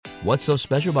What's so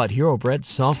special about Hero Bread's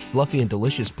soft, fluffy, and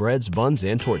delicious breads, buns,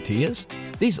 and tortillas?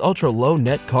 These ultra-low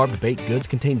net-carb baked goods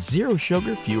contain zero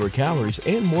sugar, fewer calories,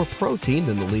 and more protein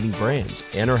than the leading brands,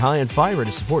 and are high in fiber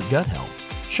to support gut health.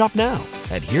 Shop now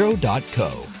at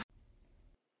hero.co.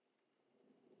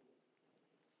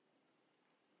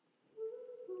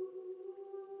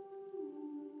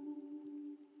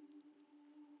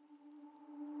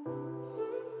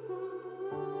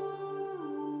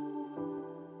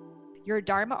 Your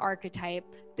Dharma archetype,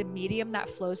 the medium that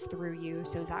flows through you.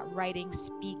 So is that writing,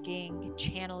 speaking,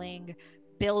 channeling,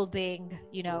 building,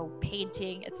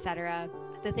 painting, etc.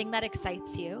 The thing that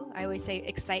excites you, I always say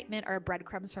excitement are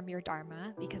breadcrumbs from your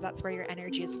Dharma because that's where your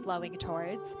energy is flowing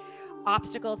towards.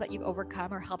 Obstacles that you've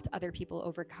overcome or helped other people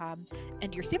overcome,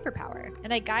 and your superpower.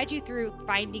 And I guide you through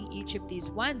finding each of these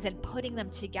ones and putting them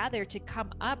together to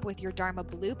come up with your Dharma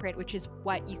blueprint, which is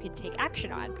what you can take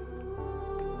action on.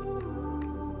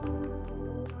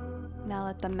 Now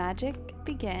let the magic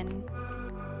begin.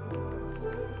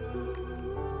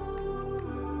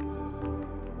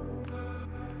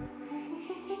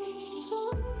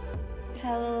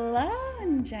 Hello,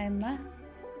 Njema.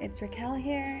 It's Raquel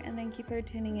here, and thank you for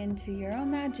tuning in to Your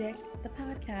Own Magic, the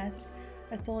podcast,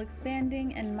 a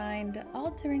soul-expanding and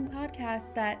mind-altering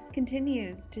podcast that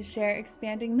continues to share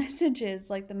expanding messages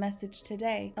like the message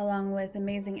today, along with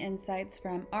amazing insights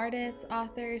from artists,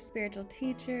 authors, spiritual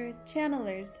teachers,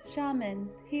 channelers,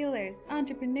 shamans, healers,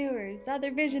 entrepreneurs,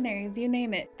 other visionaries, you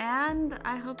name it. And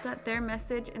I hope that their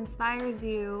message inspires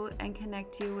you and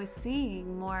connects you with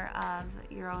seeing more of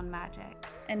your own magic.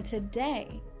 And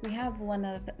today, we have one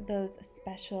of those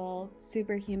special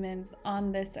superhumans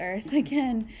on this earth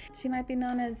again. She might be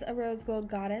known as a rose gold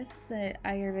goddess, an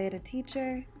Ayurveda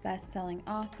teacher, best-selling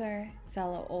author,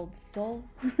 fellow old soul,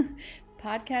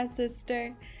 podcast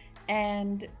sister,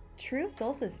 and true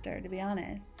soul sister, to be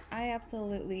honest. I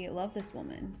absolutely love this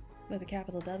woman with a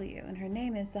capital W, and her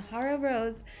name is Sahara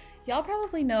Rose. Y'all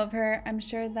probably know of her. I'm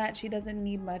sure that she doesn't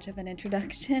need much of an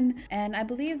introduction. And I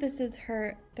believe this is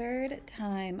her third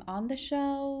time on the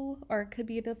show, or it could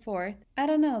be the fourth. I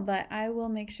don't know, but I will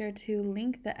make sure to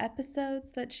link the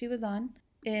episodes that she was on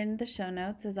in the show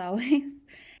notes, as always.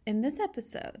 In this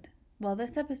episode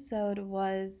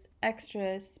was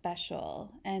extra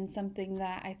special and something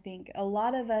that I think a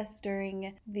lot of us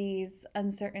during these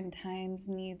uncertain times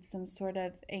need some sort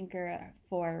of anchor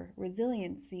for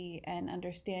resiliency and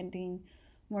understanding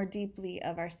more deeply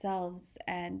of ourselves.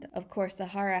 And of course,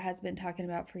 Sahara has been talking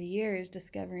about for years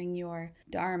discovering your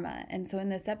Dharma. And so in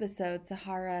this episode,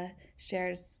 Sahara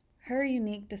shares her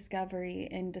unique discovery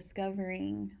in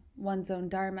discovering one's own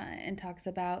Dharma and talks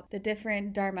about the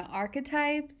different Dharma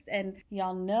archetypes. And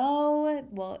y'all know,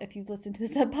 well, if you've listened to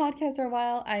this podcast for a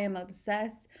while, I am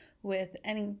obsessed with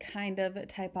any kind of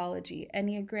typology,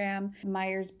 Enneagram,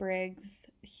 Myers-Briggs,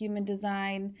 human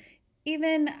design.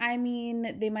 Even,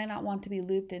 they might not want to be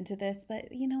looped into this, but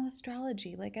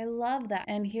astrology, I love that.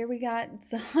 And here we got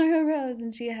Sahara Rose,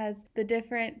 and she has the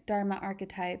different Dharma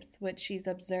archetypes, which she's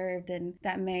observed, and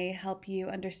that may help you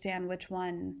understand which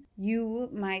one you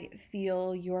might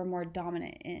feel you're more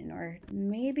dominant in, or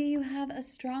maybe you have a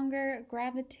stronger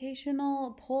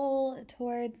gravitational pull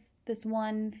towards this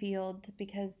one field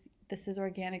because this is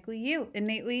organically you,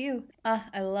 innately you.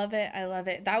 I love it. I love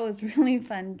it. That was really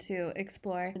fun to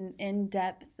explore an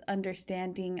in-depth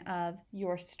understanding of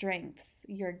your strengths,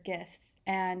 your gifts,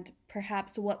 and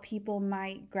perhaps what people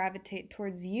might gravitate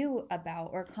towards you about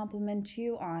or compliment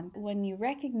you on. When you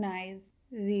recognize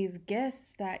these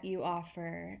gifts that you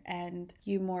offer and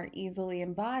you more easily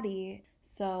embody,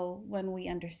 so when we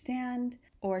understand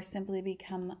or simply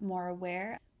become more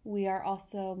aware, we are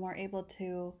also more able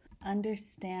to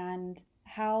understand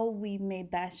how we may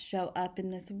best show up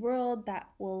in this world that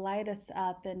will light us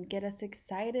up and get us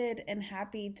excited and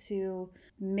happy to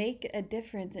make a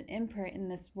difference and imprint in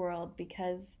this world.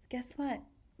 Because guess what?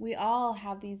 We all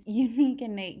have these unique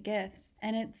innate gifts,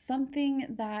 and it's something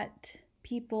that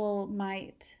people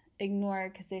might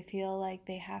ignore because they feel like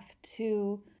they have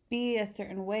to be a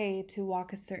certain way to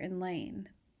walk a certain lane.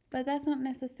 But that's not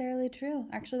necessarily true.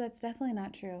 Actually, that's definitely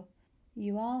not true.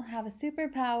 You all have a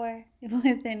superpower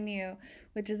within you,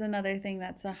 which is another thing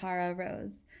that Sahara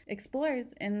Rose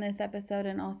explores in this episode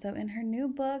and also in her new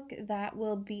book that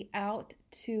will be out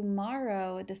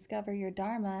tomorrow, Discover Your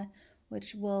Dharma,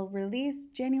 which will release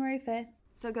January 5th.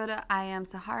 So go to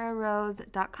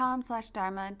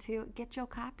iamsahararose.com/dharma to get your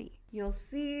copy. You'll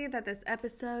see that this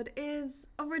episode is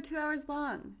over 2 hours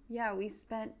long. Yeah, we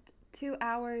spent 2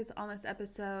 hours on this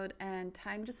episode and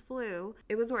time just flew.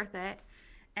 It was worth it.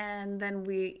 And then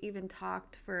we even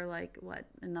talked for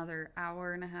another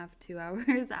hour and a half, 2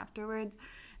 hours afterwards.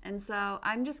 And so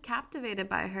I'm just captivated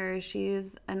by her.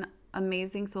 She's an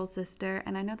amazing soul sister,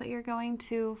 and I know that you're going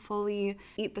to fully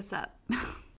eat this up.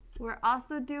 We're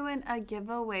also doing a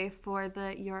giveaway for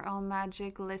the Your Own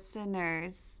Magic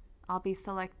listeners. I'll be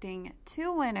selecting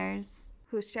 2 winners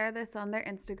who share this on their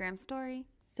Instagram story.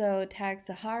 So tag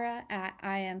Sahara at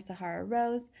I am Sahara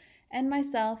Rose and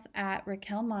myself at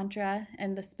Raquel Mantra,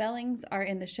 and the spellings are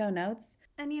in the show notes.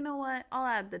 And you know what? I'll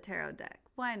add the tarot deck.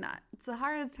 Why not?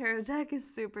 Sahara's tarot deck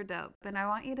is super dope, and I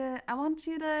want you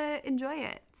to enjoy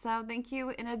it. So thank you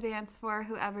in advance for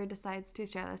whoever decides to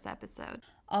share this episode.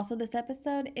 Also, this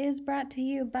episode is brought to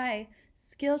you by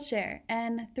Skillshare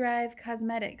and Thrive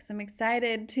Cosmetics. I'm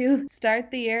excited to start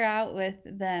the year out with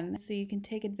them so you can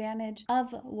take advantage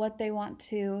of what they want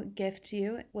to gift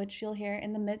you, which you'll hear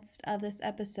in the midst of this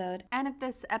episode. And if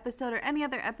this episode or any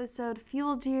other episode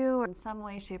fueled you in some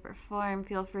way, shape, or form,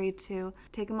 feel free to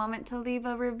take a moment to leave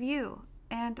a review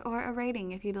and or a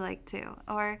rating if you'd like to,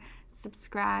 or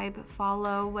subscribe,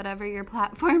 follow, whatever your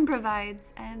platform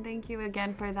provides. And thank you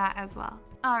again for that as well.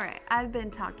 All right, I've been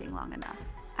talking long enough.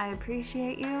 I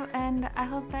appreciate you, and I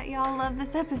hope that y'all love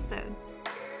this episode.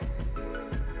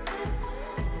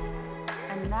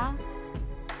 And now,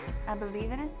 I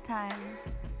believe it is time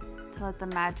to let the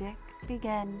magic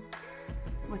begin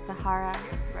with Sahara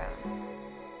Rose.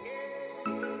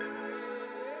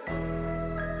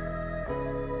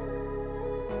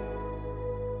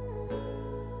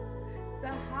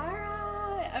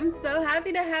 Sahara, I'm so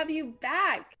happy to have you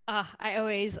back. I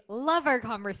always love our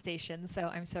conversation, so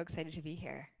I'm so excited to be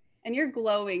here. And you're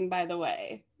glowing, by the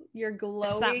way. You're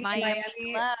glowing in Miami.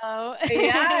 Glow.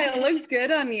 Yeah, it looks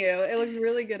good on you. It looks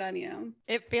really good on you.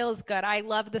 It feels good. I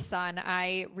love the sun.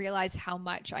 I realized how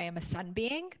much I am a sun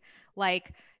being.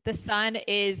 Like the sun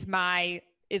is my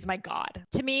God.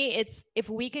 To me, it's if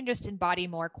we can just embody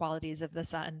more qualities of the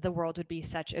sun, the world would be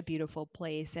such a beautiful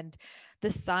place. And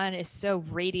the sun is so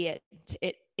radiant.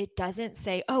 It doesn't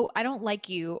say, oh, I don't like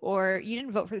you, or you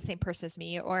didn't vote for the same person as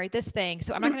me, or this thing,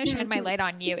 so I'm not going to shine my light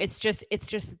on you. It's just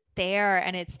there,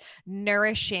 and it's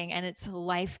nourishing, and it's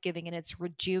life-giving, and it's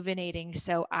rejuvenating.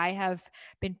 So I have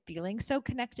been feeling so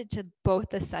connected to both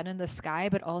the sun and the sky,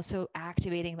 but also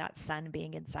activating that sun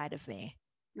being inside of me.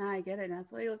 No, I get it.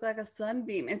 That's why you look like a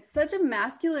sunbeam. It's such a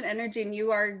masculine energy, and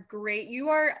you are great. You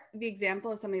are the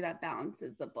example of somebody that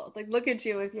balances the both. Like, look at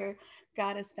you with your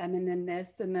goddess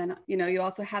feminineness, and then, you know, you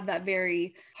also have that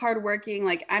very hardworking,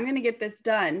 like, I'm going to get this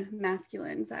done,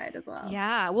 masculine side as well.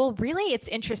 Yeah. Well, really, it's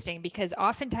interesting because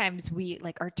oftentimes we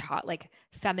like are taught like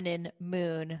feminine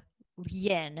moon,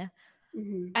 yin,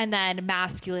 and then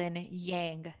masculine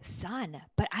yang sun,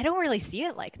 but I don't really see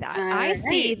it like that. I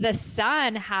see the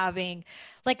sun having,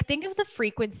 like, think of the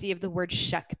frequency of the word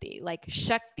Shakti. Like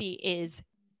Shakti is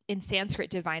in Sanskrit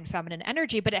divine feminine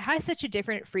energy, but it has such a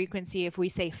different frequency if we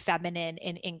say feminine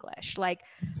in English. Like,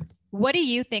 what do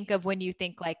you think of when you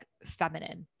think like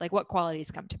feminine? Like, what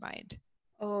qualities come to mind?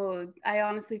 Oh, I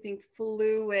honestly think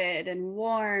fluid and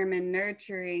warm and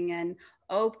nurturing and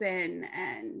open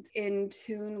and in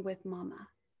tune with mama.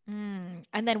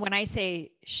 And then when I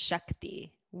say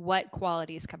Shakti, what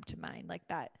qualities come to mind? Like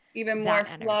that? Even more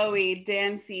flowy,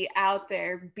 dancey, out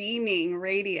there, beaming,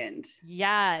 radiant.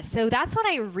 Yeah. So that's what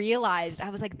I realized. I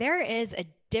was like, there is a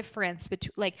difference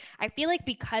between, like, I feel like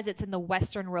because it's in the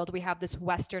Western world, we have this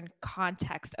Western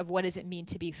context of what does it mean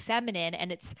to be feminine.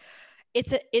 And it's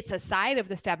a side of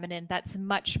the feminine that's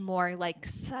much more like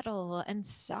subtle and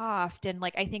soft. And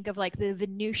like, I think of like the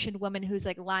Venusian woman who's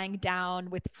like lying down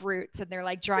with fruits and they're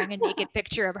like drawing a naked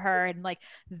picture of her and like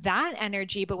that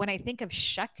energy. But when I think of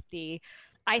Shakti,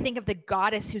 I think of the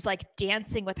goddess who's like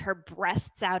dancing with her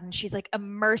breasts out and she's like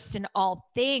immersed in all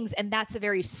things. And that's a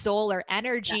very solar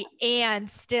energy and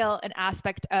still an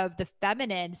aspect of the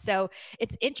feminine. So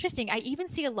it's interesting. I even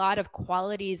see a lot of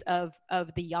qualities of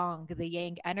the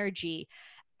yang energy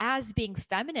as being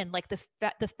feminine. Like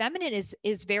the feminine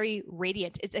is very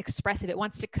radiant. It's expressive. It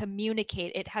wants to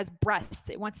communicate. It has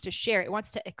breasts. It wants to share. It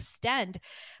wants to extend.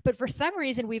 But for some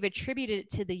reason, we've attributed it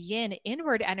to the yin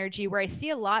inward energy, where I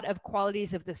see a lot of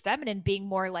qualities of the feminine being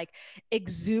more like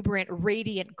exuberant,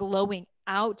 radiant, glowing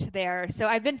out there. So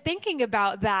I've been thinking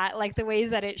about that, like the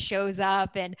ways that it shows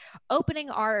up and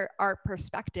opening our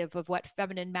perspective of what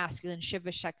feminine, masculine,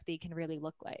 Shiva Shakti can really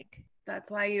look like. That's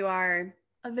why you are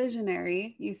a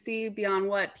visionary. You see beyond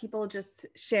what people just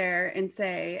share and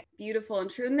say, beautiful and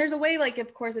true. And there's a way, like,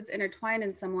 of course it's intertwined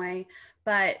in some way,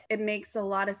 but it makes a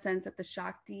lot of sense that the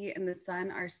Shakti and the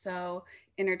sun are so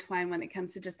intertwined when it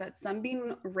comes to just that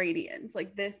sunbeam radiance.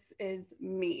 Like, this is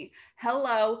me.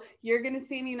 Hello, you're going to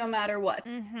see me no matter what.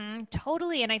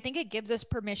 Totally. And I think it gives us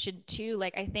permission too.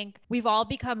 Like, I think we've all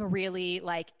become really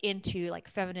like into like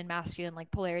feminine, masculine,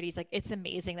 like polarities. Like, it's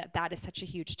amazing that that is such a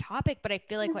huge topic. But I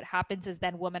feel like what happens is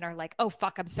then women are like, oh,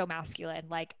 fuck, I'm so masculine.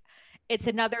 Like, it's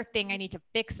another thing I need to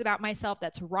fix about myself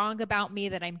that's wrong about me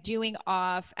that I'm doing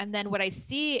off. And then what I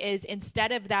see is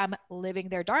instead of them living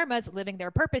their dharmas, living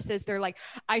their purposes, they're like,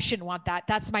 I shouldn't want that.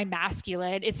 That's my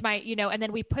masculine. It's my, and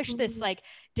then we push this like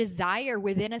desire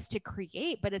within us to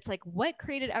create. But it's like, what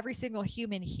created every single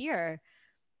human here?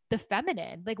 The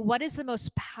feminine. Like, what is the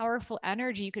most powerful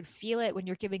energy? You could feel it when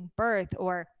you're giving birth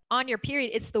or on your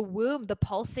period. It's the womb, the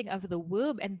pulsing of the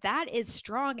womb. And that is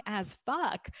strong as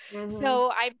fuck.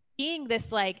 So I'm seeing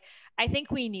this, like, I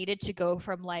think we needed to go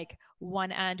from like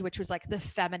one end, which was like the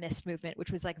feminist movement,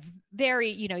 which was like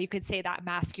very, you could say that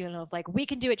masculine of like, we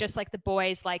can do it just like the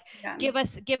boys, like give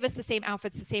us the same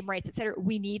outfits, the same rights, etc.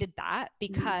 We needed that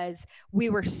because we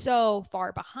were so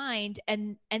far behind.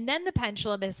 And then the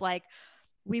pendulum is like,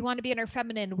 we want to be in our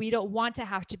feminine. We don't want to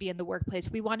have to be in the workplace.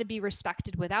 We want to be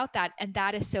respected without that. And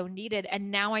that is so needed.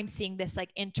 And now I'm seeing this like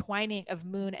entwining of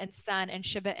moon and sun and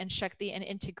Shiva and Shakti and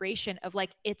integration of like,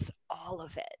 it's all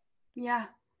of it. Yeah.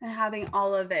 And having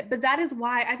all of it. But that is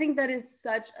why I think that is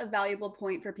such a valuable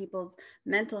point for people's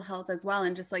mental health as well.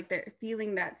 And just like they're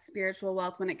feeling that spiritual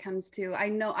wealth when it comes to, I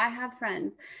know I have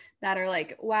friends that are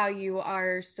like, wow, you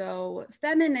are so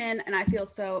feminine and I feel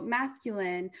so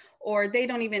masculine, or they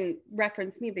don't even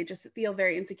reference me. They just feel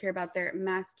very insecure about their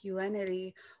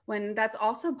masculinity when that's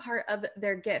also part of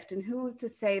their gift. And who's to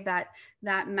say that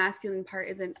that masculine part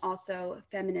isn't also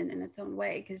feminine in its own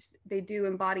way? Because they do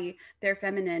embody their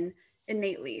feminine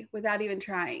innately without even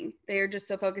trying. They are just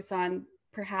so focused on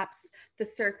perhaps the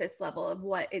surface level of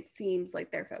what it seems like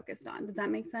they're focused on. Does that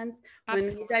make sense?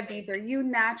 Absolutely. When you dive deeper,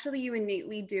 you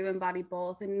innately do embody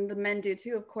both, and the men do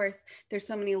too. Of course, there's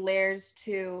so many layers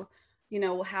to,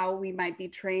 how we might be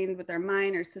trained with our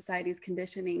mind or society's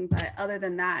conditioning. But other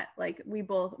than that, like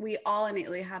we all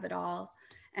innately have it all.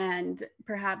 And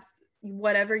perhaps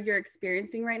whatever you're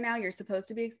experiencing right now, you're supposed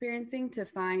to be experiencing to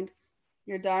find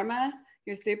your dharma,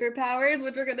 your superpowers,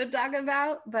 which we're going to talk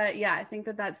about. But yeah, I think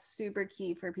that that's super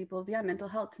key for people's mental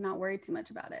health, to not worry too much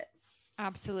about it.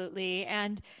 Absolutely.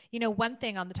 And one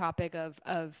thing on the topic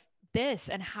of this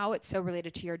and how it's so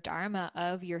related to your dharma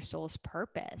of your soul's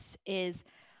purpose is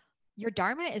your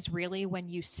dharma is really when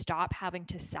you stop having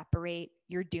to separate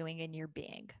your doing and your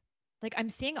being. Like, I'm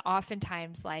seeing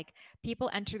oftentimes like people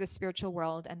enter the spiritual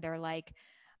world and they're like,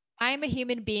 I'm a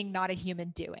human being, not a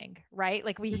human doing, right?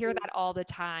 Like, we hear that all the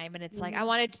time. And it's like, I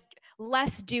wanted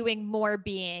less doing, more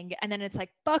being. And then it's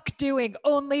like, fuck doing,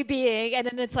 only being. And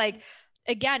then it's like,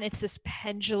 again, it's this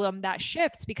pendulum that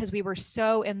shifts because we were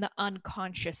so in the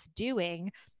unconscious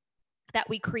doing that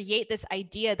we create this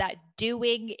idea that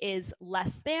doing is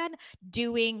less than,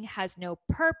 doing has no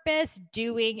purpose,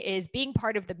 doing is being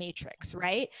part of the matrix,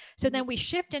 right? So then we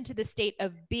shift into the state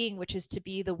of being, which is to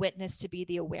be the witness, to be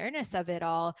the awareness of it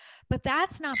all. But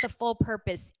that's not the full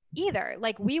purpose either.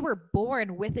 Like, we were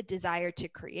born with a desire to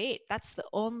create. That's the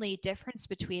only difference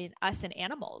between us and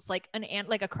animals. Like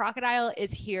a crocodile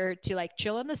is here to like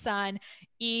chill in the sun,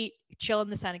 eat, chill in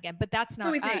the sun again, but that's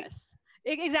not us.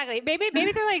 Exactly. Maybe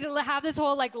they're like have this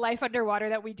whole like life underwater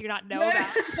that we do not know about.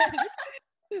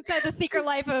 That the secret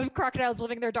life of crocodiles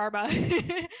living their dharma.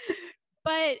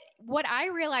 But what I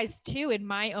realized too in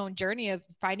my own journey of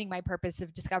finding my purpose,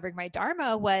 of discovering my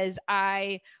dharma, was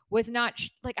I was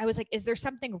like, is there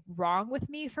something wrong with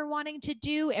me for wanting to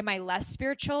do? Am I less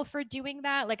spiritual for doing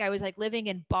that? Like, I was like living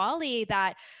in Bali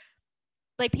that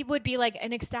like people would be like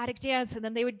an ecstatic dance and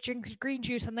then they would drink green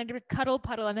juice and then they would cuddle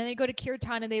puddle and then they go to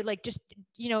kirtan and they like just,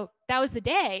 that was the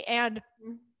day. And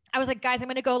I was like, guys, I'm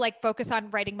going to go like focus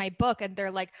on writing my book. And they're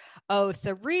like, oh,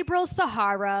 cerebral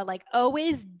Sahara, like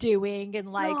always doing.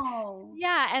 And like,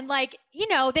 yeah. And like,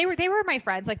 they were my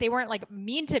friends. Like, they weren't like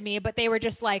mean to me, but they were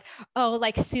just like, oh,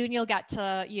 like soon you'll get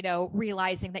to,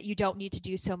 realizing that you don't need to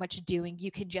do so much doing. You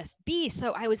can just be.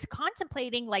 So I was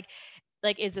contemplating like,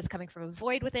 is this coming from a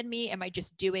void within me? Am I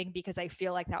just doing because I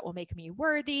feel like that will make me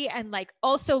worthy? And like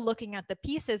also looking at the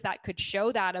pieces that could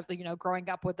show that of, growing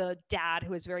up with a dad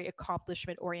who was very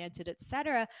accomplishment oriented,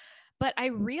 etc. But I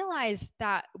realized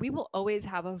that we will always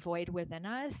have a void within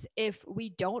us if we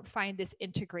don't find this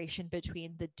integration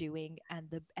between the doing and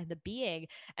the being.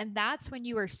 And that's when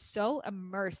you are so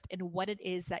immersed in what it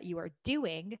is that you are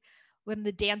doing. When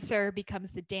the dancer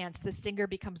becomes the dance, the singer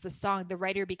becomes the song, the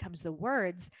writer becomes the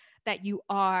words, that you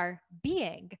are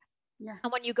being. Yeah.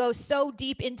 And when you go so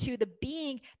deep into the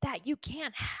being that you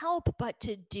can't help but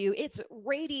to do, it's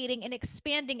radiating and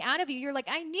expanding out of you. You're like,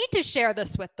 I need to share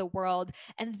this with the world.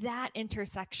 And that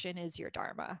intersection is your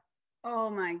Dharma.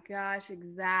 Oh my gosh,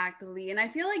 exactly. And I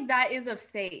feel like that is a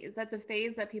phase. That's a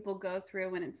phase that people go through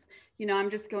when it's,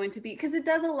 I'm just going to be, because it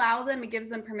does allow them, it gives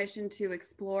them permission to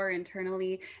explore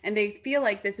internally. And they feel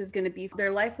like this is going to be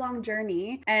their lifelong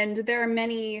journey. And there are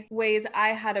many ways I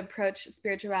had approached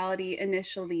spirituality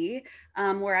initially,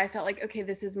 where I felt like, okay,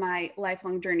 this is my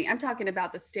lifelong journey. I'm talking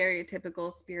about the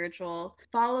stereotypical spiritual,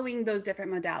 following those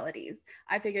different modalities.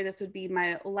 I figured this would be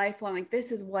my lifelong, like,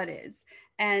 this is what is.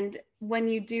 And when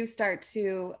you do start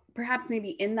to perhaps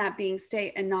maybe in that being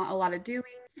state and not a lot of doing,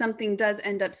 something does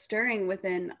end up stirring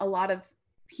within a lot of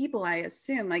people, I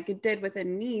assume, like it did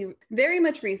within me very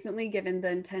much recently, given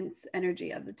the intense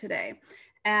energy of the today.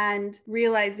 And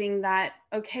realizing that,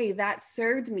 okay, that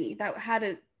served me, that had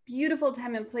a beautiful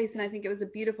time and place. And I think it was a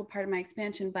beautiful part of my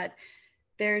expansion. But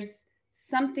there's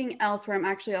something else where I'm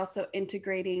actually also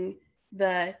integrating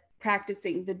the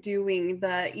practicing, the doing,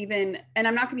 the even, and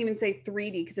I'm not going to even say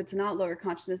 3D because it's not lower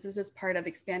consciousness. It's just part of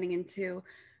expanding into,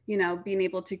 being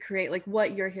able to create like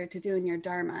what you're here to do in your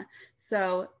Dharma.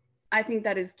 So I think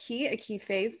that is a key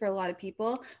phase for a lot of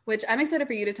people, which I'm excited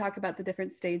for you to talk about the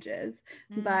different stages.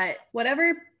 But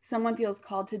whatever someone feels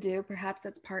called to do, perhaps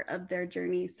that's part of their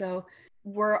journey. So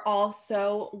we're all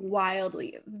so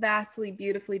wildly, vastly,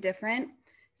 beautifully different.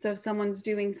 So if someone's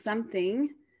doing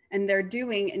something and they're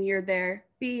doing and you're there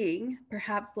being,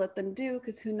 perhaps let them do,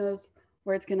 because who knows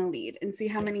where it's going to lead, and see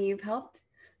how many you've helped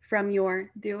from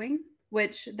your doing,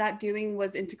 which that doing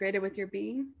was integrated with your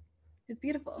being. It's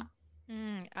beautiful.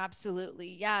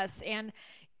 Absolutely. Yes. And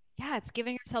yeah, it's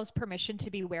giving ourselves permission to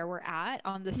be where we're at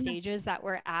on the stages that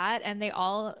we're at, and they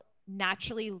all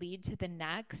naturally lead to the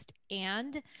next.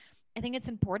 And I think it's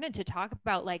important to talk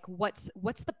about like what's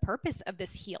the purpose of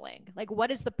this healing? Like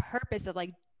what is the purpose of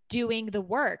like doing the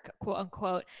work, quote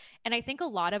unquote? And I think a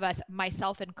lot of us,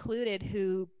 myself included,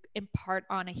 who impart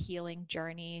on a healing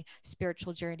journey,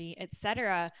 spiritual journey,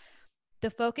 etc., the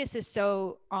focus is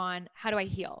so on how do I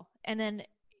heal? And then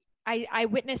I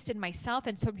witnessed in myself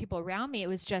and some people around me, it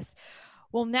was just,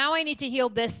 well, now I need to heal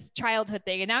this childhood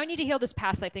thing. And now I need to heal this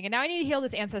past life thing. And now I need to heal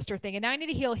this ancestor thing. And now I need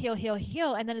to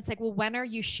heal. And then it's like, well, when are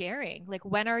you sharing? Like,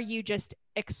 when are you just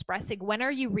expressing? When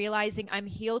are you realizing I'm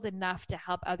healed enough to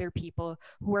help other people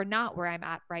who are not where I'm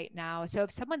at right now? So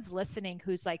if someone's listening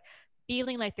who's like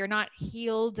feeling like they're not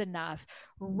healed enough,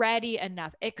 ready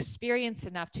enough, experienced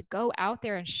enough to go out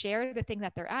there and share the thing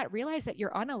that they're at, realize that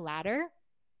you're on a ladder.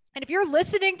 And if you're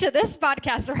listening to this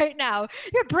podcast right now,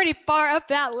 you're pretty far up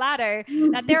that ladder,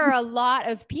 that there are a lot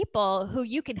of people who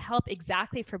you can help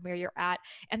exactly from where you're at.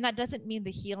 And that doesn't mean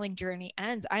the healing journey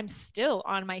ends. I'm still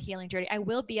on my healing journey. I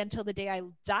will be until the day I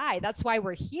die. That's why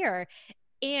we're here.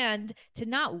 And to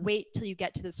not wait till you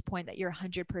get to this point that you're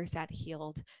 100%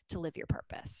 healed to live your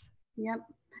purpose. Yep.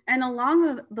 And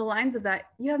along the lines of that,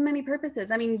 you have many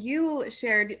purposes. I mean, you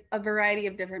shared a variety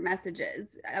of different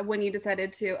messages when you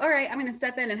decided to, all right, I'm going to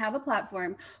step in and have a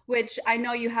platform, which I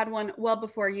know you had one well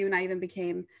before you and I even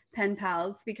became pen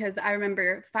pals, because I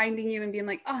remember finding you and being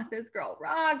like, oh, this girl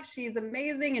rocks. She's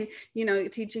amazing.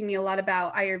 And, teaching me a lot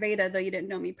about Ayurveda, though you didn't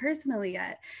know me personally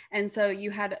yet. And so you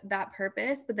had that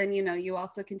purpose, but then, you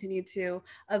also continued to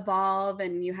evolve,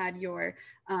 and you had you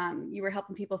were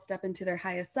helping people step into their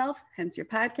highest self, hence your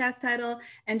podcast title,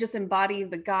 and just embody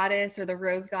the goddess or the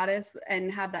rose goddess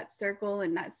and have that circle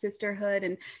and that sisterhood.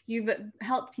 And you've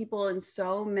helped people in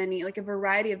so many, like a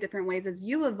variety of different ways as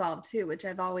you evolve too, which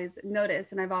I've always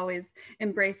noticed. And I've always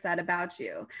embraced that about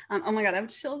you. Oh my God, I have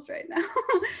chills right now.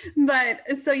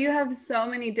 But so you have so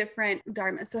many different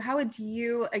dharmas. So how would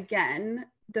you again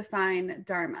define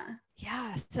dharma?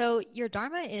 Yeah. So your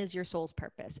Dharma is your soul's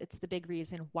purpose. It's the big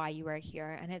reason why you are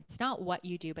here. And it's not what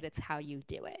you do, but it's how you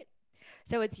do it.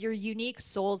 So it's your unique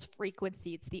soul's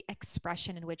frequency. It's the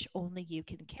expression in which only you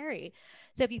can carry.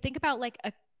 So if you think about like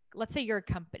let's say you're a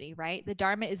company, right? The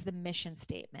Dharma is the mission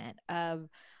statement of,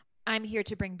 I'm here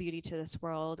to bring beauty to this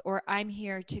world, or I'm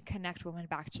here to connect women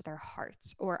back to their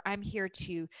hearts, or I'm here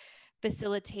to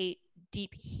facilitate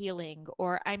deep healing,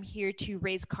 or I'm here to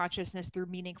raise consciousness through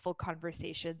meaningful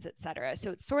conversations, etc.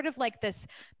 So it's sort of like this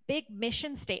big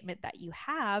mission statement that you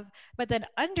have, but then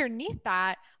underneath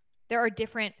that, there are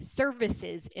different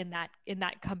services in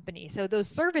that company. So those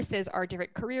services are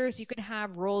different careers you can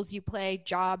have, roles you play,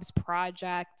 jobs,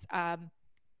 projects,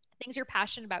 things you're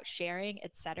passionate about sharing,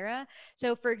 etc.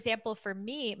 So for example, for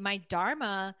me, my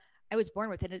Dharma, I was born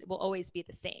with it. It will always be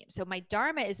the same. So my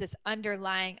Dharma is this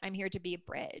underlying, I'm here to be a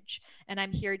bridge, and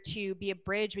I'm here to be a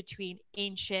bridge between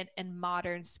ancient and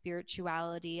modern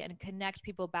spirituality and connect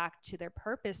people back to their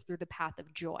purpose through the path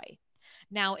of joy.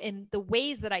 Now, in the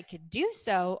ways that I could do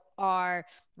so are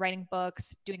writing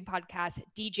books, doing podcasts,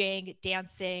 DJing,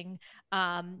 dancing,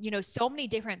 so many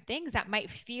different things that might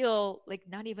feel like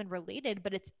not even related,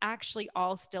 but it's actually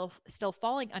all still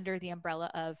falling under the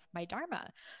umbrella of my Dharma.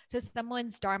 So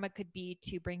someone's Dharma could be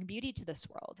to bring beauty to this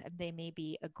world, and they may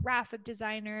be a graphic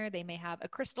designer, they may have a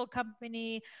crystal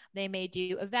company, they may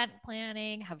do event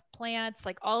planning, have plants,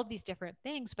 like all of these different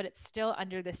things, but it's still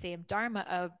under the same Dharma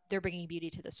of they're bringing beauty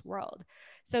to this world.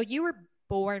 So you were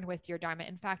born with your Dharma.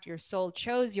 In fact, your soul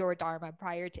chose your Dharma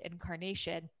prior to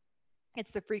incarnation.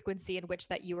 It's the frequency in which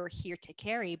that you are here to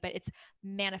carry, but its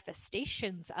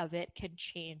manifestations of it can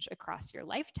change across your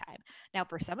lifetime. Now,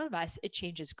 for some of us, it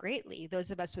changes greatly.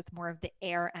 Those of us with more of the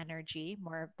air energy,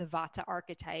 more of the Vata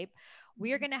archetype,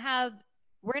 we're going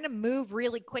to move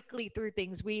really quickly through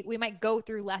things. We might go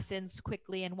through lessons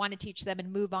quickly and want to teach them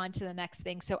and move on to the next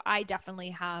thing. So I definitely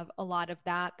have a lot of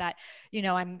that,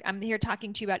 I'm here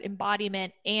talking to you about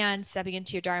embodiment and stepping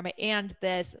into your Dharma and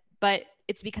this, but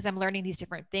it's because I'm learning these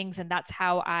different things, and that's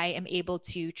how I am able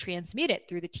to transmute it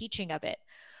through the teaching of it.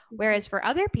 Whereas for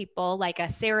other people, like a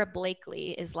Sarah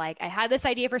Blakely is like, I had this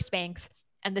idea for Spanx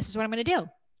and this is what I'm going to do.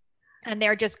 And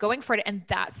they're just going for it. And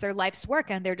that's their life's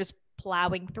work. And they're just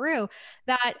plowing through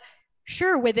that.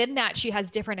 Sure, within that, she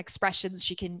has different expressions.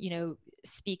 She can,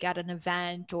 speak at an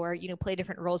event or, play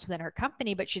different roles within her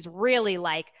company, but she's really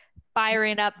like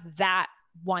firing up that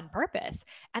one purpose.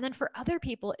 And then for other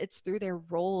people, it's through their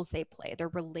roles they play, their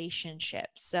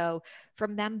relationships. So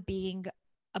from them being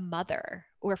a mother,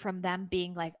 or from them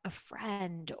being like a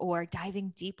friend, or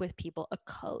diving deep with people, a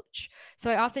coach. So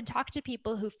I often talk to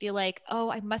people who feel like, oh,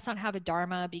 I must not have a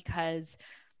Dharma because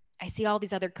I see all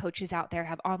these other coaches out there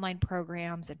have online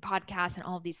programs and podcasts and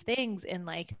all of these things. And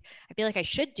like, I feel like I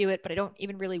should do it, but I don't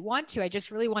even really want to. I just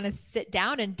really want to sit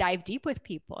down and dive deep with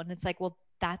people. And it's like, well,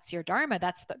 that's your Dharma.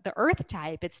 That's the earth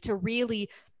type. It's to really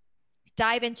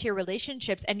dive into your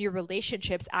relationships, and your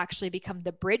relationships actually become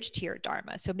the bridge to your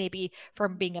Dharma. So maybe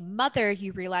from being a mother,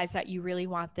 you realize that you really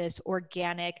want this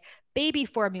organic baby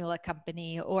formula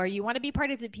company, or you want to be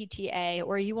part of the PTA,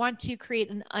 or you want to create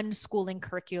an unschooling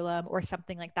curriculum or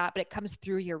something like that, but it comes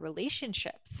through your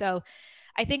relationships. So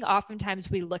I think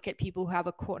oftentimes we look at people who have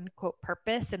a quote unquote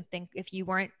purpose and think if you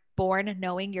weren't born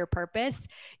knowing your purpose,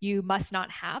 you must not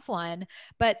have one.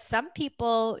 But some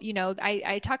people,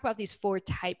 I talk about these 4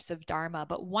 types of Dharma,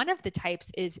 but one of the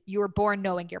types is you're born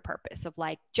knowing your purpose. Of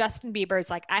like Justin Bieber's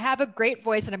like, I have a great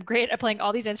voice and I'm great at playing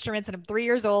all these instruments and I'm 3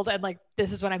 years old and like,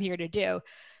 this is what I'm here to do.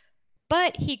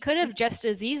 But he could have just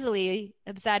as easily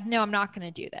have said, no, I'm not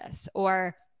going to do this.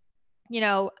 Or,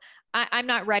 I'm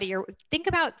not ready. Or think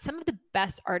about some of the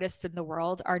best artists in the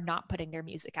world are not putting their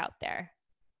music out there,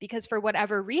 because for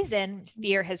whatever reason,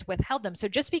 fear has withheld them. So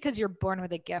just because you're born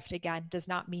with a gift, again, does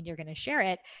not mean you're going to share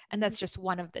it. And that's just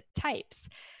one of the types.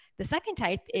 The second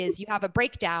type is you have a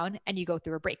breakdown and you go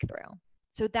through a breakthrough.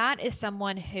 So that is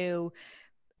someone who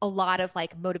a lot of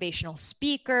like motivational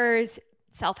speakers,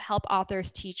 self-help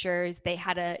authors, teachers, they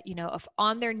had a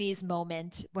on their knees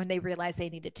moment when they realized they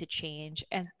needed to change.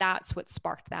 And that's what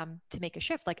sparked them to make a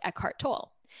shift, like Eckhart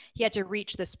Tolle. He had to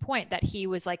reach this point that he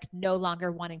was like no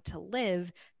longer wanting to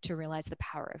live to realize the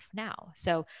power of now.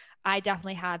 So I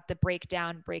definitely had the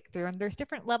breakthrough, and there's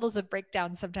different levels of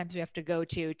breakdown sometimes we have to go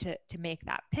to make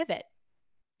that pivot.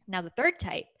 Now, the third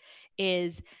type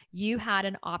is you had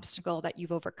an obstacle that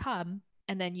you've overcome,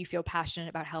 and then you feel passionate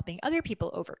about helping other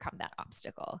people overcome that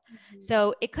obstacle. Mm-hmm.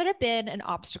 So it could have been an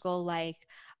obstacle like,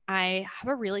 I have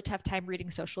a really tough time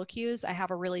reading social cues. I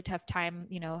have a really tough time,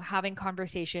 having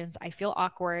conversations. I feel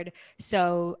awkward.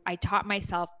 So I taught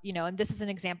myself, and this is an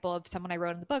example of someone I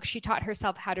wrote in the book. She taught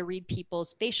herself how to read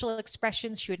people's facial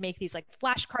expressions. She would make these like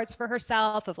flashcards for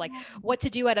herself of like what to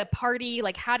do at a party,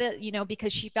 like how to,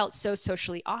 because she felt so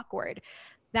socially awkward,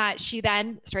 that she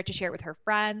then started to share it with her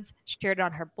friends, shared it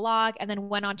on her blog, and then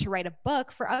went on to write a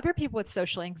book for other people with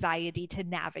social anxiety to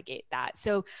navigate that.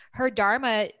 So her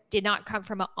Dharma did not come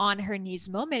from an on her knees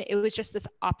moment. It was just this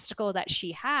obstacle that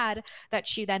she had that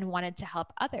she then wanted to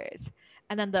help others.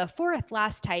 And then the fourth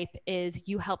last type is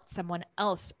you helped someone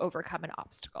else overcome an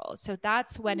obstacle. So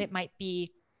that's when it might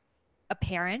be a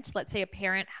parent, let's say a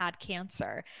parent had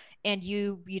cancer, and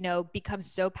you become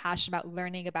so passionate about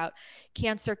learning about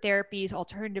cancer therapies,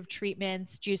 alternative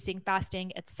treatments, juicing,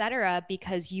 fasting, etc.,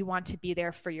 because you want to be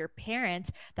there for your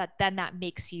parent, that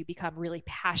makes you become really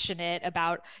passionate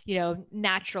about,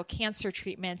 natural cancer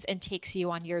treatments and takes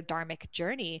you on your dharmic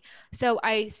journey. So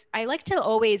I like to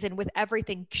always, and with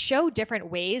everything, show different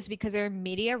ways, because our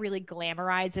media really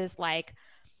glamorizes like,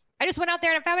 I just went out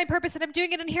there and I found my purpose and I'm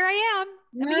doing it and here I am.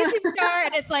 I'm a YouTube star.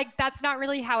 And it's like, that's not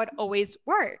really how it always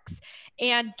works.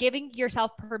 And giving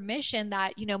yourself permission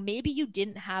that, maybe you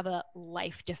didn't have a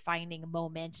life-defining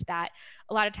moment, that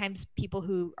a lot of times people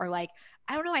who are like,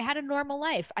 I don't know, I had a normal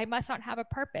life, I must not have a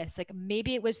purpose. Like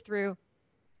maybe it was through,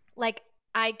 like,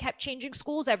 I kept changing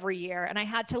schools every year and I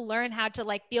had to learn how to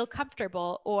like feel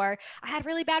comfortable, or I had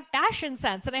really bad fashion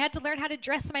sense and I had to learn how to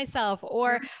dress myself,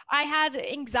 or I had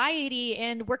anxiety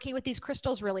and working with these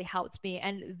crystals really helped me.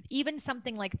 And even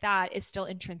something like that is still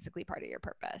intrinsically part of your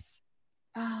purpose.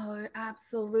 Oh,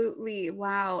 absolutely.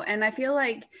 Wow. And I feel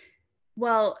like,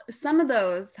 well, some of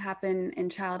those happen in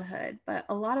childhood, but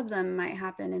a lot of them might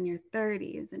happen in your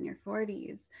 30s and your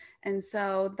 40s. And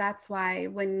so that's why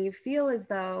when you feel as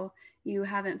though you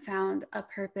haven't found a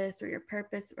purpose or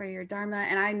your dharma,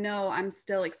 and I know I'm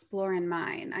still exploring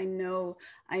mine. I know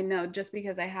just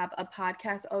because I have a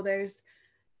podcast,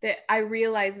 I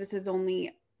realize this is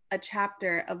only a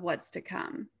chapter of what's to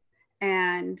come.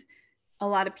 And a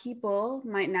lot of people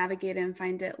might navigate and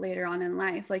find it later on in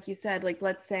life. Like you said, like,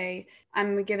 let's say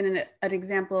I'm giving an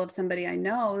example of somebody I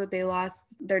know that they lost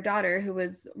their daughter, who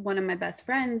was one of my best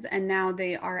friends. And now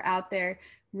they are out there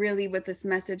really with this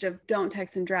message of don't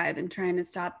text and drive, and trying to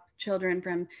stop children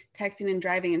from texting and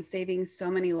driving and saving so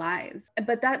many lives.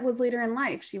 But that was later in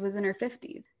life. She was in her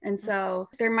 50s. And so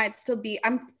there might still be,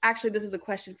 this is a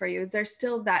question for you. Is there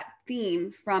still that theme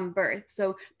from birth?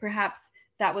 So perhaps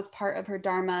that was part of her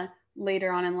dharma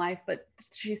later on in life, but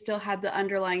she still had the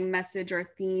underlying message or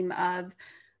theme of,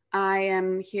 I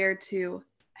am here to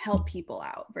help people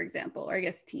out, for example, or I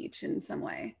guess teach in some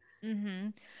way.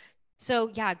 Mm-hmm. So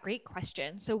yeah, great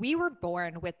question. So we were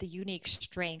born with the unique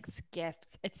strengths,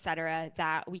 gifts, etc.,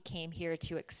 that we came here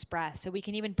to express. So we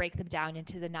can even break them down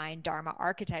into the 9 Dharma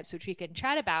archetypes, which we can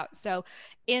chat about. So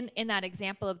in that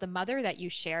example of the mother that you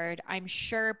shared, I'm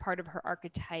sure part of her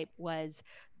archetype was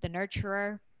the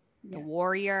nurturer, the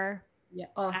warrior,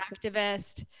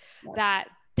 activist, that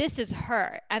this is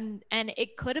her. And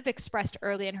it could have expressed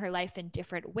early in her life in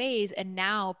different ways. And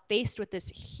now faced with this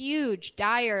huge,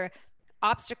 dire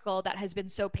obstacle that has been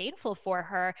so painful for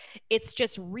her, it's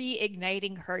just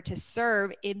reigniting her to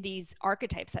serve in these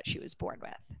archetypes that she was born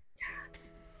with.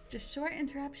 Just short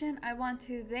interruption. I want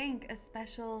to thank a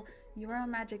special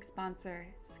Euromagic sponsor,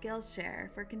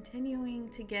 Skillshare, for continuing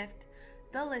to gift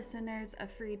the listeners a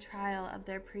free trial of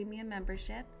their premium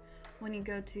membership when you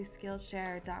go to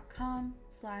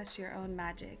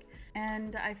skillshare.com/yourownmagic.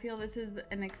 And I feel this is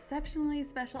an exceptionally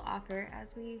special offer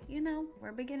as we're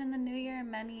beginning the new year.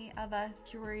 Many of us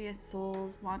curious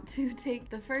souls want to take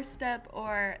the first step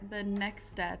or the next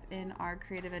step in our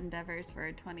creative endeavors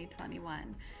for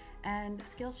 2021. And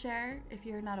Skillshare, if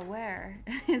you're not aware,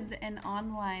 is an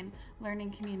online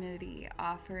learning community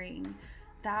offering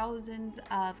thousands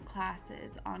of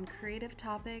classes on creative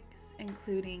topics,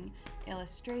 including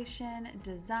illustration,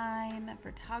 design,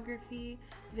 photography,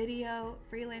 video,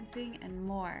 freelancing, and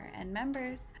more. And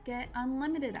members get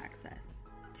unlimited access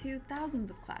to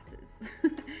thousands of classes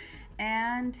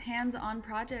and hands-on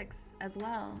projects as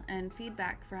well, and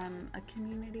feedback from a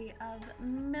community of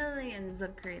millions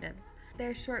of creatives.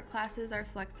 Their short classes are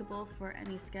flexible for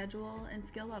any schedule and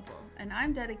skill level, and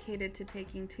I'm dedicated to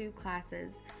taking 2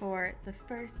 classes for the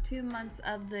first 2 months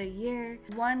of the year.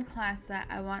 One class that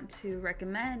I want to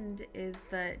recommend is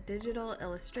the Digital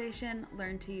Illustration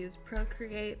Learn to Use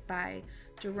Procreate by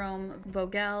Jerome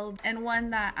Vogel, and one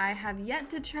that I have yet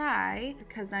to try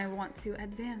because I want to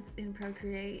advance in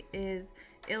Procreate is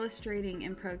Illustrating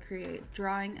in Procreate,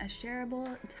 Drawing a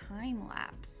Shareable Time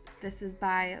Lapse. This is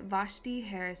by Vashti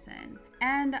Harrison.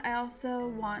 And I also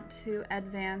want to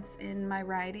advance in my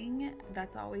writing.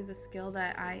 That's always a skill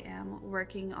that I am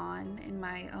working on in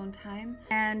my own time.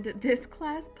 And this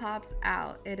class pops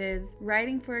out. It is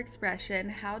Writing for Expression,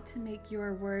 How to Make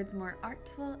Your Words More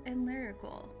Artful and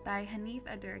Lyrical by Hanif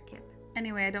Adurakip.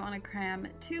 Anyway, I don't want to cram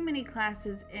too many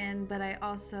classes in, but I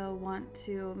also want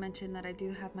to mention that I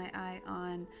do have my eye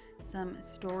on some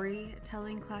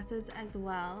storytelling classes as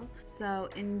well. So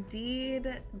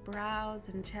indeed, browse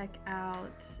and check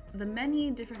out the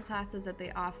many different classes that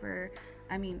they offer.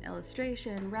 I mean,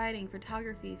 illustration, writing,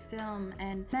 photography, film,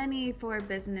 and many for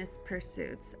business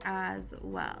pursuits as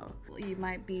well. You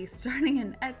might be starting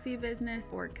an Etsy business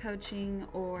or coaching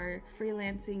or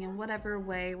freelancing in whatever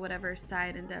way, whatever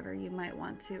side endeavor you might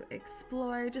want to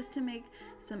explore just to make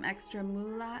some extra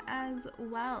moolah as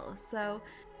well. So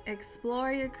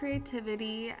explore your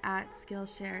creativity at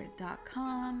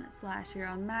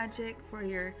Skillshare.com/yourownmagic for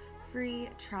your free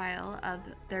trial of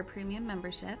their premium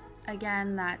membership.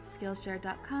 Again, that's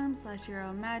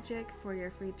Skillshare.com/yourownmagic for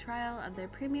your free trial of their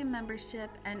premium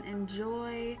membership, and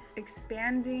enjoy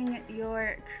expanding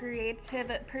your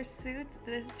creative pursuit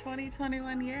this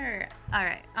 2021 year. All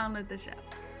right, on with the show.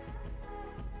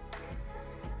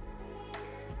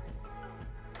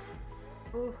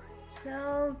 Oh,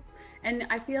 chills. And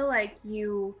I feel like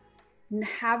you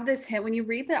have this hint when you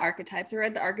read the archetypes. I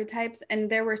read the archetypes, and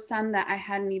there were some that I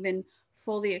hadn't even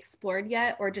fully explored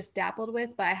yet or just dappled with,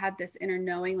 but I had this inner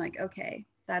knowing like, okay,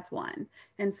 that's one.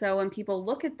 And so when people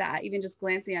look at that, even just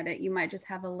glancing at it, you might just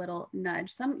have a little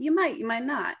nudge. Some you might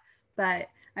not, but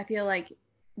I feel like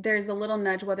there's a little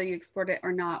nudge whether you explored it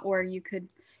or not. Or you could,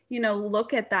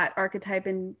 look at that archetype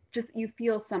and just you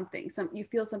feel something.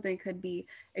 Could be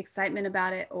excitement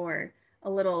about it or a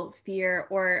little fear,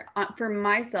 or for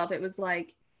myself, it was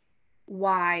like,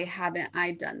 why haven't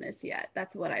I done this yet?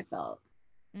 That's what I felt.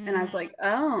 And I was like,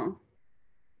 oh,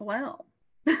 well,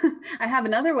 I have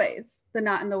in other ways, but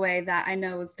not in the way that I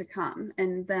know is to come.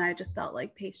 And then I just felt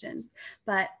like patience.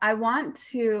 But I want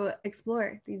to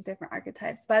explore these different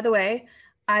archetypes. By the way,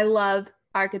 I love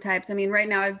archetypes. I mean, right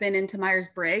now I've been into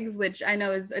Myers-Briggs, which I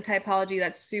know is a typology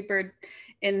that's super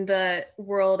in the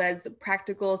world as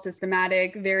practical,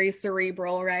 systematic, very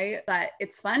cerebral, right? But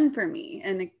it's fun for me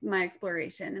and my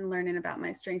exploration and learning about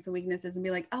my strengths and weaknesses and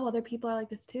be like, oh, other people are like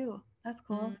this too. That's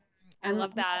cool. I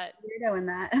love that. Weirdo in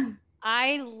that.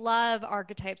 I love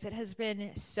archetypes. It has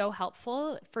been so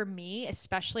helpful for me,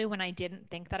 especially when I didn't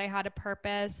think that I had a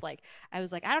purpose. Like I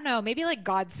was like, I don't know, maybe like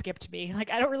God skipped me. Like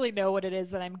I don't really know what it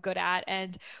is that I'm good at.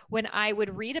 And when I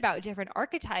would read about different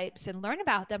archetypes and learn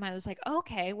about them, I was like,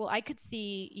 okay, well, I could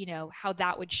see, how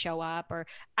that would show up, or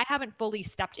I haven't fully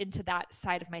stepped into that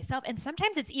side of myself. And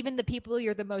sometimes it's even the people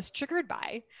you're the most triggered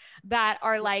by that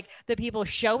are like the people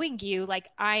showing you like,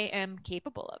 I am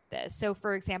capable of this. So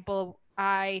for example,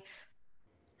 I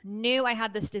knew I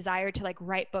had this desire to like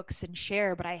write books and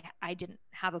share, but I didn't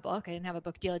have a book. I didn't have a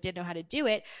book deal. I didn't know how to do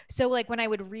it. So like when I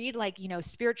would read like,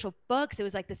 spiritual books, it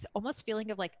was like this almost feeling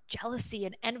of like jealousy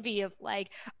and envy of like,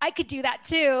 I could do that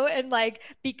too. And like,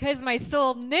 because my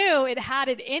soul knew it had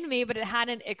it in me, but it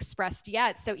hadn't expressed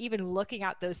yet. So even looking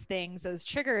at those things, those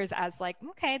triggers as like,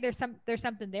 okay, there's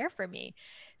something there for me.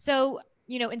 So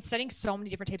in studying so many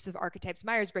different types of archetypes,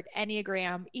 Myers-Briggs,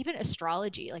 Enneagram, even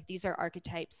astrology, like these are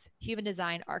archetypes, human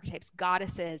design archetypes,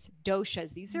 goddesses,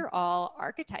 doshas, these are all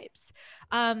archetypes.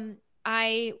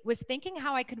 I was thinking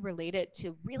how I could relate it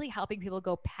to really helping people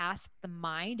go past the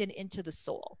mind and into the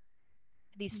soul.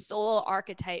 These soul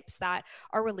archetypes that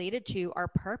are related to our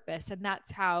purpose. And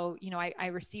that's how, I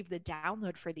received the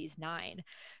download for these 9.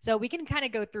 So we can kind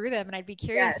of go through them, and I'd be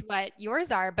curious what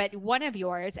yours are, but one of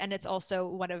yours, and it's also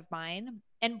one of mine.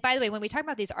 And by the way, when we talk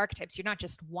about these archetypes, you're not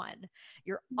just one,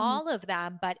 you're all of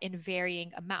them, but in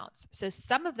varying amounts. So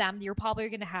some of them, you're probably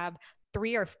going to have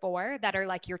 3 or 4 that are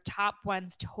like your top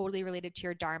ones, totally related to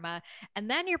your dharma. And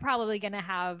then you're probably going to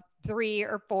have 3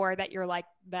 or 4 that you're like,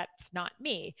 that's not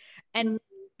me. And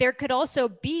there could also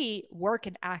be work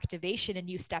and activation in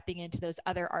you stepping into those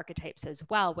other archetypes as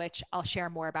well, which I'll share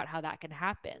more about how that can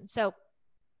happen. So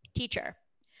teacher,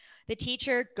 the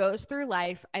teacher goes through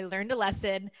life. I learned a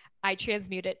lesson. I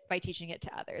transmute it by teaching it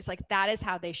to others. Like that is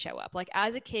how they show up. Like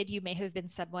as a kid, you may have been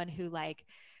someone who like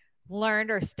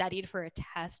learned or studied for a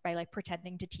test by like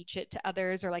pretending to teach it to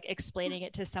others or like explaining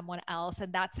it to someone else.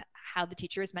 And that's how the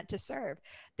teacher is meant to serve.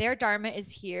 Their dharma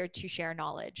is here to share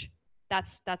knowledge.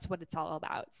 That's what it's all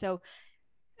about. So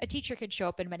a teacher can show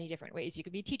up in many different ways. You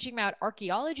could be teaching about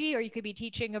archaeology, or you could be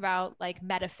teaching about like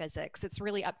metaphysics. It's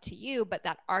really up to you, but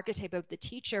that archetype of the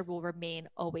teacher will remain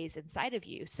always inside of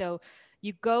you. So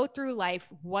you go through life.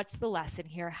 What's the lesson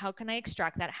here? How can I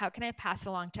extract that? How can I pass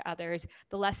along to others?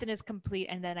 The lesson is complete,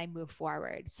 and then I move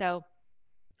forward. So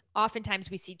oftentimes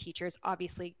we see teachers,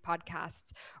 obviously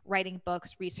podcasts, writing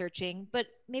books, researching, but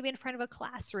maybe in front of a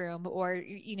classroom or,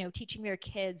 teaching their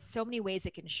kids. So many ways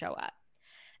it can show up.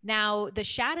 Now, the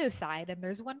shadow side, and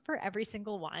there's one for every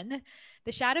single one,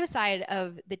 the shadow side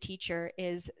of the teacher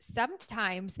is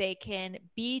sometimes they can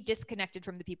be disconnected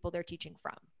from the people they're teaching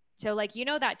from. So like,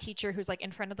 that teacher who's like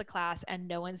in front of the class and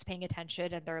no one's paying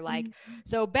attention, and they're like,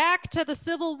 so back to the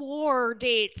Civil War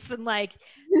dates, and like,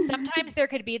 sometimes there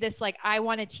could be this, like, I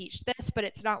want to teach this, but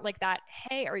it's not like that.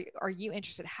 Hey, are you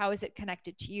interested? How is it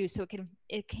connected to you? So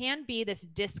it can be this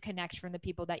disconnect from the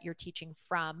people that you're teaching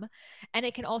from. And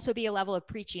it can also be a level of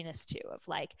preachiness too, of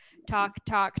like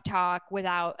talk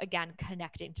without, again,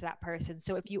 connecting to that person.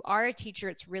 So if you are a teacher,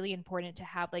 it's really important to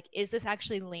have like, is this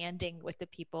actually landing with the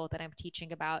people that I'm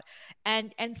teaching about?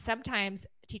 And sometimes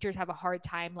teachers have a hard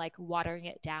time like watering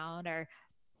it down, or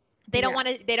they don't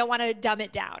want to dumb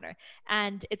it down.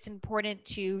 And it's important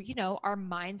to, you know, our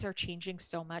minds are changing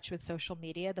so much with social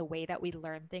media. The way that we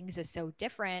learn things is so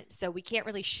different. So we can't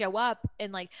really show up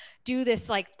and like do this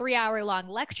like 3-hour long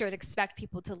lecture and expect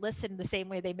people to listen the same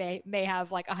way they may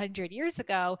have like 100 years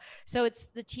ago. So it's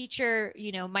the teacher,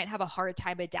 you know, might have a hard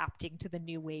time adapting to the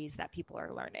new ways that people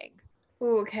are learning.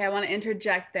 Ooh, okay, I want to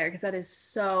interject there because that is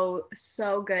so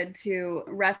good to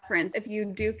reference. If you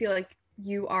do feel like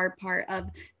you are part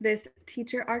of this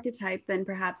teacher archetype, then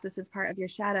perhaps this is part of your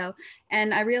shadow.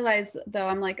 And I realize though,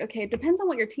 I'm like, okay, it depends on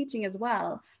what you're teaching as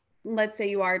well. Let's say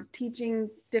you are teaching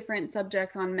different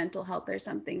subjects on mental health or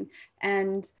something,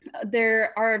 and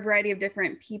there are a variety of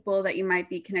different people that you might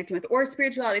be connecting with. Or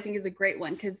spirituality, I think, is a great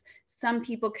one because some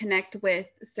people connect with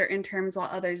certain terms while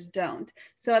others don't.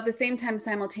 So at the same time,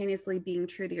 simultaneously being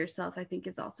true to yourself, I think,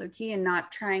 is also key, and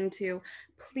not trying to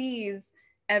please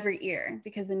every ear,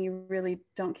 because then you really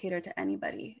don't cater to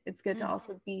anybody. It's good to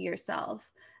also be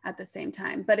yourself at the same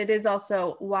time, but it is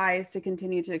also wise to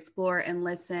continue to explore and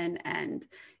listen and,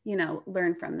 you know,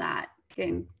 learn from that,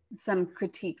 gain some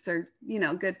critiques or, you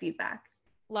know, good feedback.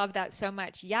 Love that so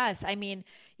much. Yes. I mean,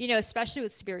 you know, especially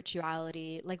with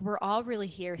spirituality, like we're all really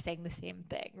here saying the same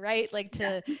thing, right? Like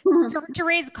to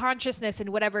raise consciousness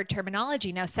in whatever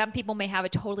terminology. Now, some people may have a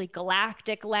totally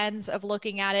galactic lens of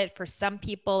looking at it. For some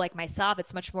people, like myself,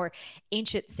 it's much more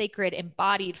ancient, sacred,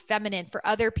 embodied, feminine. For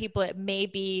other people, it may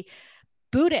be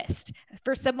Buddhist.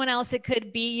 For someone else, it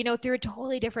could be, you know, through a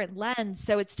totally different lens.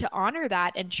 So it's to honor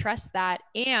that and trust that.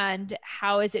 And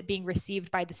how is it being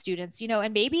received by the students? You know,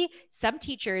 and maybe some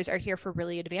teachers are here for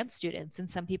really advanced students and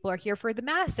some people are here for the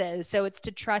masses. So it's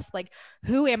to trust, like,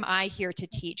 who am I here to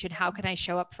teach and how can I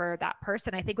show up for that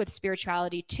person? I think with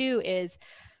spirituality too is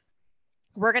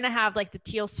we're going to have like the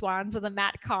teal swans and the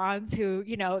Matt Cons who,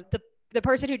 you know, the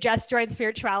person who just joined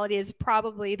spirituality is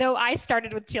probably, though I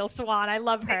started with Teal Swan, I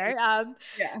love her.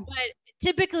 But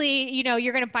typically, you know,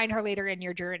 you're going to find her later in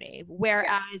your journey.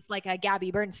 Whereas like a Gabby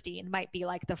Bernstein might be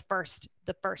like the first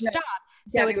stop.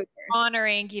 So Gabby, it's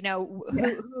honoring, you know,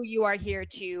 who you are here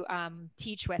to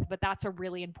teach with. But that's a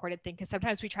really important thing, because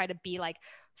sometimes we try to be like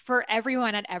for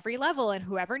everyone at every level and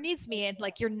whoever needs me. And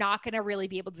like, you're not going to really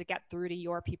be able to get through to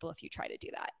your people if you try to do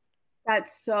that.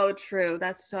 That's so true.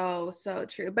 That's so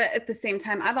true. But at the same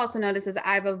time, I've also noticed as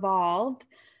I've evolved,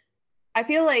 I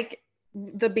feel like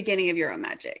the beginning of Euro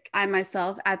Magic, I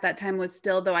myself at that time was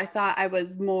still, though I thought I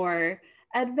was more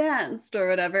advanced or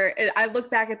whatever, I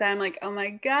look back at that, I'm like, oh my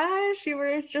gosh, you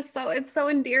were just it's so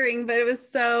endearing, but it was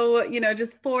so, you know,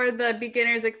 just for the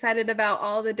beginners, excited about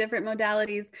all the different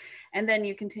modalities. And then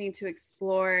you continue to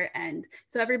explore. And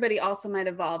so everybody also might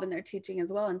evolve in their teaching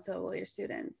as well. And so will your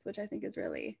students, which I think is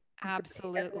really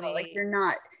absolutely well. Like you're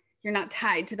not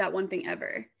tied to that one thing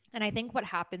ever. And I think what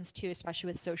happens too,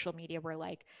 especially with social media, we're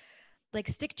like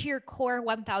stick to your core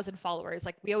 1,000 followers.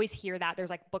 Like we always hear that there's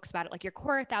like books about it, like your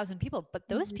core 1,000 people, but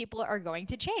those people are going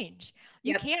to change.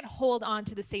 You can't hold on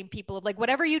to the same people of like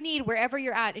whatever you need, wherever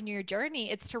you're at in your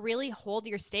journey. It's to really hold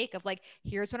your stake of like,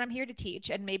 here's what I'm here to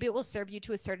teach. And maybe it will serve you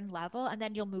to a certain level and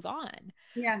then you'll move on.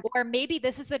 Yeah. Or maybe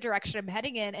this is the direction I'm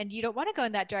heading in and you don't want to go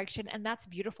in that direction. And that's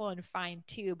beautiful and fine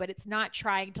too, but it's not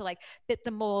trying to like fit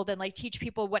the mold and like teach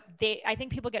people I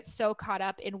think people get so caught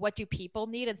up in what do people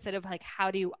need instead of like,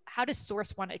 how does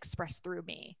source want to express through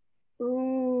me?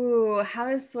 Ooh, how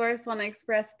does source want to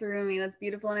express through me? That's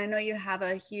beautiful. And I know you have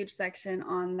a huge section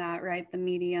on that, right? The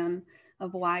medium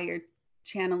of why you're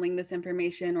channeling this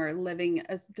information or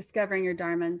discovering your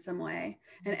Dharma in some way.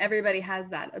 And everybody has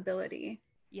that ability.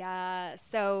 Yeah.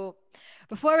 So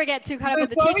before we get too caught up with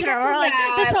the teacher, we're like,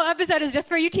 this whole episode is just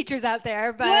for you teachers out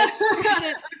there. But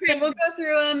okay, we'll go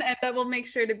through them, but we'll make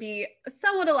sure to be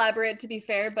somewhat elaborate, to be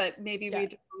fair. But maybe we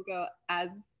just won't go as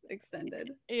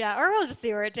extended. Yeah, or we'll just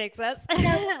see where it takes us.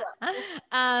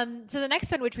 So the next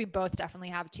one, which we both definitely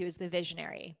have too, is the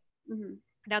visionary. Mm-hmm.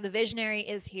 Now, the visionary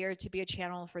is here to be a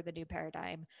channel for the new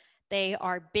paradigm. They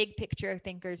are big picture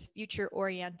thinkers, future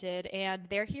oriented, and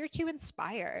they're here to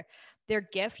inspire. Their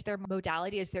gift, their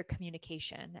modality is their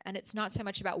communication. And it's not so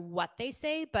much about what they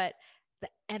say, but the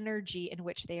energy in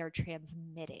which they are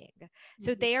transmitting.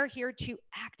 So they are here to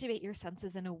activate your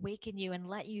senses and awaken you and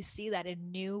let you see that a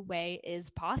new way is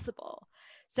possible.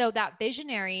 So that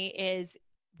visionary is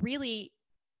really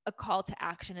a call to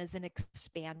action as an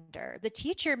expander. The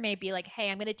teacher may be like, hey,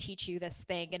 I'm going to teach you this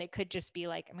thing. And it could just be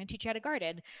like, I'm going to teach you how to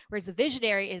garden. Whereas the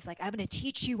visionary is like, I'm going to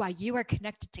teach you why you are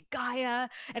connected to Gaia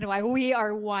and why we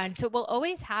are one. So we'll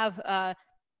always have a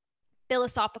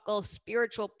philosophical,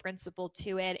 spiritual principle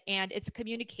to it. And its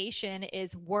communication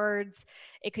is words.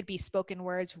 It could be spoken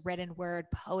words, written word,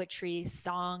 poetry,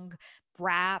 song,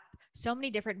 rap, so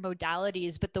many different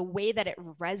modalities. But the way that it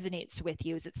resonates with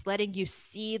you is it's letting you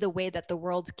see the way that the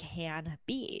world can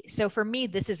be. So for me,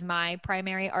 this is my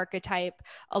primary archetype.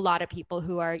 A lot of people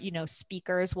who are,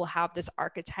 speakers will have this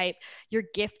archetype. Your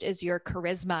gift is your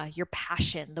charisma, your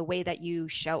passion, the way that you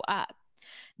show up.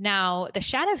 Now, the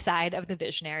shadow side of the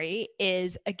visionary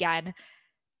is, again,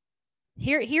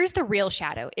 here's the real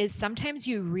shadow, is sometimes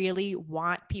you really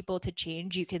want people to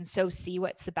change. You can so see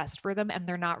what's the best for them and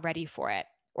they're not ready for it,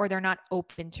 or they're not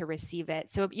open to receive it.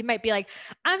 So you might be like,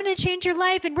 I'm going to change your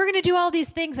life and we're going to do all these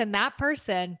things. And that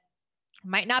person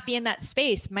might not be in that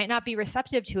space, might not be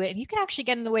receptive to it. And you can actually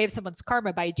get in the way of someone's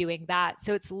karma by doing that.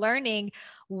 So it's learning,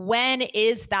 when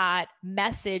is that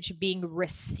message being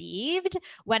received?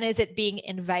 When is it being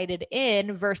invited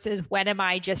in versus when am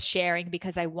I just sharing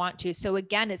because I want to? So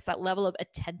again, it's that level of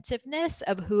attentiveness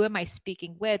of who am I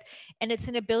speaking with? And it's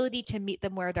an ability to meet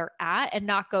them where they're at and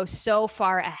not go so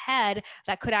far ahead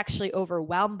that could actually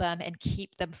overwhelm them and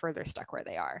keep them further stuck where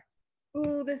they are.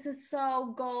 Ooh, this is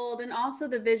so gold. And also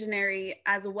the visionary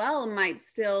as well might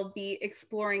still be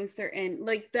exploring certain,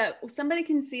 like that somebody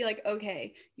can see like,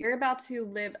 okay, you're about to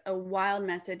live a wild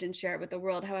message and share it with the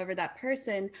world. However, that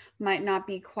person might not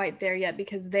be quite there yet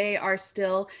because they are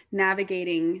still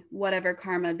navigating whatever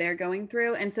karma they're going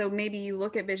through. And so maybe you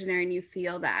look at visionary and you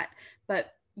feel that,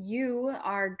 but you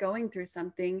are going through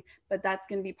something, but that's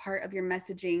going to be part of your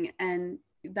messaging. And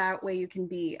that way you can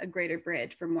be a greater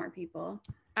bridge for more people.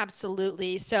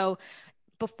 Absolutely. So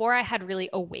before I had really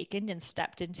awakened and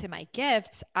stepped into my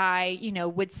gifts, I,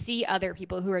 would see other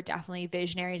people who are definitely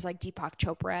visionaries like Deepak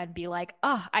Chopra and be like,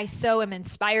 oh, I so am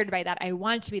inspired by that. I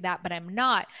want to be that, but I'm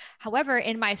not. However,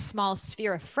 in my small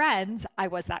sphere of friends, I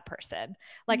was that person.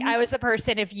 Like I was the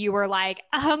person, if you were like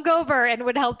hungover and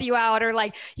would help you out, or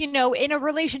like, in a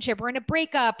relationship or in a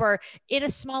breakup or in a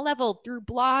small level through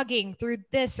blogging, through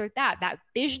this or that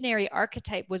visionary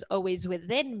archetype was always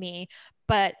within me.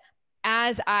 But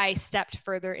as I stepped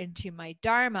further into my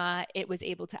Dharma, it was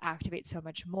able to activate so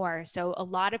much more. So a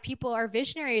lot of people are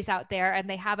visionaries out there and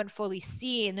they haven't fully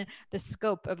seen the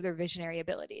scope of their visionary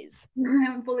abilities. I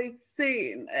haven't fully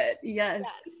seen it. Yes.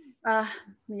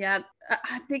 Yeah.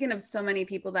 I'm thinking of so many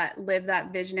people that live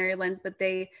that visionary lens, but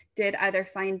they did either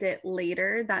find it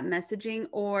later, that messaging,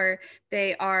 or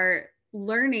they are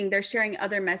learning, they're sharing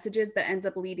other messages that ends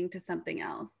up leading to something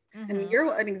else. Mm-hmm. And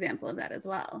you're an example of that as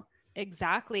well.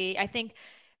 Exactly. I think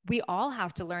we all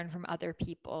have to learn from other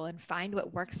people and find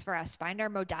what works for us, find our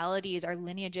modalities, our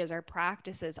lineages, our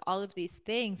practices, all of these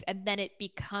things. And then it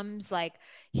becomes like,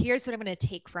 here's what I'm going to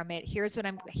take from it.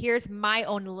 Here's my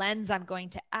own lens I'm going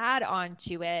to add on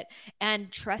to it,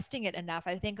 and trusting it enough.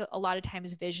 I think a lot of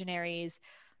times visionaries,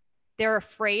 they're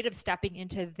afraid of stepping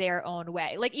into their own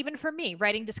way. Like even for me,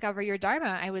 writing Discover Your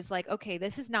Dharma, I was like, okay,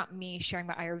 this is not me sharing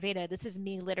my Ayurveda. This is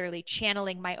me literally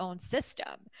channeling my own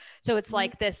system. So it's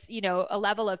like this, a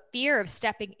level of fear of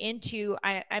stepping into,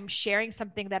 I'm sharing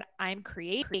something that I'm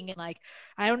creating, and like,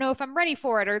 I don't know if I'm ready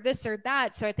for it or this or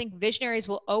that. So I think visionaries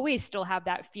will always still have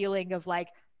that feeling of like,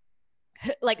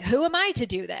 who am I to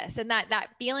do this? And that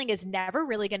feeling is never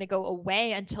really going to go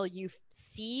away until you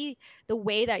see the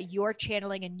way that your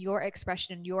channeling and your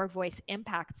expression and your voice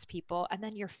impacts people. And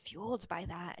then you're fueled by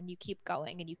that and you keep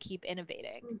going and you keep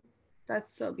innovating.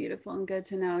 That's so beautiful and good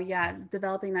to know. Yeah.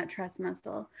 Developing that trust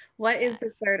muscle. What is the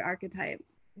third archetype?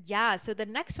 Yeah. So the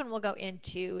next one we'll go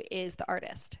into is the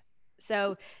artist.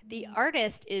 So the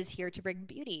artist is here to bring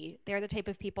beauty. They're the type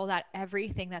of people that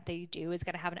everything that they do is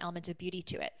going to have an element of beauty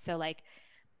to it. So like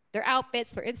their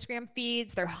outfits, their Instagram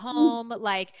feeds, their home,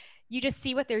 like you just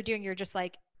see what they're doing. You're just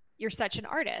like, you're such an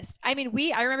artist. I mean,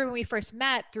 I remember when we first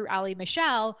met through Ali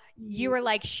Michelle, you were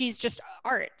like, she's just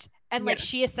art. And like,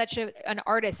 she is such an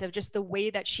artist of just the way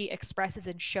that she expresses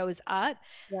and shows up.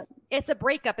 Yep. It's a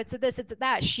breakup. It's a this, it's a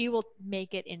that. She will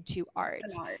make it into art.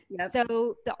 Yep.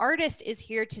 So the artist is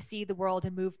here to see the world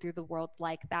and move through the world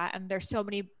like that. And there's so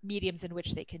many mediums in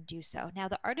which they can do so. Now,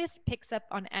 the artist picks up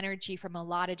on energy from a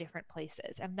lot of different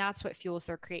places. And that's what fuels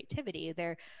their creativity.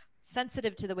 They're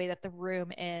sensitive to the way that the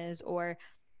room is, or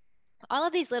all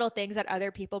of these little things that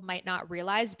other people might not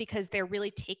realize because they're really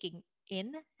taking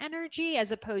in energy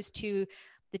as opposed to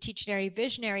the teachionary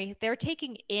visionary, they're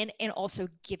taking in and also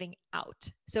giving out.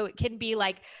 So it can be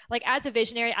like as a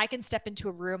visionary, I can step into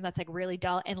a room that's like really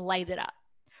dull and light it up.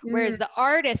 Whereas the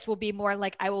artist will be more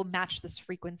like, I will match this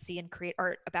frequency and create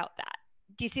art about that.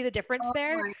 Do you see the difference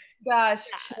there? Oh my gosh,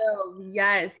 chills.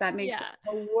 Yes, that makes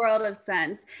a world of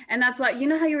sense. And that's what, you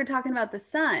know how you were talking about the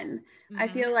sun? I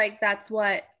feel like that's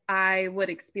what I would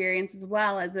experience as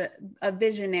well as a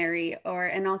visionary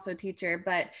and also teacher.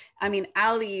 But I mean,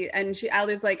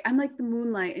 Allie's like, I'm like the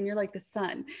moonlight and you're like the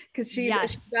sun. Cause she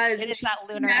does. It is that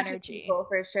lunar energy.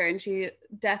 For sure. And she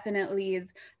definitely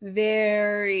is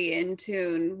very in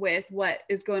tune with what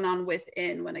is going on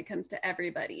within when it comes to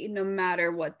everybody, no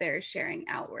matter what they're sharing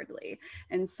outwardly.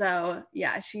 And so,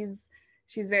 yeah, she's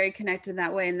very connected in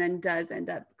that way, and then does end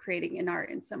up creating an art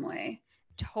in some way.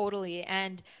 Totally.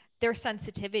 And their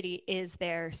sensitivity is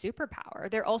their superpower.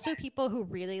 They're also people who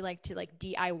really like to like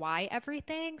DIY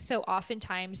everything. So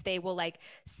oftentimes they will like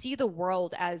see the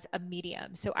world as a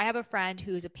medium. So I have a friend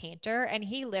who's a painter, and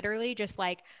he literally just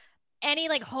like any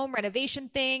like home renovation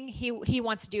thing he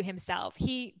wants to do himself.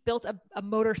 He built a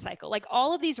motorcycle, like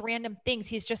all of these random things.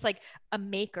 He's just like a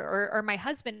maker. Or my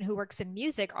husband, who works in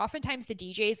music, oftentimes the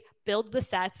DJs build the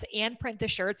sets and print the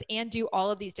shirts and do all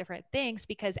of these different things,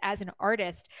 because as an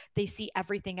artist, they see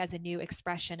everything as a new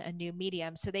expression, a new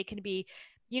medium. So they can be,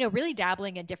 really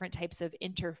dabbling in different types of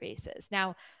interfaces.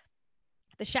 Now,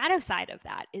 the shadow side of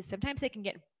that is sometimes they can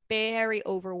get very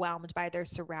overwhelmed by their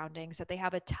surroundings, that they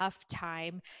have a tough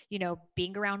time,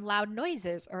 being around loud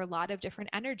noises or a lot of different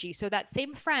energy. So that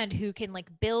same friend who can like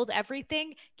build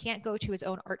everything can't go to his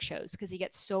own art shows because he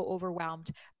gets so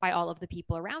overwhelmed by all of the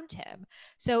people around him.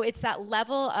 So it's that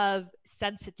level of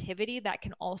sensitivity that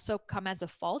can also come as a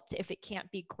fault if it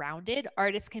can't be grounded.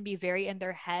 Artists can be very in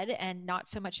their head and not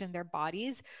so much in their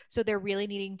bodies. So they're really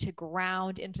needing to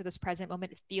ground into this present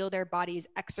moment, feel their bodies,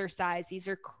 exercise. These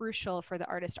are crucial for the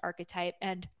artist archetype.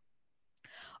 And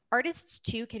artists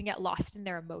too can get lost in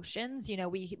their emotions.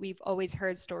 We've always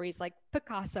heard stories like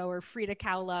Picasso or Frida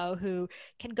Kahlo, who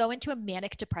can go into a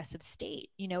manic depressive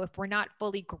state. If we're not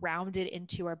fully grounded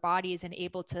into our bodies and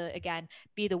able to, again,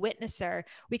 be the witnesser,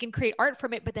 we can create art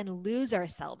from it, but then lose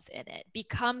ourselves in it,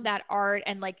 become that art,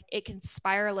 and like it can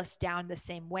spiral us down the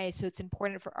same way. So it's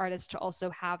important for artists to also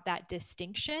have that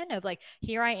distinction of like,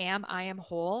 here I am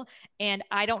whole, and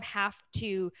I don't have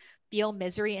to feel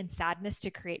misery and sadness to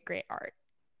create great art.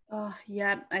 Oh,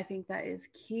 yeah, I think that is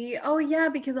key. Oh, yeah,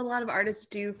 because a lot of artists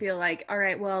do feel like, all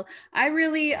right, well, I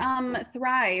really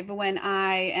thrive when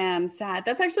I am sad.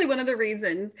 That's actually one of the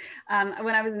reasons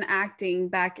when I was in acting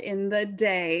back in the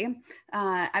day,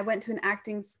 I went to an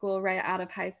acting school right out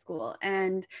of high school.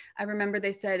 And I remember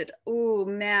they said, oh,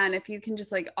 man, if you can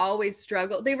just like always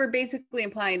struggle. They were basically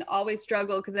implying always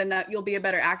struggle because then you'll be a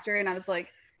better actor. And I was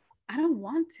like, I don't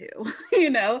want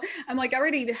to, I'm like, I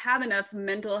already have enough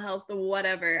mental health,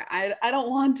 whatever. I don't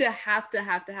want to have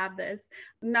this.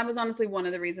 And that was honestly one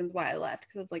of the reasons why I left,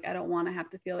 because I was like, I don't want to have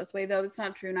to feel this way, though. That's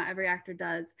not true. Not every actor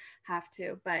does have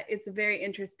to, but it's a very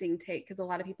interesting take because a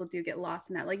lot of people do get lost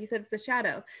in that. Like you said, it's the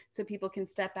shadow. So people can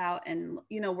step out and,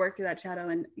 work through that shadow,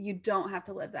 and you don't have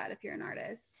to live that if you're an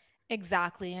artist.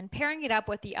 Exactly. And pairing it up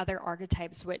with the other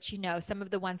archetypes, which, some of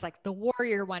the ones like the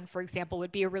warrior one, for example,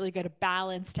 would be a really good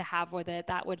balance to have with it.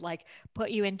 That would like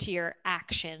put you into your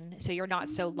action, so you're not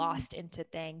so lost into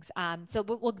things. So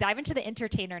we'll dive into the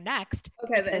entertainer next.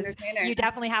 Okay, the entertainer. You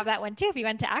definitely have that one too if you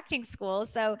went to acting school.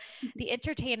 So the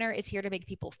entertainer is here to make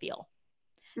people feel.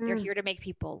 They're here to make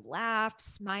people laugh,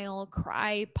 smile,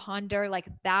 cry, ponder. Like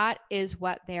that is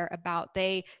what they're about.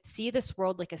 They see this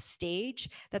world like a stage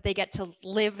that they get to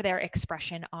live their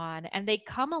expression on, and they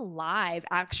come alive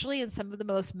actually in some of the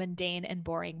most mundane and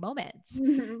boring moments.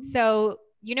 Mm-hmm. So,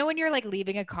 when you're like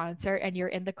leaving a concert and you're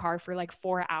in the car for like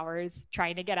 4 hours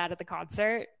trying to get out of the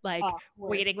concert, like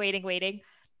waiting.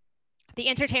 The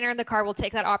entertainer in the car will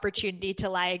take that opportunity to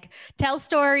like tell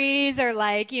stories or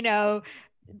like,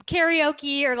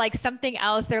 karaoke or like something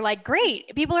else. They're like,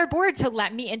 great, people are bored, so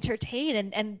let me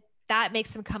entertain, and that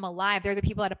makes them come alive. They're the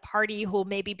people at a party who will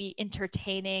maybe be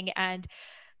entertaining, and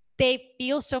they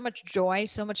feel so much joy,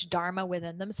 so much dharma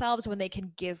within themselves when they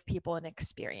can give people an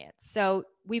experience. So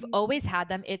we've always had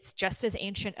them. It's just as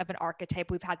ancient of an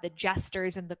archetype. We've had the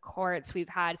jesters in the courts. We've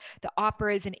had the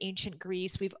operas in ancient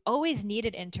Greece. We've always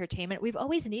needed entertainment. We've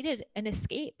always needed an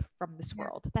escape from this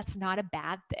world. That's not a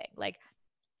bad thing. Like,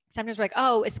 sometimes we're like,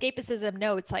 oh, escapism.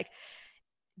 No, it's like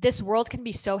this world can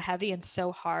be so heavy and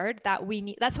so hard that we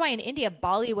need, that's why in India,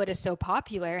 Bollywood is so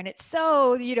popular and it's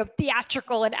so,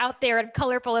 theatrical and out there and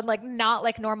colorful and like not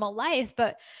like normal life.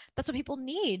 But that's what people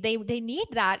need. They need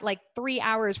that like 3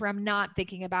 hours where I'm not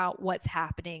thinking about what's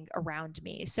happening around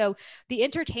me. So the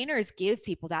entertainers give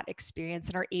people that experience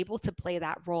and are able to play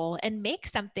that role and make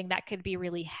something that could be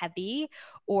really heavy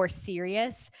or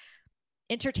serious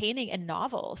entertaining and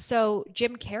novel. So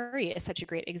Jim Carrey is such a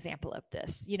great example of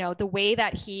this. The way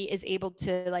that he is able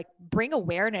to like bring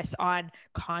awareness on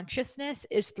consciousness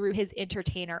is through his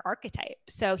entertainer archetype.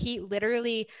 So he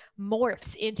literally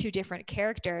morphs into different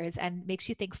characters and makes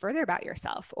you think further about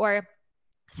yourself. Or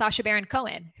Sacha Baron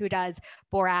Cohen, who does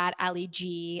Borat, Ali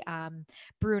G,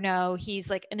 Bruno. He's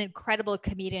like an incredible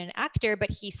comedian and actor, but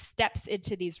he steps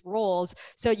into these roles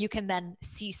so you can then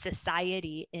see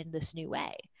society in this new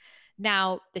way.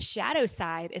 Now, the shadow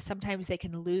side is sometimes they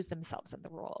can lose themselves in the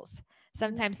roles.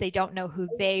 Sometimes they don't know who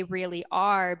they really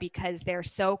are because they're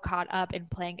so caught up in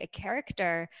playing a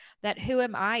character that who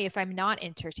am I if I'm not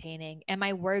entertaining? Am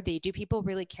I worthy? Do people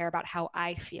really care about how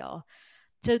I feel?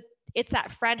 So it's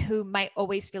that friend who might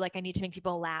always feel like I need to make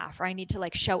people laugh or I need to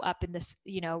like show up in this,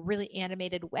 really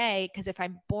animated way. Because if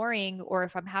I'm boring or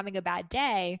if I'm having a bad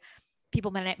day, people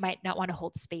might not want to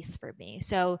hold space for me.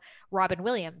 So Robin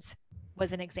Williams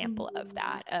was an example of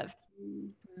that, of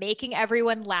making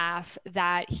everyone laugh,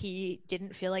 that he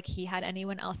didn't feel like he had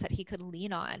anyone else that he could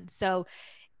lean on. So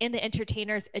in the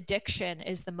entertainers, addiction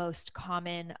is the most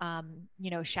common,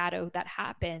 shadow that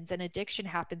happens. And addiction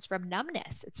happens from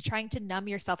numbness. It's trying to numb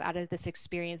yourself out of this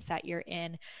experience that you're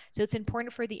in. So it's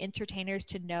important for the entertainers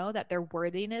to know that their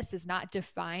worthiness is not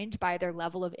defined by their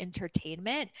level of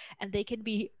entertainment, and they can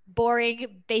be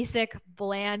boring, basic,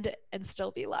 bland, and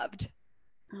still be loved.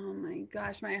 Oh my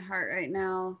gosh, my heart right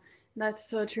now. That's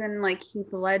so true. And like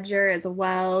Heath Ledger as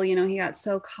well, he got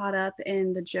so caught up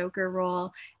in the Joker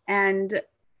role. And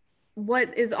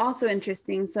what is also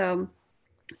interesting, so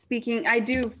speaking, I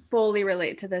do fully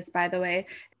relate to this, by the way.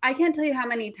 I can't tell you how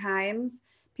many times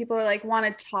people are like, want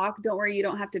to talk, don't worry, you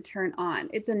don't have to turn on.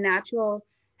 It's a natural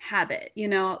habit,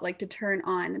 like to turn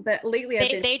on. But lately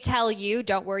they tell you,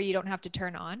 don't worry, you don't have to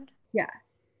turn on. Yeah.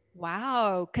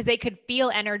 Wow. Because they could feel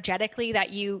energetically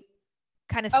that you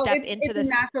kind of step into this.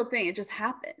 It's a natural thing. It just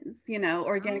happens,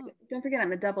 organic. Oh. Don't forget,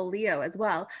 I'm a double Leo as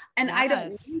well. And yes. I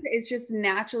don't, it's just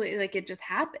naturally, like it just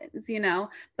happens,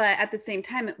 but at the same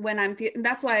time, when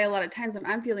that's why a lot of times when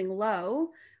I'm feeling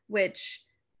low, which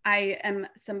I am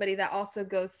somebody that also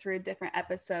goes through different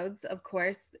episodes, of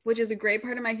course, which is a great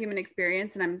part of my human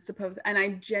experience. And I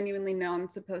genuinely know I'm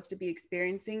supposed to be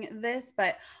experiencing this,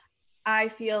 but I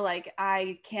feel like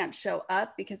I can't show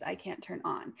up because I can't turn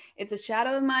on. It's a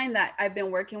shadow of mine that I've been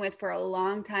working with for a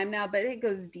long time now, but it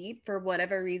goes deep for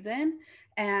whatever reason.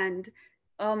 And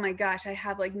oh my gosh, I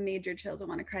have like major chills. I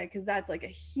want to cry because that's like a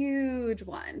huge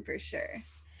one for sure.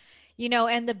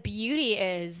 And the beauty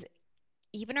is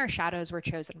even our shadows were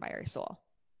chosen by our soul.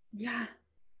 Yeah.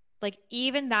 Like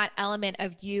even that element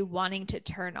of you wanting to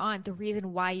turn on, the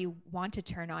reason why you want to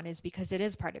turn on is because it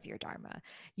is part of your dharma.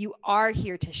 You are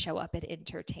here to show up and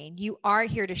entertain. You are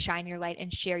here to shine your light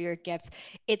and share your gifts.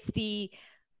 It's the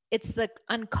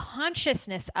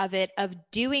unconsciousness of it, of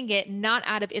doing it not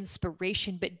out of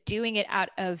inspiration, but doing it out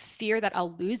of fear that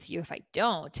I'll lose you if I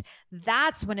don't.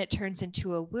 That's when it turns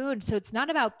into a wound. So it's not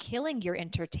about killing your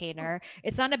entertainer.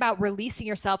 It's not about releasing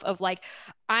yourself of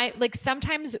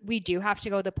sometimes we do have to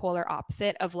go the polar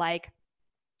opposite of like,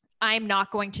 I'm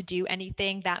not going to do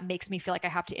anything that makes me feel like I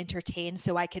have to entertain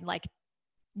so I can like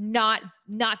not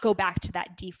go back to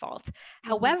that default. Mm-hmm.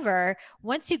 However,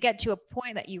 once you get to a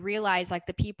point that you realize like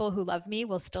the people who love me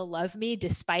will still love me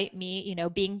despite me,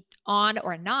 being on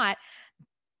or not,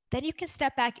 then you can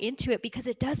step back into it because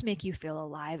it does make you feel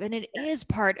alive and it is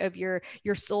part of your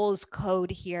soul's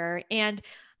code here. And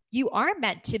you are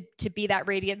meant to be that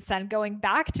radiant sun, going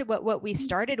back to what we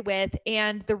started with.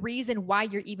 And the reason why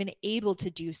you're even able to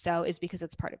do so is because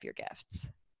it's part of your gifts.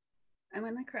 I'm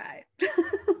gonna cry.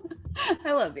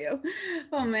 I love you.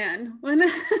 Oh man.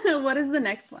 What is the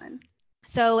next one?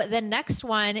 So the next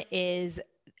one is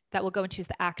that we'll go into is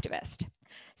the activist.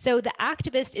 So the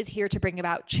activist is here to bring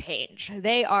about change.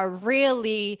 They are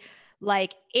really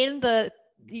like in the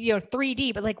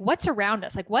 3D, but like what's around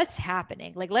us, like what's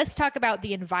happening? Like, let's talk about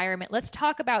the environment. Let's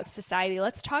talk about society.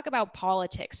 Let's talk about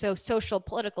politics. So social,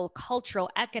 political, cultural,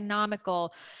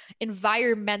 economical,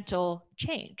 environmental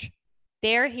change.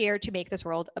 They're here to make this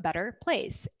world a better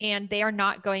place. And they are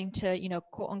not going to,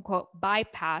 quote unquote,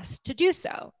 bypass to do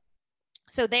so.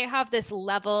 So they have this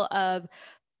level of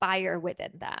fire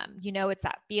within them. It's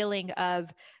that feeling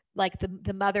of like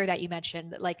the mother that you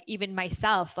mentioned, like even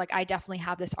myself, like I definitely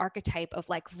have this archetype of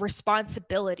like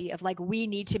responsibility of like, we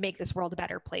need to make this world a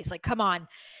better place. Like, come on.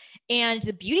 And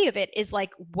the beauty of it is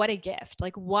like, what a gift,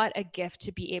 like what a gift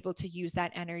to be able to use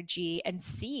that energy and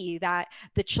see that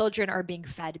the children are being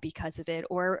fed because of it,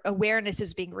 or awareness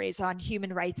is being raised on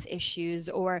human rights issues,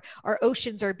 or our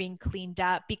oceans are being cleaned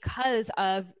up because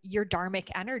of your dharmic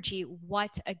energy.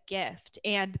 What a gift.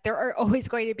 And there are always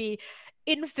going to be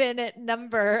infinite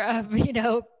number of,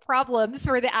 problems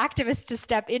for the activists to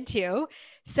step into.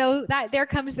 So that there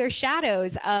comes their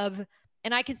shadows of,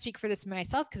 and I can speak for this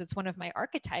myself because it's one of my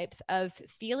archetypes of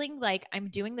feeling like I'm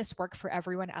doing this work for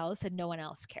everyone else and no one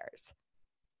else cares.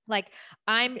 Like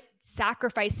I'm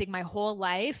sacrificing my whole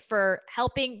life for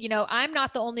helping, I'm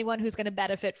not the only one who's going to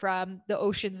benefit from the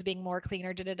oceans being more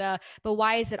cleaner, but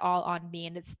why is it all on me?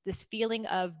 And it's this feeling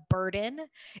of burden.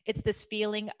 It's this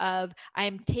feeling of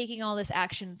I'm taking all this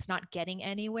action. It's not getting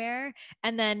anywhere.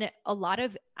 And then a lot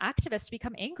of activists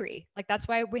become angry. Like that's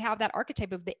why we have that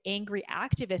archetype of the angry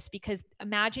activist, because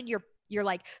imagine you're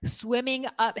like swimming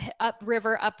up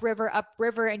river,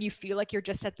 and you feel like you're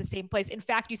just at the same place. In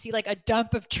fact, you see like a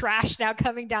dump of trash now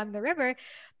coming down the river,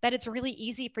 that it's really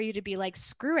easy for you to be like,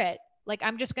 screw it. Like,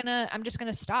 I'm just gonna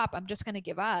stop. I'm just gonna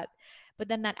give up. But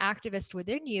then that activist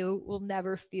within you will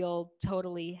never feel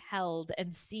totally held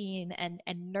and seen and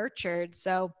nurtured.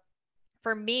 So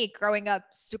for me, growing up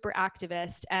super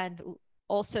activist and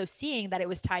also seeing that it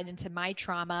was tied into my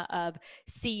trauma of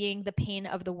seeing the pain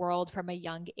of the world from a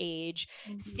young age,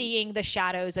 seeing the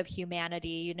shadows of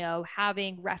humanity,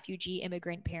 having refugee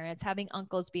immigrant parents, having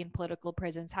uncles be in political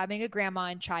prisons, having a grandma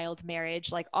and child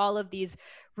marriage, like all of these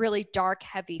really dark,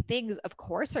 heavy things, of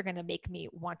course, are going to make me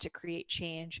want to create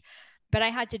change. But I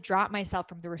had to drop myself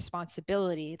from the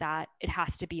responsibility that it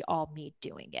has to be all me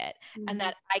doing it, and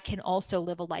that I can also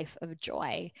live a life of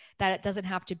joy, that it doesn't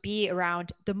have to be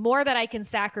around the more that I can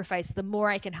sacrifice, the more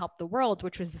I can help the world,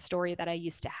 which was the story that I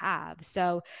used to have.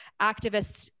 So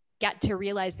activists get to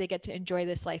realize they get to enjoy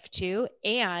this life too.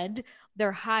 And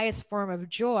their highest form of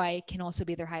joy can also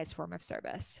be their highest form of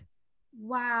service.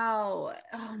 Wow.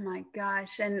 Oh my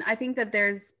gosh. And I think that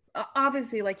there's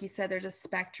obviously, like you said, there's a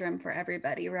spectrum for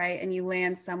everybody, right? And you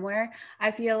land somewhere. I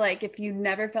feel like if you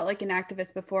never felt like an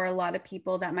activist before, a lot of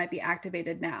people that might be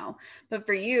activated now. But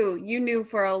for you, you knew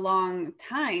for a long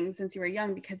time since you were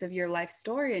young because of your life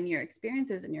story and your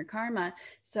experiences and your karma.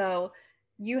 So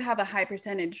you have a high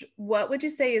percentage. What would you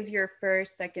say is your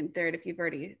first, second, third, if you've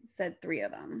already said 3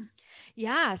 of them?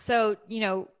 Yeah. So,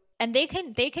 and they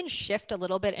can shift a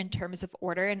little bit in terms of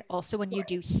order. And also when you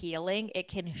do healing, it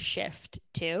can shift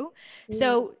too.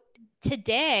 So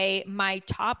today, my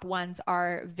top ones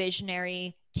are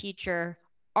visionary, teacher,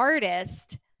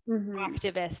 artist,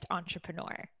 activist,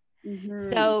 entrepreneur.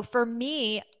 So for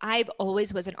me, I've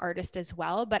always was an artist as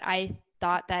well, but I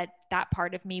thought that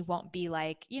part of me won't be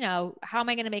like, how am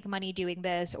I going to make money doing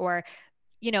this? Or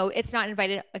it's not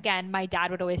invited. Again, my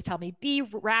dad would always tell me, be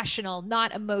rational,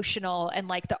 not emotional. And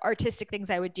like the artistic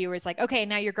things I would do was like, okay,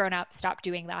 now you're grown up, stop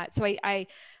doing that. So I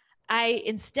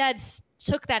instead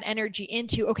took that energy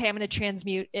into, okay, I'm going to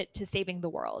transmute it to saving the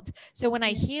world. So when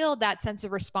I healed that sense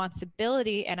of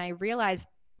responsibility and I realized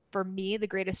for me, the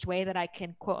greatest way that I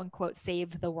can quote unquote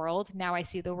save the world, now I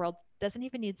see the world doesn't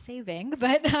even need saving,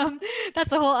 but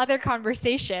that's a whole other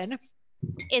conversation,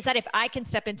 is that if I can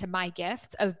step into my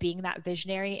gifts of being that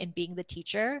visionary and being the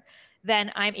teacher,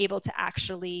 then I'm able to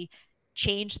actually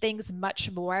change things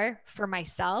much more for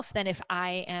myself than if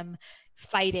I am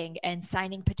fighting and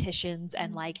signing petitions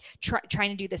and like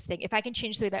trying to do this thing. If I can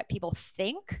change the way that people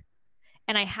think,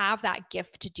 and I have that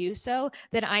gift to do so,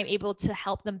 then I'm able to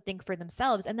help them think for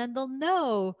themselves. And then they'll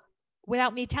know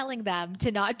without me telling them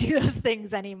to not do those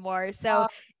things anymore. So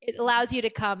it allows you to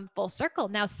come full circle.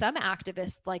 Now, some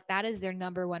activists, like that is their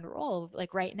number one role.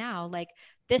 Like right now, like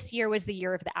this year was the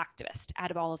year of the activist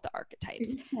out of all of the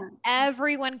archetypes.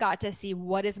 Everyone got to see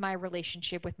what is my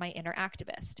relationship with my inner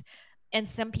activist. And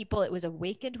some people, it was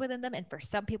awakened within them. And for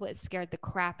some people, it scared the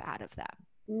crap out of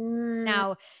them.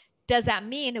 Now, does that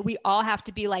mean we all have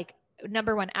to be like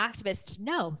number one activists?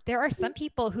 No, there are some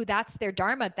people who that's their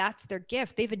dharma, that's their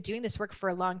gift. They've been doing this work for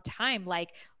a long time. Like,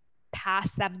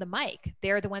 pass them the mic.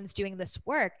 They're the ones doing this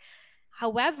work.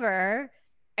 However,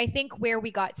 I think where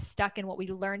we got stuck and what we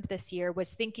learned this year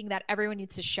was thinking that everyone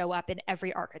needs to show up in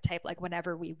every archetype, like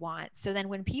whenever we want. So then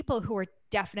when people who are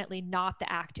definitely not the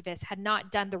activists had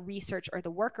not done the research or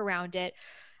the work around it,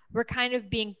 we're kind of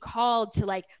being called to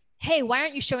like, hey, why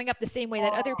aren't you showing up the same way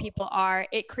that other people are?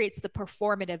 It creates the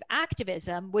performative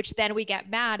activism, which then we get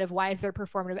mad of why is there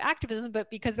performative activism?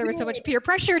 But because there was so much peer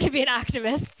pressure to be an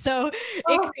activist. So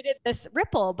it created this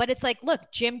ripple. But it's like, look,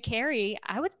 Jim Carrey,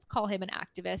 I would call him an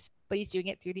activist, but he's doing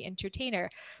it through the entertainer.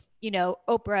 You know,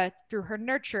 Oprah through her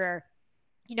nurturer.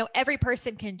 You know, every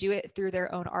person can do it through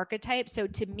their own archetype. So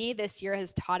to me, this year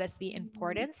has taught us the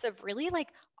importance of really like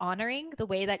honoring the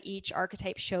way that each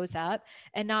archetype shows up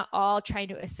and not all trying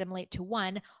to assimilate to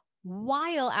one,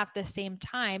 while at the same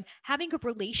time having a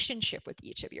relationship with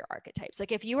each of your archetypes.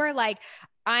 Like if you are like,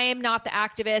 I am not the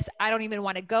activist, I don't even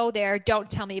want to go there, don't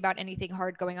tell me about anything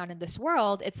hard going on in this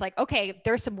world. It's like, okay,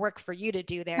 there's some work for you to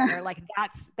do there. Like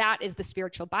that is the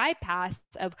spiritual bypass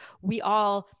of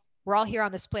we're all here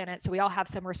on this planet, so we all have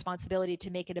some responsibility to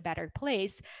make it a better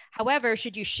place. However,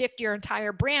 should you shift your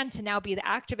entire brand to now be the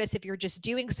activist if you're just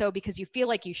doing so because you feel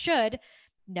like you should?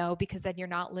 No, because then you're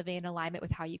not living in alignment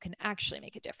with how you can actually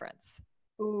make a difference.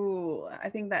 Ooh, I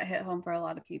think that hit home for a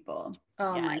lot of people.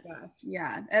 Oh yes. My gosh.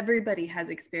 Yeah. Everybody has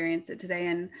experienced it today.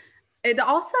 And it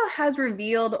also has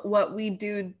revealed what we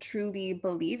do truly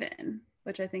believe in,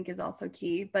 which I think is also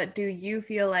key. But do you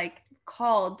feel like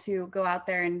called to go out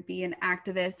there and be an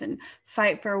activist and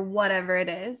fight for whatever it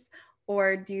is?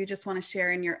 Or do you just want to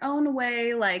share in your own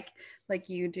way, like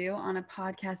you do on a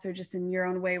podcast, or just in your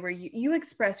own way where you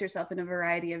express yourself in a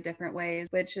variety of different ways,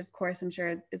 which of course I'm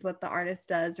sure is what the artist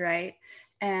does, right?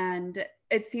 And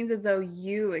it seems as though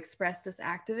you express this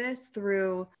activist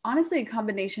through honestly a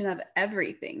combination of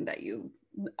everything that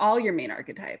all your main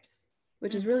archetypes,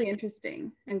 which is really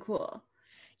interesting and cool.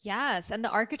 Yes. And the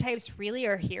archetypes really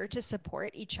are here to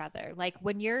support each other. Like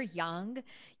when you're young,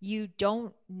 you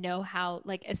don't know how,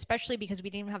 like, especially because we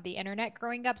didn't even have the internet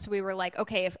growing up. So we were like,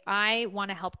 okay, if I want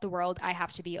to help the world, I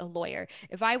have to be a lawyer.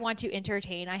 If I want to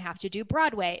entertain, I have to do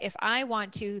Broadway. If I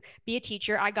want to be a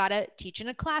teacher, I got to teach in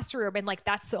a classroom. And like,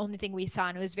 that's the only thing we saw.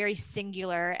 And it was very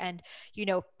singular and, you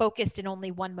know, focused in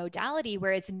only one modality.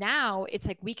 Whereas now it's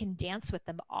like, we can dance with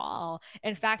them all.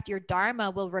 In fact, your Dharma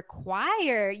will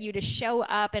require you to show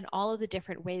up in all of the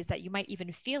different ways that you might even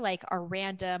feel like are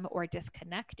random or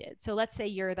disconnected. So let's say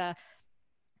you're the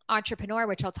entrepreneur,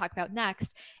 which I'll talk about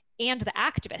next, and the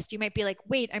activist. You might be like,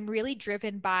 wait, I'm really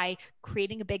driven by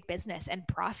creating a big business and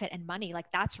profit and money. Like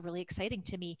that's really exciting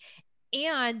to me.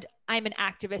 And I'm an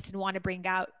activist and want to bring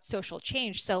out social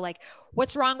change. So like,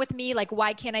 what's wrong with me? Like,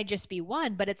 why can't I just be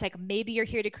one? But it's like, maybe you're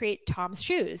here to create Tom's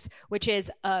Shoes, which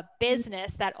is a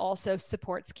business that also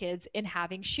supports kids in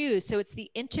having shoes. So it's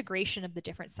the integration of the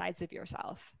different sides of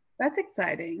yourself. That's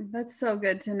exciting. That's so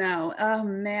good to know. Oh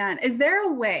man. Is there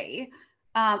a way?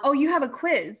 You have a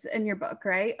quiz in your book,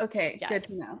 right? Okay. Yes. Good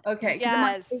to know. Okay.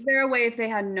 Yes. Is there a way if they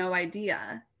had no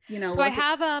idea? You know, so I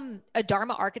have a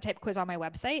Dharma archetype quiz on my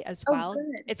website as well.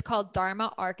 Good. It's called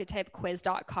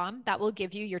dharmaarchetypequiz.com. That will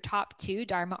give you your top 2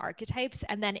 Dharma archetypes.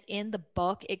 And then in the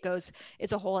book,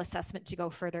 it's a whole assessment to go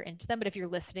further into them. But if you're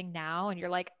listening now and you're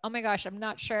like, oh my gosh, I'm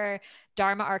not sure,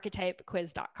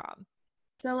 dharmaarchetypequiz.com.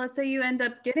 So let's say you end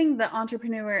up getting the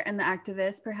entrepreneur and the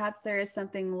activist. Perhaps there is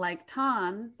something like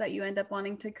Tom's that you end up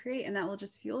wanting to create, and that will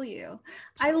just fuel you.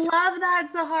 I love that,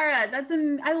 Sahara.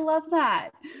 I love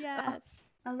that. Yes.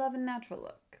 I love a natural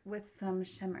look with some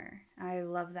shimmer. I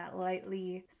love that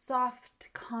lightly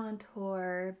soft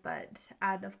contour, but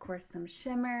add, of course, some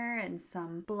shimmer and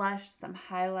some blush, some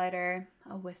highlighter,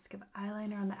 a whisk of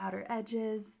eyeliner on the outer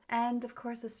edges, and, of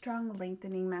course, a strong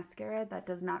lengthening mascara that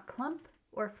does not clump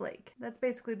or flake. That's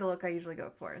basically the look I usually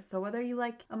go for. So whether you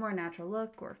like a more natural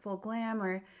look or full glam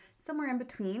or somewhere in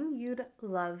between, you'd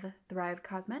love Thrive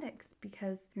Causemetics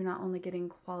because you're not only getting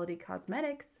quality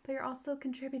cosmetics, but you're also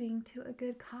contributing to a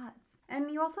good cause. And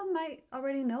you also might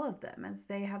already know of them as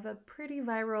they have a pretty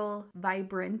viral,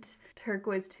 vibrant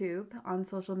turquoise tube on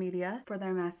social media for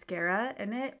their mascara,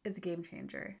 and it is a game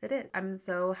changer. It is. I'm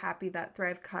so happy that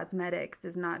Thrive Causemetics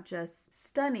is not just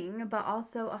stunning, but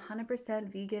also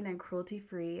 100% vegan and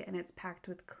cruelty-free, and it's packed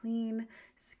with clean,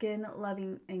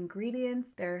 skin-loving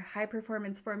ingredients. Their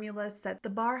high-performance formulas set the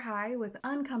bar high with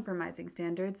uncompromising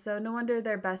standards, so no wonder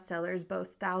their bestsellers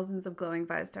boast thousands of glowing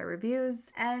 5-star reviews.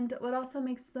 And what also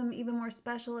makes them even more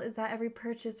special is that every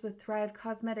purchase with Thrive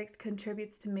Causemetics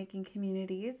contributes to making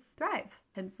communities thrive.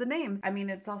 Hence the name. I mean,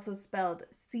 it's also spelled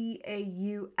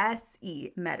C-A-U-S-E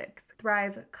Medics.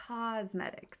 Thrive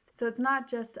Causemetics. So it's not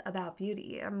just about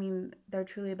beauty. I mean, they're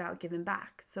truly about giving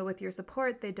back. So with your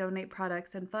support, they donate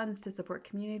products and funds to support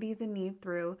communities in need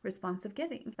through responsive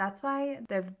giving. That's why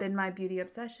they've been my beauty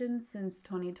obsession since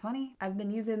 2020. I've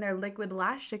been using their liquid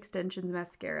lash extensions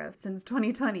mascara since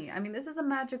 2020. I mean, this is a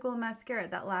magical mascara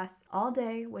that lasts lasts all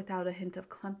day without a hint of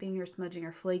clumping or smudging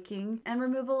or flaking. And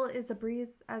removal is a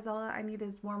breeze, as all I need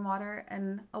is warm water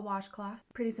and a washcloth.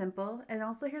 Pretty simple. And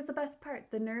also here's the best part.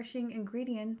 The nourishing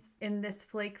ingredients in this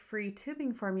flake-free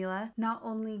tubing formula not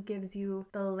only gives you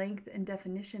the length and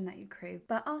definition that you crave,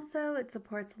 but also it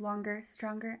supports longer,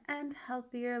 stronger, and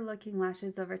healthier looking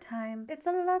lashes over time. It's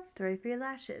a love story for your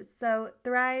lashes. So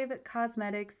Thrive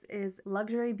Causemetics is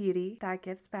luxury beauty that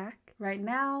gives back. Right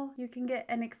now, you can get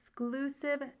an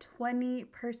exclusive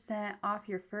 20% off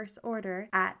your first order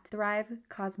at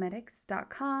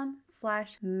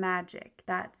thrivecausemetics.com/magic.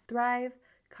 That's Thrive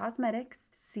Causemetics,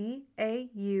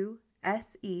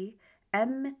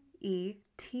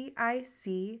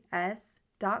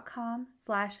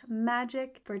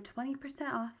 CAUSEMETICS.com/magic for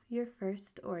 20% off your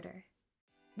first order.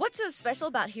 What's so special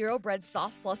about Hero Bread's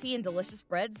soft, fluffy, and delicious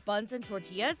breads, buns, and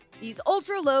tortillas? These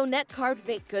ultra-low net-carb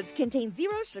baked goods contain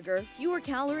zero sugar, fewer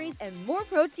calories, and more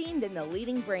protein than the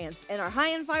leading brands, and are high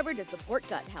in fiber to support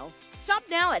gut health. Shop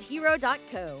now at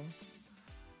hero.co.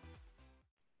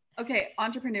 Okay,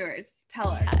 entrepreneurs, tell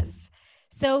us. Yes.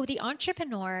 So the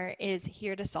entrepreneur is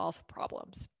here to solve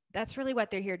problems. That's really what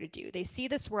they're here to do. They see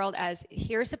this world as,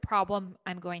 here's a problem,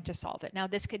 I'm going to solve it. Now,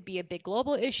 this could be a big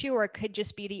global issue, or it could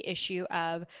just be the issue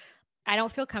of, I don't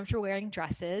feel comfortable wearing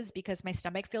dresses because my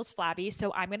stomach feels flabby,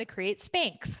 so I'm going to create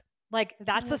Spanx. Like,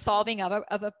 that's a solving of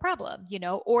a problem, you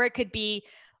know, or it could be,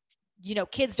 you know,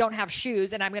 kids don't have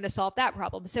shoes and I'm going to solve that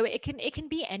problem. So it can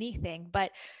be anything,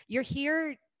 but you're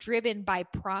here driven by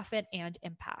profit and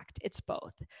impact. It's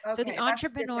both. Okay, so the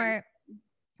entrepreneur,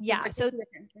 yeah. So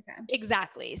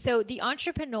exactly. So the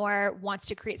entrepreneur wants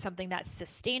to create something that's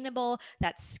sustainable,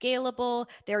 that's scalable.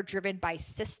 They're driven by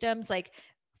systems. Like,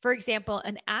 for example,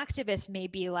 an activist may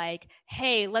be like,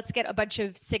 hey, let's get a bunch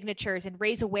of signatures and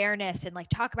raise awareness and like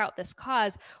talk about this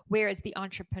cause. Whereas the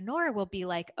entrepreneur will be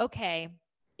like, okay,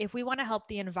 if we want to help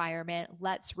the environment,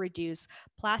 let's reduce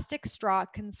plastic straw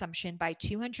consumption by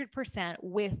 200%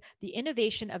 with the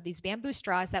innovation of these bamboo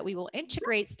straws that we will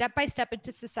integrate step by step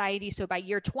into society. So by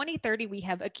year 2030, we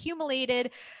have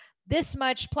accumulated this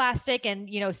much plastic and,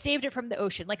 you know, saved it from the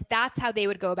ocean. Like, that's how they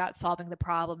would go about solving the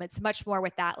problem. It's much more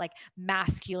with that like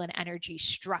masculine energy,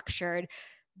 structured.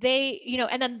 They, you know,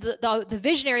 and then the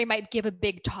visionary might give a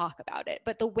big talk about it,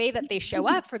 but the way that they show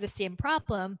up for the same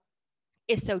problem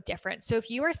is so different. So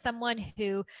if you are someone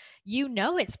who, you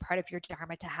know, it's part of your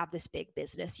dharma to have this big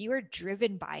business, you are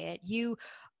driven by it, you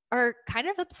are kind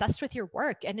of obsessed with your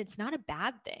work, and it's not a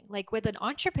bad thing. Like with an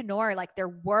entrepreneur, like their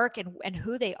work and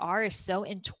who they are is so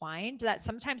entwined that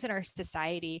sometimes in our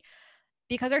society,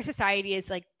 because our society is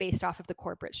like based off of the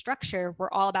corporate structure,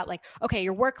 we're all about like, okay,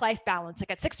 your work-life balance.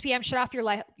 Like at 6 p.m., shut off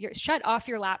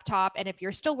your laptop. And if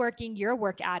you're still working, you're a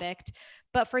work addict.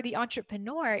 But for the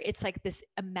entrepreneur, it's like this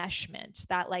enmeshment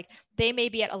that like they may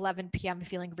be at 11 p.m.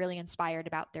 feeling really inspired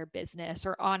about their business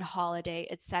or on holiday,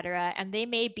 et cetera. And they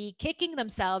may be kicking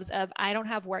themselves of, I don't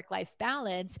have work-life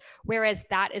balance, whereas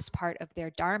that is part of their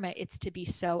dharma. It's to be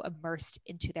so immersed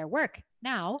into their work.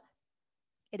 Now,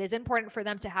 it is important for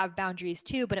them to have boundaries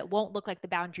too, but it won't look like the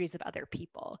boundaries of other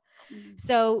people. Mm-hmm.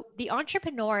 So the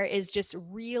entrepreneur is just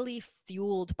really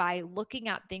fueled by looking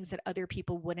at things that other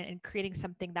people wouldn't and creating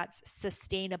something that's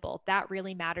sustainable. That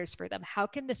really matters for them. How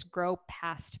can this grow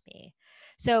past me?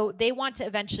 So they want to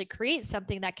eventually create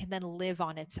something that can then live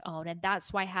on its own. And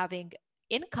that's why having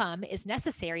income is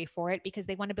necessary for it, because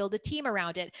they want to build a team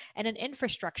around it and an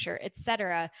infrastructure, et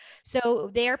cetera.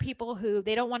 So they are people who,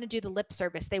 they don't want to do the lip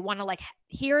service. They want to like,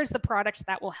 here's the product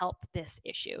that will help this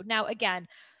issue. Now, again,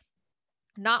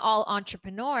 not all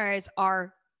entrepreneurs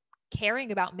are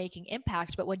caring about making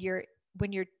impact, but when you're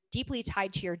deeply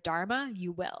tied to your dharma,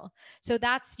 you will. So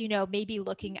that's, you know, maybe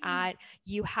looking at,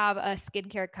 you have a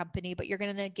skincare company, but you're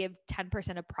going to give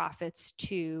 10% of profits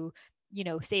to, you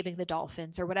know, saving the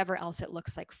dolphins or whatever else it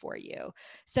looks like for you.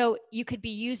 So you could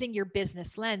be using your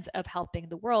business lens of helping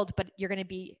the world, but you're going to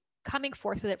be coming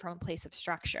forth with it from a place of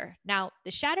structure. Now,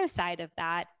 the shadow side of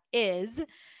that is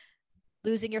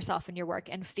losing yourself in your work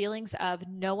and feelings of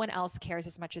no one else cares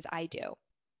as much as I do.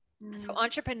 So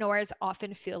entrepreneurs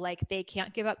often feel like they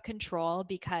can't give up control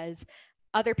because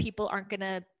other people aren't going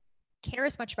to care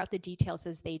as much about the details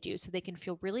as they do. So they can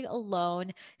feel really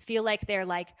alone, feel like they're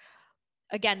like,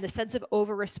 again, the sense of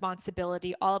over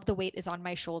responsibility, all of the weight is on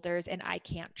my shoulders and I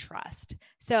can't trust.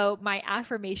 So my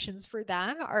affirmations for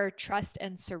them are trust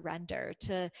and surrender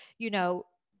to, you know,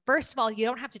 first of all, you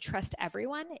don't have to trust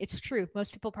everyone. It's true.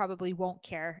 Most people probably won't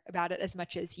care about it as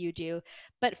much as you do,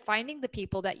 but finding the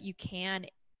people that you can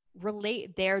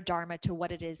relate their dharma to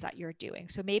what it is that you're doing.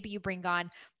 So maybe you bring on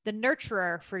the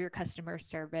nurturer for your customer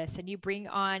service, and you bring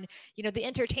on, the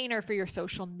entertainer for your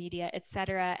social media, et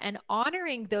cetera, and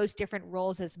honoring those different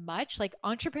roles as much. Like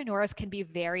entrepreneurs can be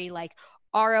very like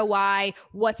ROI,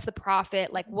 what's the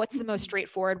profit? Like what's the most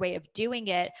straightforward way of doing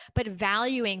it, but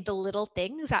valuing the little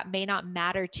things that may not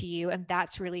matter to you. And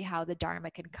that's really how the dharma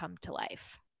can come to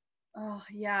life. Oh,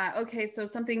 yeah. Okay. So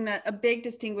something that a big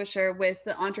distinguisher with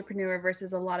the entrepreneur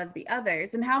versus a lot of the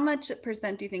others. And how much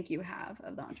percent do you think you have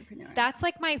of the entrepreneur? That's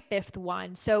like my fifth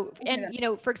one. So, and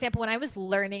for example, when I was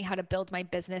learning how to build my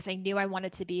business, I knew I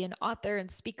wanted to be an author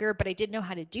and speaker, but I didn't know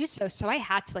how to do so. So I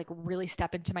had to like really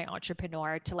step into my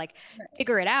entrepreneur to like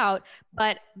figure it out.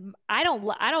 But I don't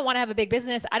want to have a big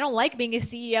business. I don't like being a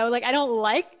CEO. Like I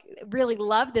don't really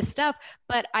love this stuff,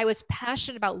 but I was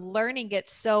passionate about learning it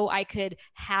so I could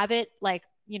have it like,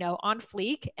 on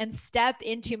fleek and step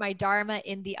into my dharma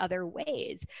in the other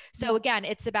ways. So again,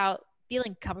 it's about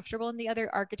feeling comfortable in the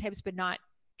other archetypes, but not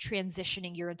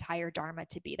transitioning your entire dharma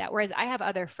to be that. Whereas I have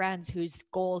other friends whose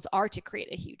goals are to create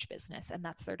a huge business, and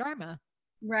that's their dharma.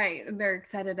 Right. They're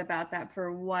excited about that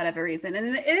for whatever reason.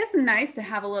 And it is nice to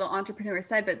have a little entrepreneur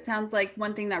side, but it sounds like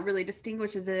one thing that really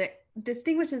distinguishes it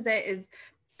is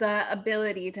the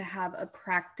ability to have a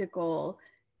practical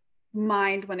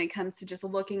mind when it comes to just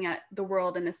looking at the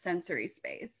world in a sensory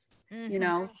space,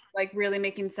 like really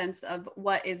making sense of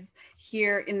what is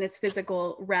here in this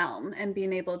physical realm and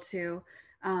being able to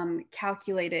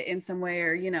calculate it in some way,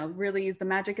 or, really use the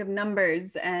magic of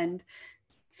numbers and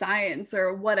science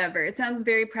or whatever. It sounds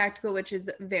very practical, which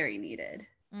is very needed.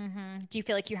 Mm-hmm. Do you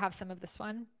feel like you have some of this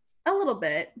one? A little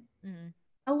bit,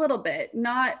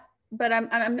 not, but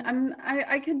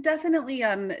I could definitely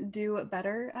do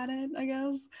better at it, I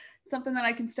guess. Something that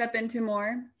I can step into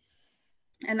more,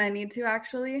 and I need to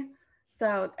actually.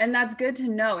 So, and that's good to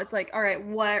know. It's like, all right,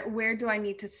 where do I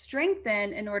need to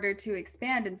strengthen in order to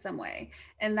expand in some way?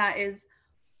 And that is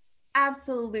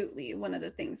absolutely one of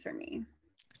the things for me.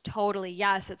 Totally.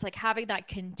 Yes. It's like having that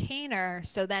container.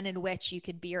 So then in which you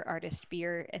can be your artist, be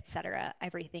your, et cetera,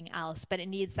 everything else. But it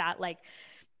needs that like,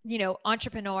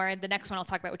 entrepreneur. And the next one I'll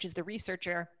talk about, which is the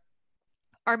researcher,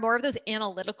 are more of those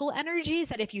analytical energies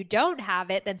that if you don't have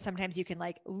it, then sometimes you can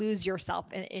like lose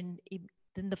yourself in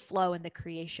the flow and the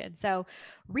creation. So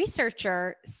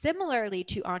researcher, similarly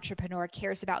to entrepreneur,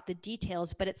 cares about the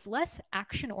details, but it's less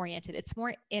action oriented. It's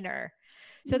more inner.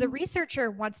 So the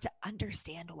researcher wants to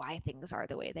understand why things are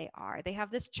the way they are. They have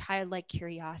this childlike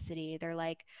curiosity. They're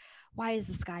like, why is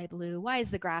the sky blue? Why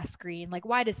is the grass green? Like,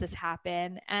 why does this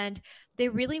happen? And they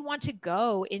really want to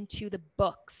go into the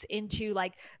books, into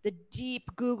like the deep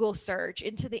Google search,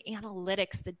 into the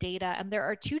analytics, the data. And there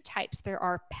are two types. There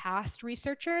are past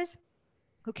researchers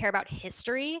who care about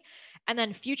history, and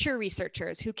then future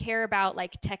researchers who care about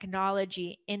like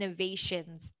technology,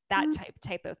 innovations, that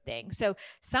type of thing. So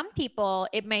some people,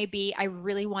 it may be, I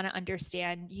really want to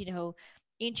understand,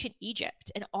 ancient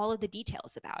Egypt and all of the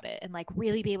details about it and like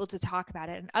really be able to talk about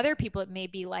it. And other people, it may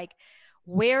be like,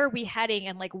 where are we heading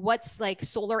and like what's like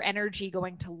solar energy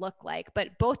going to look like?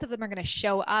 But both of them are going to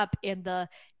show up in the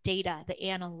data, the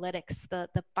analytics,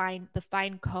 the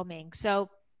fine combing. So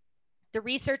the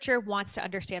researcher wants to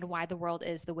understand why the world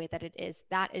is the way that it is.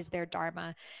 That is their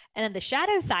dharma. And then the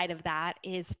shadow side of that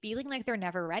is feeling like they're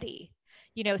never ready.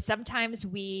 Sometimes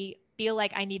we feel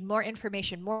like I need more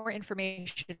information,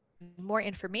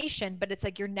 but it's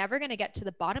like, you're never going to get to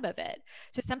the bottom of it.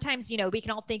 So sometimes, we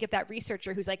can all think of that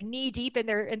researcher who's like knee deep in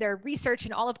their research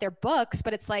and all of their books,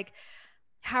 but it's like,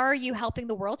 how are you helping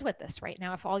the world with this right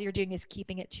now if all you're doing is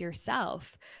keeping it to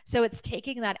yourself? So it's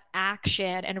taking that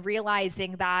action and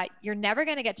realizing that you're never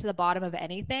going to get to the bottom of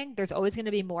anything. There's always going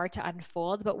to be more to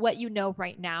unfold, but what you know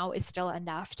right now is still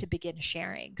enough to begin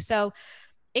sharing. So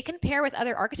it can pair with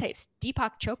other archetypes.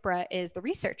 Deepak Chopra is the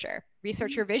researcher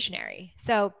visionary.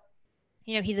 So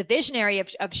he's a visionary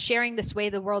of sharing this way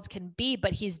the world can be,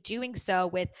 but he's doing so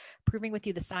with proving with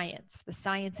you the science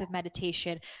of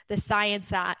meditation, the science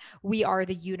that we are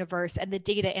the universe, and the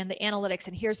data and the analytics.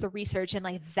 And here's the research. And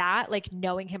like that, like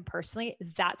knowing him personally,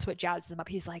 that's what jazzes him up.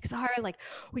 He's like, Zahara, like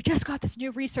we just got this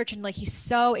new research. And like, he's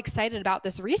so excited about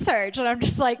this research. And I'm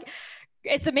just like,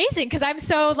 it's amazing because I'm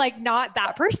so like not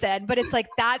that person, but it's like,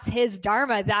 that's his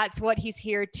dharma. That's what he's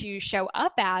here to show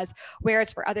up as.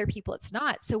 Whereas for other people, it's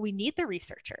not. So we need the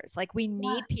researchers. Like we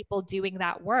need people doing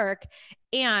that work.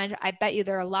 And I bet you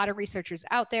there are a lot of researchers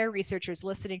out there, researchers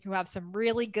listening, who have some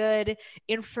really good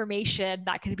information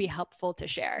that could be helpful to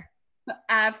share.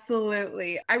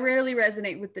 Absolutely. I rarely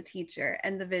resonate with the teacher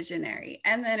and the visionary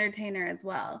and the entertainer as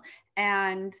well.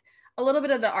 And a little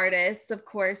bit of the artist, of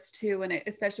course, too,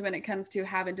 especially when it comes to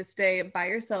having to stay by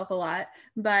yourself a lot,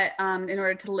 but in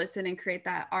order to listen and create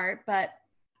that art. But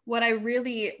what I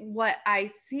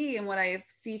see and what I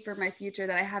see for my future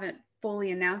that I haven't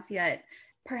fully announced yet,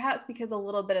 perhaps because a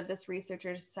little bit of this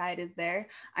researcher's side is there,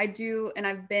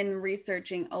 I've been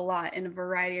researching a lot in a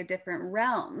variety of different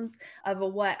realms of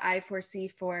what I foresee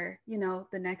for,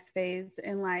 the next phase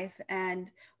in life,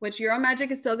 and which Euro Magic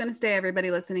is still going to stay,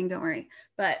 everybody listening, don't worry.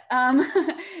 But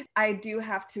I do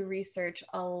have to research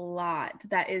a lot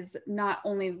that is not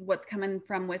only what's coming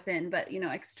from within, but,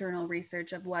 external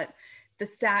research of what the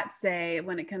stats say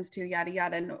when it comes to yada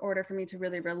yada in order for me to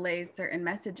really relay certain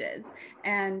messages.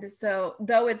 And so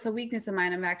though it's a weakness of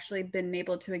mine, I've actually been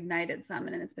able to ignite it some,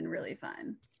 and it's been really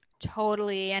fun.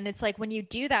 Totally. And it's like when you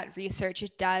do that research,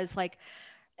 it does, like,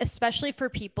 especially for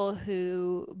people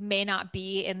who may not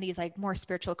be in these like more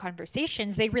spiritual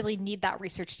conversations, they really need that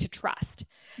research to trust.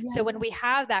 Yes. So when we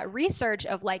have that research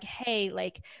of like, hey,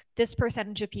 like this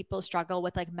percentage of people struggle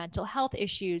with like mental health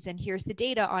issues, and here's the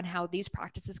data on how these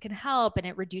practices can help, and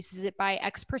it reduces it by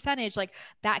X percentage, like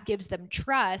that gives them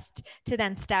trust to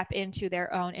then step into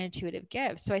their own intuitive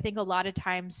gifts. So I think a lot of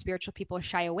times spiritual people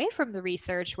shy away from the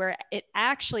research where it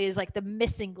actually is like the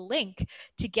missing link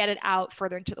to get it out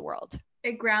further into the world.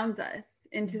 It grounds us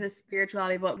into the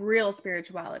spirituality of what real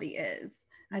spirituality is.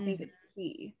 I think it's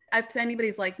key. If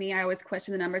anybody's like me, I always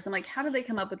question the numbers. I'm like, how did they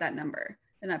come up with that number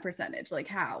and that percentage? Like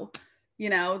how?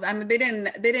 I mean, they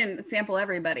didn't sample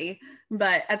everybody,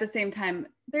 but at the same time,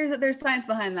 there's science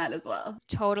behind that as well.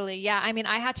 Totally. Yeah. I mean,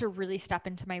 I had to really step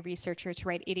into my researcher to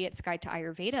write Idiot's Guide to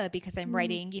Ayurveda because I'm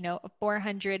writing, a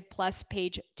 400+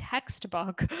 page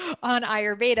textbook on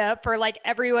Ayurveda for like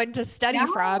everyone to study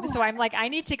from. So I'm like, I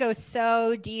need to go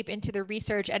so deep into the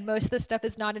research, and most of the stuff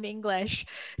is not in English.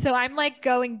 So I'm like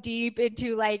going deep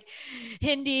into like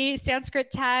Hindi, Sanskrit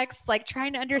texts, like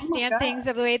trying to understand things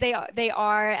of the way they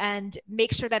are and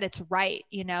make sure that it's right.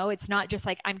 It's not just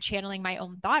like I'm channeling my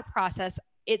own thought process.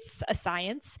 It's a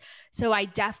science. So I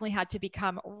definitely had to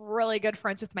become really good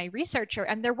friends with my researcher.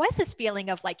 And there was this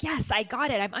feeling of like, yes, I got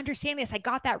it. I'm understanding this. I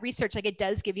got that research. Like it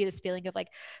does give you this feeling of like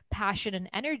passion and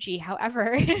energy.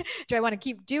 However, do I want to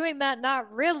keep doing that?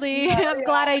 Not really. I'm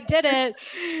glad I did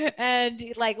it. And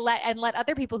like, let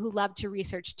other people who love to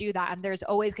research do that. And there's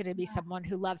always going to be someone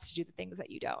who loves to do the things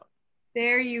that you don't.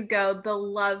 There you go. The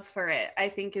love for it, I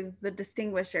think, is the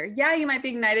distinguisher. Yeah, you might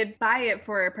be ignited by it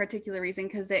for a particular reason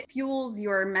because it fuels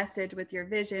your message with your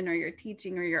vision or your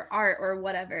teaching or your art or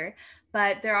whatever.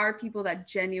 But there are people that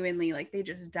genuinely, like, they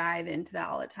just dive into that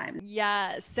all the time.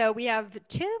 Yeah. So we have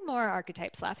 2 more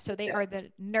archetypes left. So they are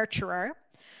the nurturer.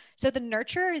 So the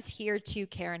nurturer is here to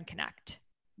care and connect.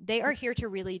 They are here to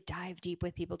really dive deep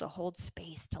with people, to hold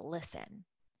space, to listen.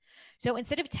 So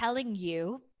instead of telling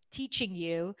you, teaching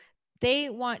you,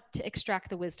 they want to extract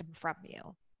the wisdom from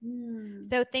you.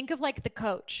 So think of like the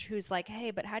coach who's like, hey,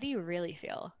 but how do you really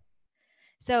feel?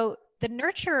 So the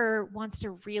nurturer wants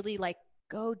to really like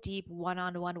go deep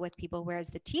one-on-one with people, whereas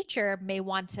the teacher may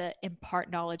want to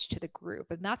impart knowledge to the group.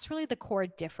 And that's really the core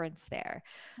difference there.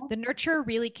 The nurturer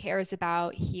really cares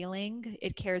about healing.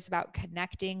 It cares about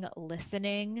connecting,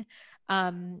 listening.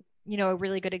 A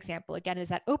really good example, again, is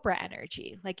that Oprah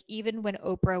energy. Like even when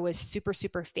Oprah was super,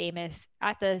 super famous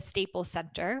at the Staples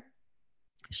Center,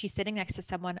 she's sitting next to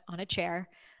someone on a chair,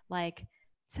 like,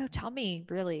 so tell me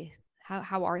really,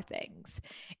 how are things?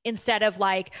 Instead of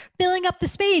like filling up the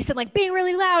space and like being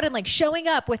really loud and like showing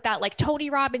up with that like Tony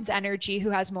Robbins energy, who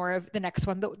has more of the next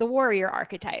one, the warrior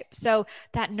archetype. So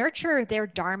that nurture, their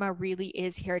dharma really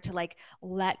is here to like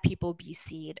let people be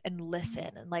seen and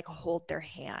listen and like hold their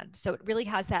hand. So it really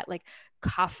has that like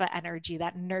kapha energy,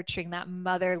 that nurturing, that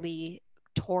motherly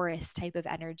Taurus type of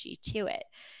energy to it.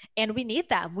 And we need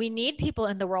them. We need people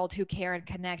in the world who care and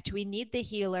connect. We need the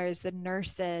healers, the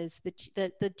nurses,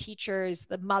 the teachers,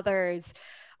 the mothers,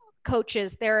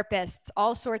 coaches, therapists,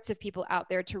 all sorts of people out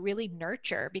there to really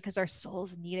nurture, because our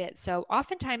souls need it. So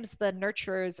oftentimes the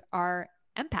nurturers are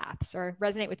empaths or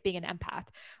resonate with being an empath,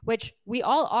 which we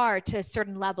all are to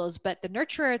certain levels, but the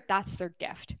nurturer, that's their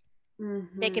gift.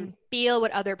 They can feel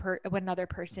what another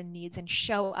person needs and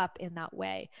show up in that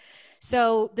way.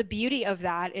 So the beauty of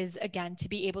that is, again, to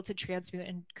be able to transmute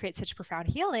and create such profound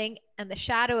healing. And the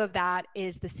shadow of that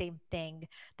is the same thing,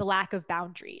 the lack of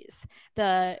boundaries,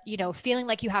 the, feeling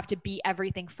like you have to be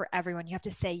everything for everyone. You have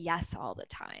to say yes all the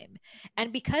time.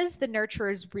 And because the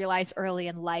nurturers realize early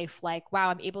in life, like, wow,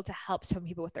 I'm able to help so many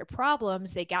people with their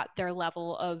problems, they got their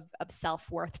level of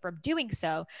self-worth from doing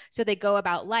so. So they go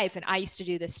about life. And I used to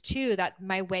do this too, that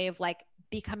my way of like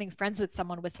becoming friends with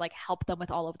someone was to like help them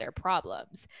with all of their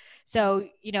problems. So,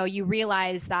 you know, you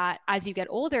realize that as you get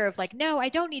older of like, no, I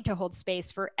don't need to hold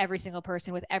space for every single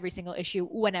person with every single issue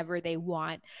whenever they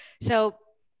want. So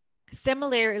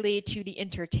similarly to the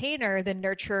entertainer, the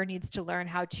nurturer needs to learn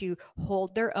how to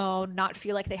hold their own, not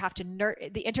feel like they have to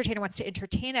the entertainer wants to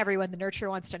entertain everyone, the nurturer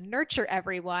wants to nurture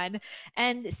everyone,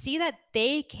 and see that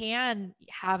they can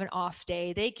have an off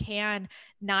day. They can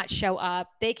not show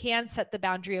up. They can set the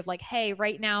boundary of like, hey,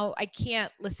 right now I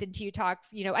can't listen to you talk.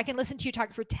 You know, I can listen to you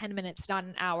talk for 10 minutes, not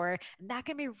an hour. And that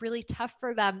can be really tough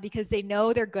for them because they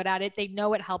know they're good at it. They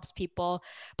know it helps people,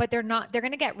 but they're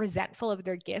going to get resentful of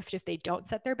their gift if they don't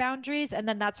set their boundaries. And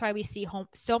then that's why we see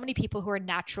so many people who are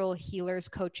natural healers,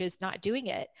 coaches, not doing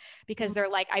it because they're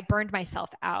like, I burned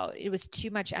myself out. It was too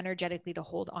much energetically to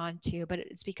hold on to, but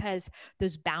it's because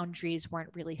those boundaries weren't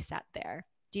really set there.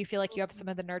 Do you feel like you have some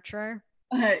of the nurturer?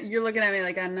 You're looking at me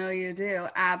like I know you do.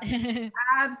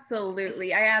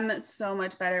 Absolutely. I am so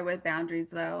much better with boundaries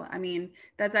though. I mean,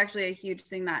 that's actually a huge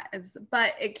thing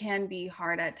but it can be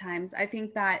hard at times. I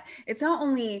think that it's not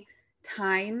only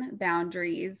time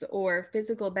boundaries or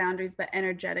physical boundaries, but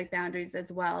energetic boundaries as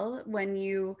well.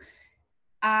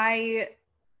 I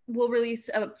will release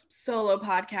a solo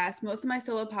podcast, most of my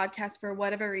solo podcasts for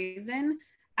whatever reason,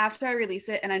 after I release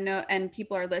it and I know, and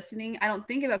people are listening, I don't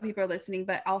think about people are listening,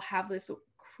 but I'll have this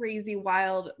crazy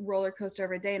wild roller coaster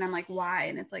of a day. And I'm like, why?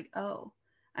 And it's like, oh,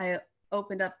 I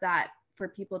opened up that for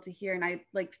people to hear. And I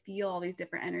like feel all these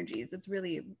different energies.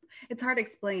 It's hard to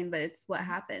explain, but it's what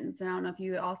happens. And I don't know if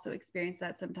you also experience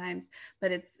that sometimes,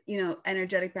 but it's, you know,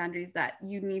 energetic boundaries that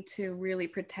you need to really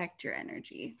protect your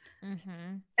energy.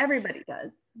 Mm-hmm. Everybody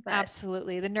does. But.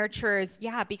 Absolutely. The nurturers.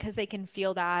 Yeah. Because they can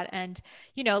feel that. And,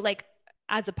 you know, like,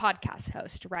 as a podcast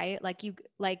host, right?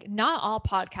 Like not all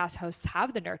podcast hosts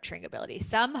have the nurturing ability.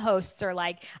 Some hosts are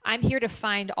like, I'm here to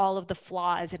find all of the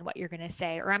flaws in what you're going to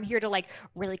say, or I'm here to like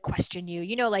really question you,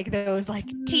 you know, like those like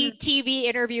TV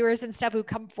interviewers and stuff who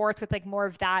come forth with like more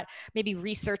of that, maybe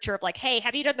researcher of like, hey,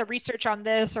 have you done the research on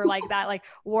this? Or like that, like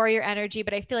warrior energy.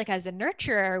 But I feel like as a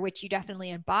nurturer, which you definitely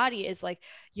embody, is like,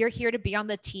 you're here to be on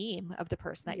the team of the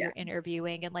person that you're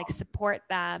interviewing and like support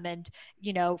them and,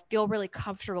 you know, feel really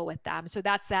comfortable with them. So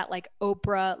that's that like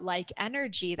Oprah-like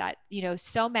energy that, you know,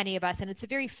 so many of us, and it's a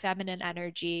very feminine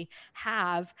energy,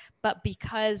 have, but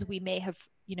because we may have,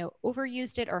 you know,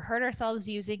 overused it or hurt ourselves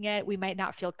using it, we might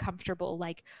not feel comfortable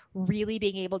like really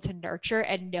being able to nurture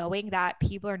and knowing that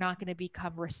people are not going to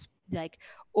become like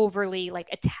overly like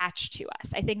attached to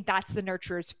us. I think that's the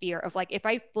nurturer's fear of like, if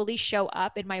I fully show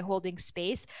up in my holding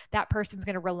space, that person's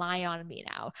going to rely on me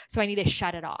now. So I need to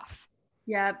shut it off.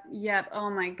 Yep. Oh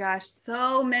my gosh.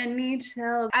 So many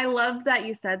chills. I love that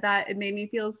you said that. It made me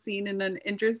feel seen in an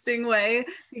interesting way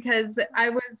because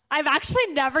I've actually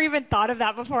never even thought of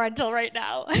that before until right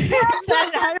now.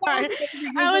 I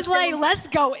was like, let's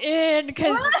go in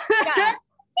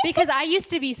because I used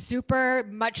to be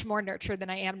much more nurtured than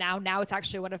I am now. Now it's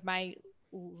actually one of my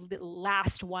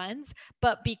last ones,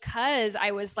 but because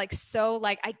I was like, so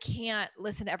like, I can't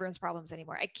listen to everyone's problems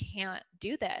anymore. I can't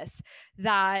do this,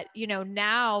 that, you know,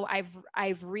 now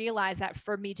I've realized that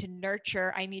for me to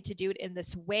nurture, I need to do it in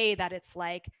this way that it's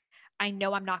like, I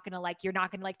know I'm not going to like, you're not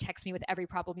going to like text me with every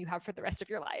problem you have for the rest of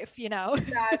your life, you know?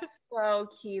 That's so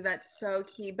key. That's so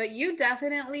key. But you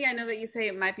definitely, I know that you say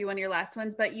it might be one of your last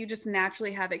ones, but you just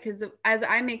naturally have it. Because as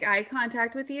I make eye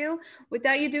contact with you,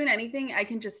 without you doing anything, I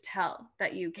can just tell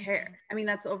that you care. I mean,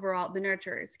 that's overall, the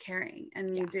nurturer is caring,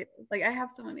 and you do. Like, I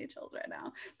have so many chills right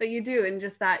now, but you do in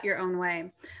just that your own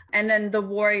way. And then the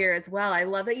warrior as well. I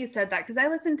love that you said that because I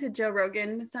listen to Joe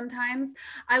Rogan sometimes.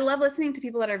 I love listening to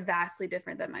people that are vastly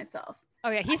different than myself. Oh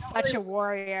yeah, he's such a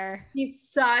warrior. He's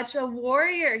such a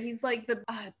warrior. He's like the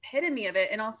epitome of it.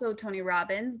 And also Tony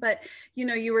Robbins. But, you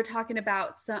know, you were talking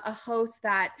about a host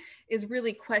that is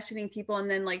really questioning people and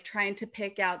then like trying to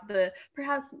pick out the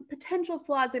perhaps potential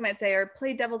flaws, they might say, or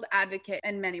play devil's advocate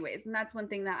in many ways. And that's one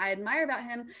thing that I admire about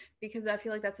him, because I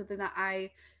feel like that's something that I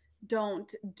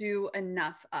don't do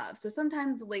enough of. So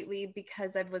sometimes lately,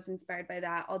 because I was inspired by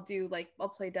that, I'll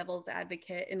play devil's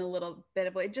advocate in a little bit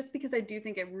of way, just because I do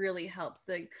think it really helps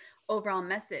the overall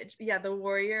message. Yeah, the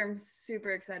warrior, I'm super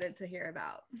excited to hear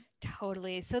about.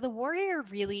 Totally. So the warrior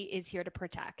really is here to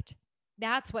protect.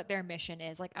 That's what their mission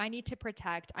is. Like, I need to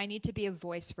protect, I need to be a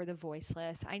voice for the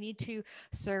voiceless, I need to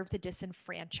serve the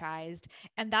disenfranchised.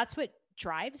 And that's what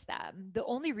drives them. The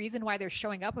only reason why they're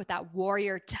showing up with that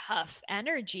warrior tough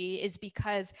energy is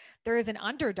because there is an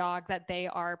underdog that they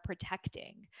are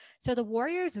protecting. So the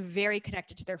warrior is very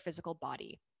connected to their physical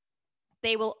body.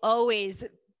 They will always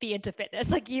be into fitness.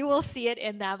 Like you will see it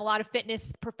in them. A lot of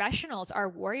fitness professionals are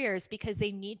warriors because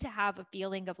they need to have a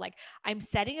feeling of like, I'm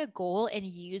setting a goal and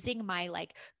using my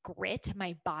like grit,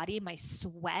 my body, my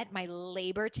sweat, my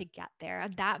labor to get there.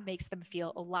 And that makes them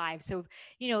feel alive. So,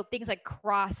 things like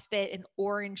CrossFit and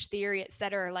Orange Theory, et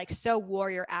cetera, are like so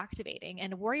warrior activating.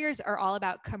 And warriors are all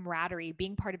about camaraderie,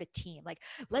 being part of a team. Like,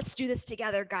 let's do this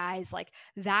together, guys. Like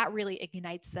that really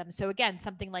ignites them. So again,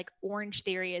 something like Orange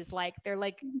Theory is like, they're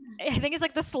like, I think it's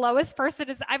like the slowest person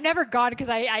is, I've never gone because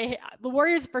the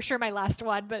Warriors for sure my last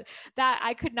one, but that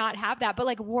I could not have that. But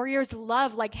like warriors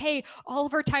love like, hey, all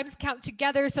of our times count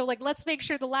together. So like, let's make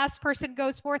sure the last person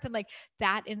goes forth, and like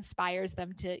that inspires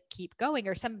them to keep going.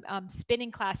 Or some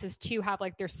spinning classes too have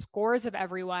like their scores of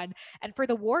everyone. And for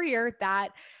the warrior,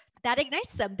 that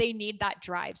ignites them. They need that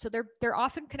drive. So they're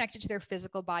often connected to their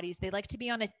physical bodies. They like to be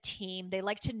on a team. They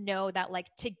like to know that like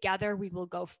together we will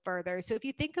go further. So if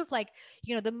you think of like,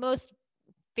 the most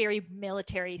very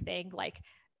military thing, like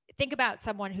think about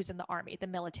someone who's in the army, the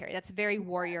military, that's very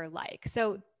warrior like.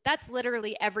 So that's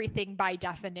literally everything by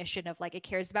definition of like, it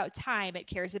cares about time. It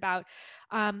cares about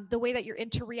the way that you're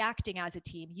interreacting as a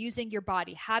team, using your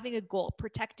body, having a goal,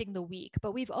 protecting the weak.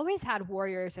 But we've always had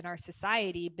warriors in our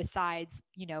society besides,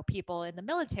 people in the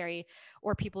military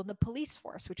or people in the police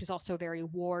force, which is also a very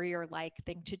warrior like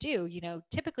thing to do.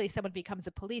 Typically someone becomes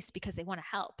a police because they want to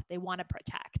help, they want to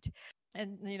protect.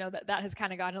 And that has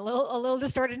kind of gotten a little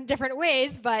distorted in different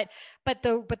ways, but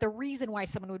the reason why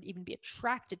someone would even be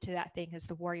attracted to that thing is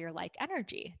the warrior like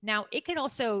energy. Now it can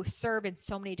also serve in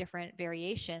so many different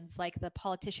variations, like the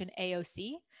politician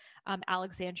AOC,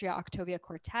 Alexandria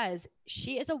Octavia-Cortez.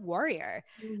 She is a warrior.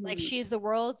 Mm-hmm. Like she's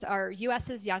our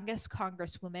US's youngest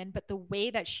congresswoman, but the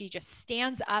way that she just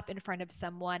stands up in front of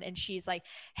someone and she's like,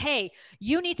 hey,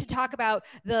 you need to talk about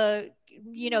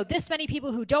this many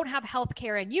people who don't have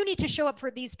healthcare, and you need to show up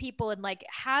for these people, and like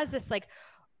has this like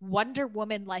Wonder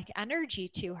Woman like energy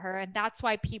to her. And that's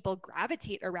why people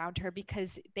gravitate around her,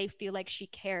 because they feel like she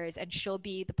cares and she'll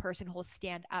be the person who'll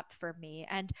stand up for me.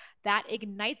 And that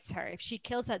ignites her. If she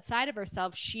kills that side of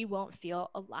herself, she won't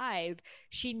feel alive.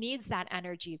 She needs that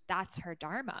energy. That's her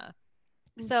dharma.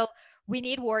 Mm-hmm. So we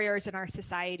need warriors in our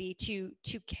society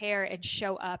to care and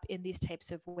show up in these types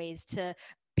of ways, to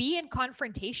be in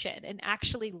confrontation and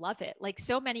actually love it. Like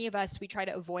so many of us, we try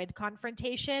to avoid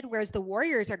confrontation, whereas the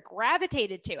warriors are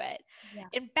gravitated to it. Yeah.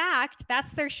 In fact,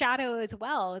 that's their shadow as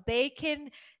well. They can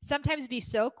sometimes be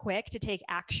so quick to take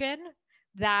action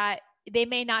that they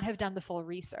may not have done the full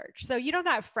research. So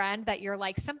that friend that you're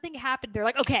like, something happened, they're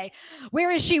like, okay, where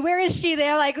is she? They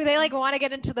want to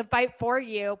get into the fight for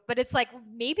you. But it's like,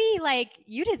 maybe like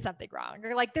you did something wrong,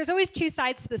 or like, there's always two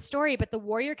sides to the story, but the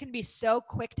warrior can be so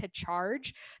quick to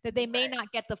charge that they may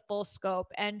not get the full scope.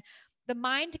 And the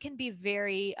mind can be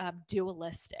very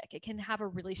dualistic. It can have a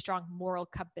really strong moral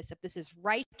compass if this is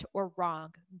right or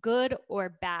wrong, good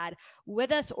or bad,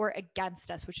 with us or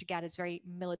against us, which again is very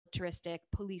militaristic,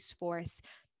 police force,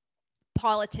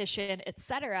 politician,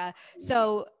 etc.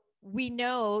 So we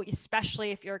know,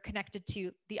 especially if you're connected to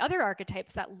the other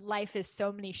archetypes, that life is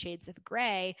so many shades of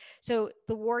gray. So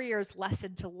the warrior's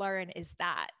lesson to learn is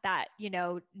that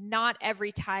not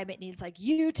every time it needs like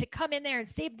you to come in there and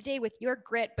save the day with your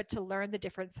grit, but to learn the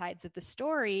different sides of the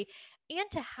story and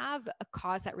to have a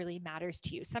cause that really matters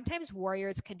to you. Sometimes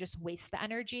warriors can just waste the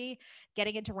energy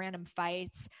getting into random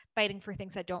fights, fighting for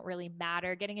things that don't really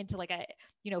matter, getting into like a,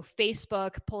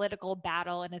 Facebook political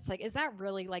battle. And it's like, is that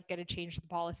really like going to change the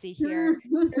policy here?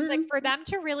 It's like for them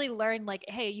to really learn like,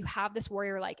 hey, you have this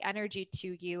warrior like energy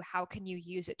to you. How can you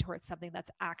use it towards something that's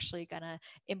actually going to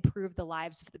improve the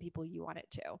lives of the people you want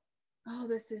it to? Oh,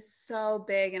 this is so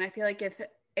big. And I feel like if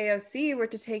AOC were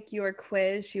to take your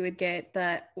quiz, she would get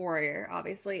the warrior,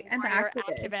 obviously, and warrior, the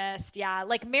activist. Yeah.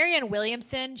 Like Marianne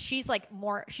Williamson, she's like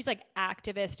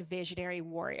activist, visionary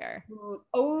warrior.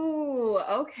 Oh,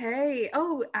 okay.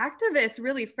 Oh, activist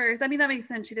really first. I mean, that makes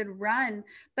sense. She did run,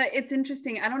 but it's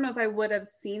interesting. I don't know if I would have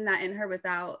seen that in her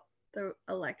without the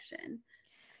election.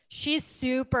 She's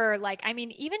super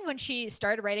even when she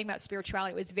started writing about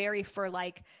spirituality, it was very for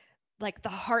like the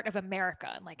heart of America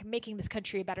and like making this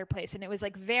country a better place. And it was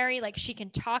like very like, she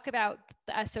can talk about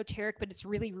the esoteric, but it's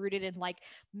really rooted in like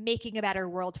making a better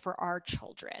world for our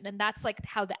children. And that's like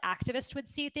how the activist would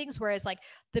see things. Whereas like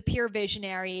the pure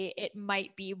visionary, it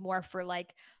might be more for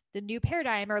like the new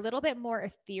paradigm or a little bit more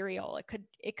ethereal.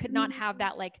 It could not have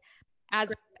that like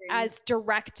as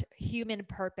direct human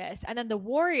purpose. And then the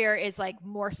warrior is like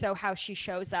more so how she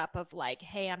shows up of like,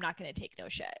 hey, I'm not going to take no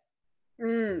shit.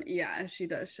 Yeah, she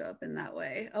does show up in that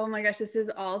way. Oh my gosh, this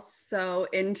is all so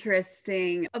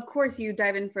interesting. Of course, you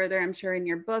dive in further, I'm sure, in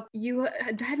your book. You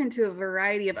dive into a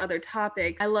variety of other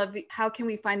topics. I love how can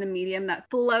we find the medium that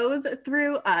flows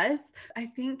through us? I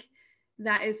think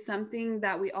that is something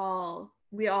that we all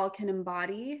can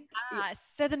embody.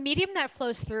 So the medium that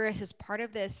flows through us is part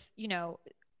of this,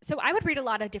 so I would read a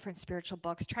lot of different spiritual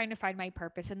books trying to find my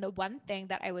purpose. And the one thing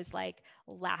that I was like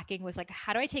lacking was like,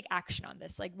 how do I take action on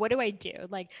this? Like, what do I do?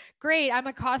 Like, great, I'm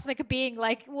a cosmic being.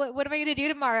 Like, what am I going to do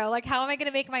tomorrow? Like, how am I going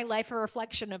to make my life a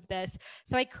reflection of this?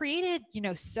 So I created,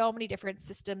 so many different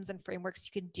systems and frameworks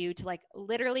you can do to like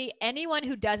literally anyone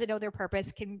who doesn't know their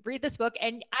purpose can read this book.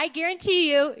 And I guarantee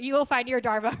you will find your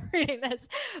Dharma reading this.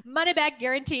 Money back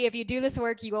guarantee. If you do this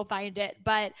work, you will find it.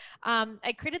 But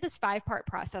I created this 5-part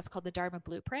process called the Dharma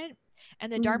Blueprint.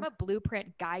 And the Dharma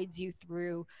Blueprint guides you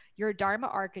through your Dharma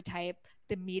archetype,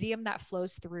 the medium that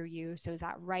flows through you. So is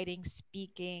that writing,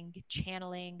 speaking,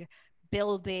 channeling,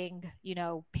 building,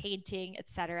 painting,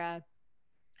 etc.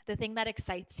 The thing that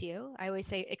excites you, I always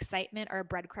say excitement are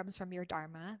breadcrumbs from your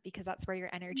Dharma because that's where your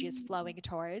energy is flowing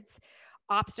towards.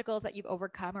 Obstacles that you've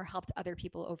overcome or helped other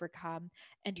people overcome,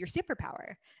 and your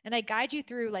superpower. And I guide you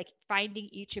through like finding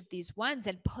each of these ones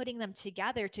and putting them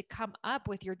together to come up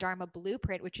with your Dharma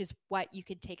blueprint, which is what you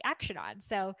can take action on.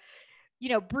 So,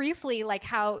 briefly, like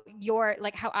how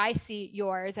I see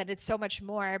yours, and it's so much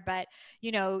more, but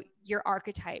your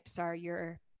archetypes are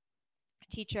your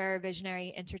teacher,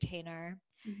 visionary, entertainer,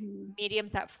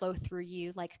 mediums that flow through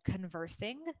you, like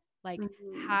conversing, like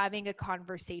having a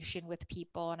conversation with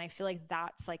people. And I feel like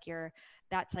that's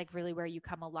like really where you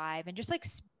come alive, and just like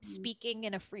speaking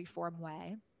in a free form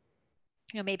way.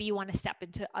 Maybe you want to step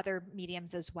into other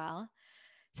mediums as well.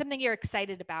 Something you're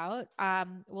excited about.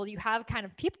 Well, you have kind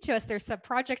of peeped to us. There's some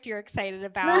project you're excited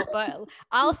about, but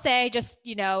I'll say just,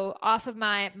 off of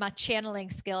my channeling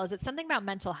skills, it's something about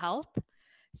mental health.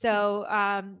 So,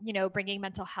 bringing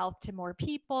mental health to more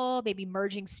people, maybe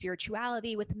merging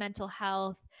spirituality with mental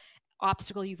health,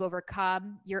 obstacle you've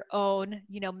overcome, your own,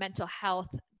 mental health,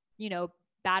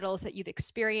 battles that you've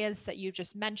experienced that you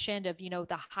just mentioned of,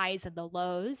 the highs and the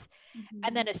lows.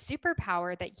 And then a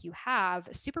superpower that you have.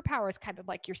 A superpower is kind of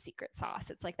like your secret sauce.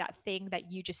 It's like that thing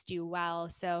that you just do well.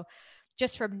 So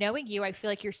just from knowing you, I feel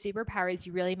like your superpower is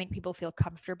you really make people feel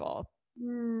comfortable.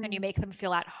 And you make them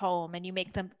feel at home, and you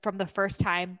make them, from the first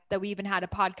time that we even had a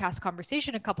podcast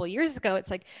conversation a couple of years ago, it's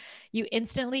like you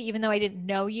instantly, even though I didn't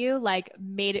know you, like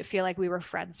made it feel like we were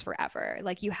friends forever.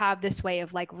 Like you have this way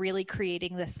of like really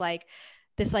creating this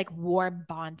warm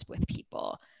bond with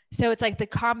people. So it's like the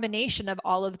combination of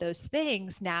all of those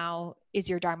things now is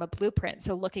your Dharma blueprint.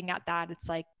 So looking at that, it's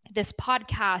like this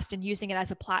podcast and using it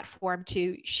as a platform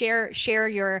to share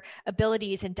your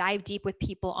abilities and dive deep with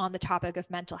people on the topic of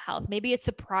mental health. Maybe it's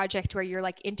a project where you're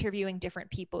like interviewing different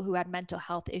people who had mental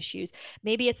health issues.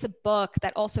 Maybe it's a book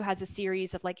that also has a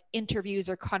series of like interviews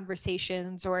or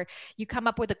conversations, or you come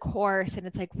up with a course and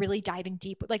it's like really diving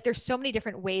deep. Like there's so many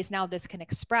different ways now this can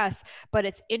express, but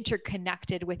it's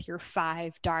interconnected with your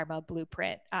 5 Dharma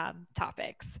blueprint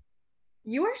topics.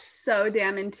 You are so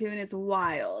damn in tune. It's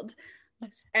wild.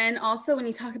 And also when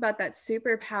you talk about that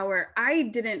superpower, I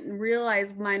didn't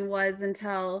realize mine was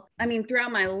until,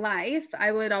 throughout my life,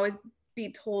 I would always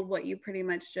be told what you pretty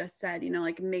much just said,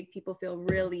 like make people feel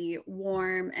really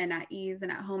warm and at ease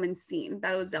and at home and seen.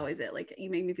 That was always it. Like you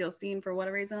make me feel seen for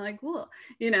whatever reason. I'm like, cool,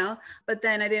 but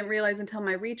then I didn't realize until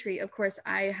my retreat. Of course,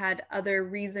 I had other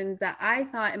reasons that I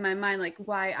thought in my mind, like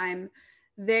why I'm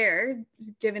there,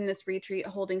 given this retreat,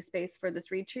 holding space for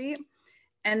this retreat.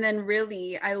 And then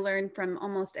really I learned from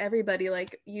almost everybody,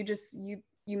 like you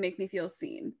make me feel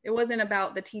seen. It wasn't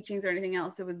about the teachings or anything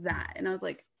else. It was that. And I was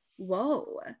like,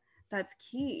 whoa, that's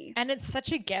key. And it's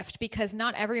such a gift because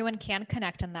not everyone can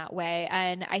connect in that way.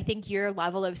 And I think your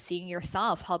level of seeing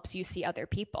yourself helps you see other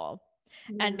people.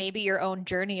 And maybe your own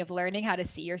journey of learning how to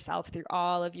see yourself through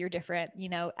all of your different,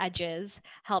 edges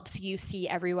helps you see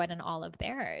everyone and all of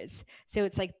theirs. So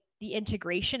it's like the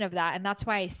integration of that. And that's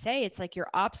why I say it's like your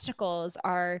obstacles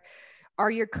are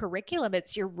your curriculum.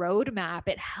 It's your roadmap.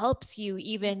 It helps you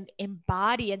even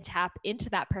embody and tap into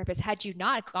that purpose. Had you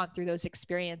not gone through those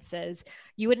experiences,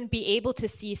 you wouldn't be able to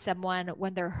see someone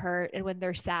when they're hurt and when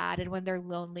they're sad and when they're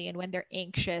lonely and when they're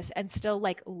anxious and still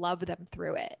like love them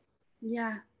through it.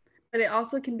 Yeah. But it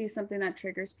also can be something that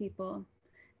triggers people.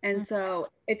 And so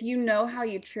if you know how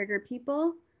you trigger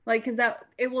people, like, cause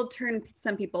it will turn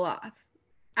some people off.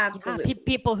 Absolutely. Yeah,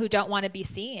 people who don't want to be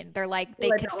seen. They're like, they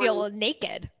could feel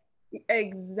naked.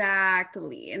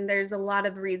 Exactly. And there's a lot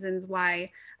of reasons why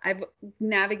I've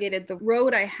navigated the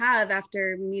road I have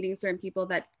after meeting certain people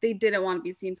that they didn't want to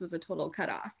be seen. So it was a total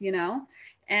cutoff, you know?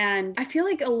 And I feel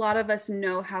like a lot of us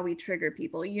know how we trigger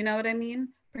people. You know what I mean?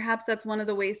 Perhaps that's one of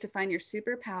the ways to find your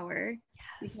superpower.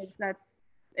 Because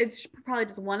it's probably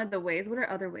just one of the ways. What are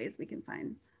other ways we can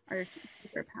find our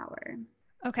superpower?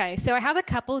 Okay, so I have a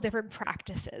couple of different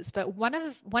practices, but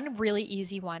one really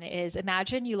easy one is,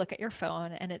 imagine you look at your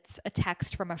phone and it's a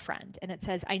text from a friend and it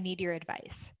says, "I need your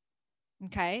advice."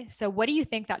 Okay, so what do you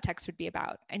think that text would be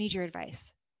about? I need your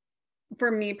advice.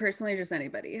 For me personally, just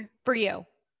anybody. For you.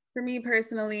 For me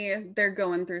personally, they're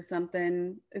going through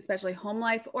something, especially home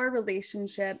life or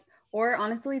relationship, or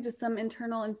honestly, just some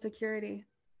internal insecurity.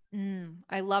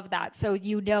 I love that. So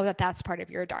you know that that's part of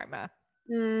your dharma.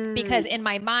 Because in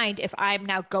my mind, if I'm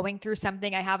now going through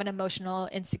something, I have an emotional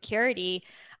insecurity,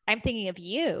 I'm thinking of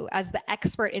you as the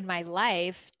expert in my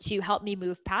life to help me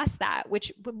move past that,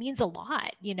 which means a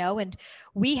lot, you know, and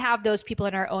we have those people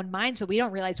in our own minds, but we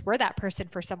don't realize we're that person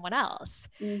for someone else.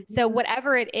 So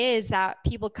whatever it is that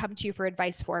people come to you for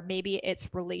advice for, maybe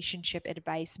it's relationship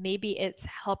advice, maybe it's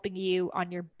helping you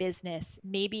on your business,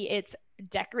 maybe it's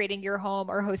decorating your home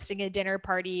or hosting a dinner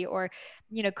party or,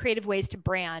 you know, creative ways to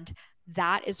brand.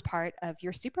 That is part of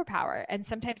your superpower. And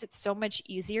sometimes it's so much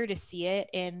easier to see it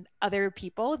in other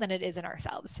people than it is in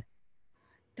ourselves.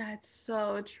 That's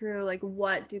so true. Like,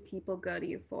 what do people go to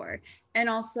you for? And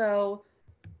also,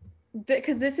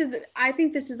 because I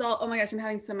think this is all, oh my gosh, I'm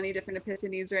having so many different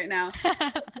epiphanies right now.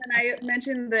 When I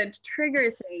mentioned the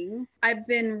trigger thing, I've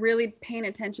been really paying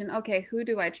attention. Okay, who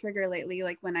do I trigger lately?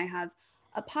 Like when I have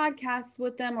a podcast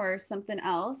with them or something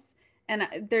else. And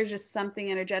there's just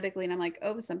something energetically, and I'm like,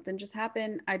 oh, something just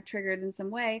happened. I triggered in some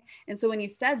way. And so when you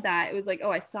said that, it was like,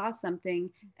 oh, I saw something,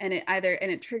 and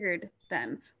it triggered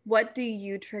them. What do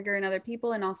you trigger in other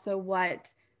people? And also,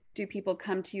 what do people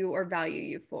come to you or value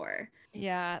you for?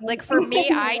 Yeah. Like for me,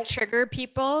 I trigger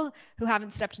people who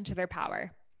haven't stepped into their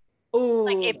power. Oh,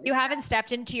 like if you haven't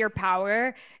stepped into your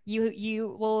power,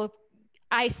 you will,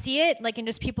 I see it like in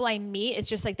just people I meet. It's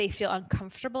just like they feel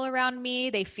uncomfortable around me.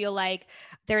 They feel like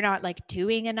they're not like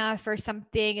doing enough or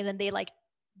something. And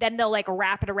then they'll like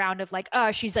wrap it around of like,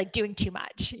 oh, she's like doing too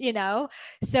much, you know?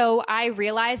 So I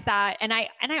realized that. And I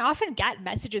often get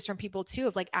messages from people too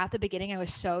of like, at the beginning, I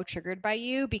was so triggered by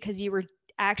you because you were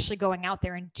actually going out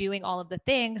there and doing all of the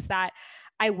things that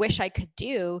I wish I could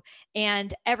do.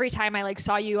 And every time I like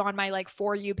saw you on my like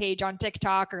For You page on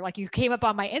TikTok, or like you came up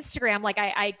on my Instagram, like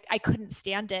I couldn't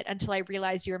stand it until I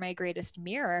realized you were my greatest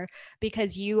mirror,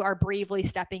 because you are bravely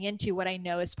stepping into what I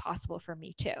know is possible for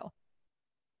me too.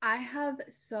 I have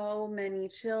so many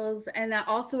chills, and that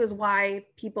also is why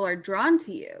people are drawn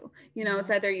to you. You know, it's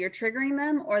either you're triggering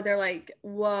them or they're like,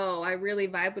 whoa, I really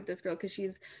vibe with this girl because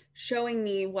she's showing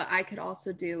me what I could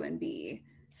also do and be.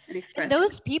 And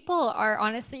those people are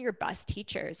honestly your best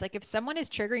teachers. Like if someone is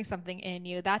triggering something in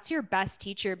you, that's your best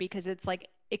teacher, because it's like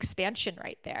expansion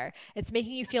right there. It's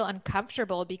making you feel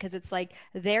uncomfortable because it's like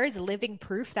there's living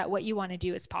proof that what you want to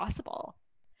do is possible.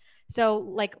 So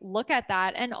like look at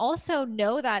that, and also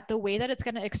know that the way that it's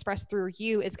going to express through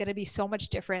you is going to be so much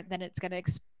different than it's going to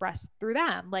express through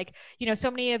them. Like, you know,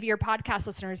 so many of your podcast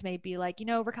listeners may be like, you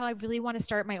know, Raquel, I really want to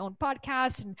start my own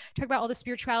podcast and talk about all the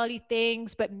spirituality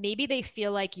things, but maybe they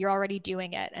feel like you're already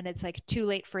doing it and it's like too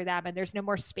late for them and there's no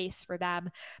more space for them.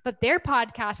 But their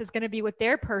podcast is going to be with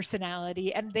their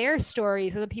personality and their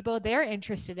stories and the people they're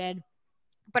interested in.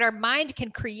 But our mind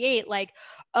can create like,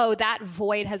 oh, that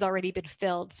void has already been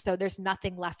filled, so there's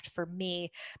nothing left for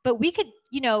me. But we could,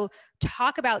 you know,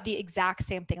 talk about the exact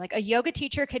same thing. Like a yoga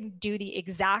teacher can do the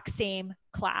exact same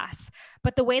class,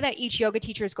 but the way that each yoga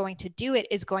teacher is going to do it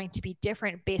is going to be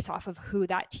different based off of who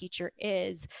that teacher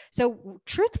is. So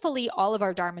truthfully, all of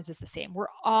our dharmas is the same. We're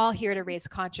all here to raise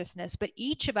consciousness, but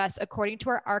each of us, according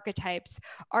to our archetypes,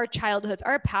 our childhoods,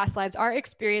 our past lives, our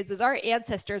experiences, our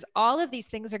ancestors, all of these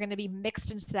things are going to be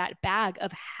mixed into that bag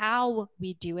of how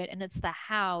we do it. And it's the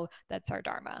how that's our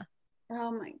dharma. Oh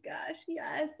my gosh.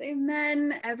 Yes.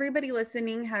 Amen. Everybody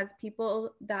listening has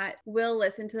people that will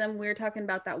listen to them. We were talking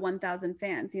about that 1,000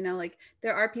 fans, you know, like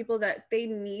there are people that they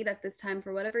need at this time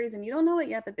for whatever reason. You don't know it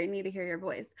yet, but they need to hear your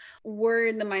voice. We're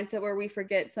in the mindset where we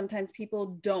forget sometimes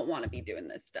people don't want to be doing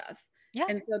this stuff. Yeah.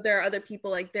 And so there are other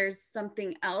people like there's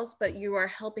something else, but you are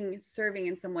helping, serving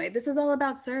in some way. This is all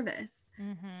about service.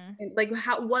 And like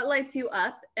what lights you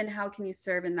up and how can you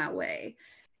serve in that way?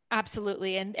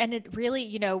 Absolutely. And it really,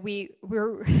 you know, we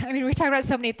talk about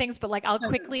so many things, but like, I'll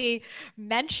quickly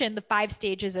mention the 5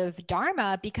 stages of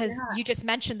Dharma because you just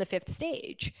mentioned the 5th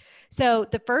stage. So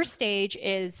the first stage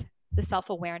is the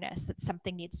self-awareness that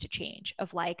something needs to change,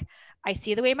 of like, I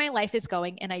see the way my life is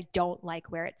going and I don't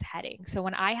like where it's heading. So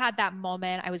when I had that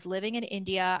moment, I was living in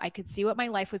India, I could see what my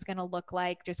life was going to look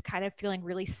like, just kind of feeling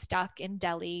really stuck in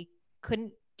Delhi,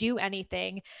 couldn't do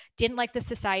anything, didn't like the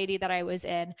society that I was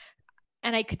in.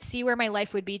 And I could see where my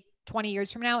life would be 20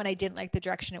 years from now, and I didn't like the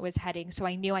direction it was heading. So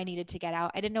I knew I needed to get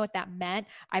out. I didn't know what that meant.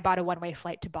 I bought a one-way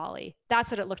flight to Bali. That's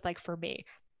what it looked like for me.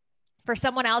 For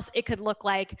someone else, it could look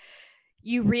like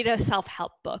you read a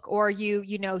self-help book, or you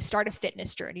start a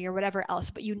fitness journey or whatever else,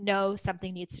 but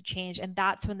something needs to change. And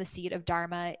that's when the seed of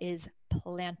Dharma is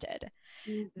planted.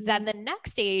 Mm-hmm. Then the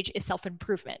next stage is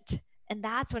self-improvement. And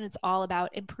that's when it's all about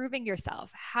improving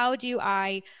yourself. How do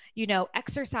I,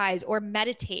 exercise or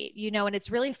meditate, and it's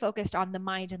really focused on the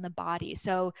mind and the body.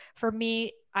 So for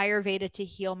me, Ayurveda to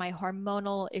heal my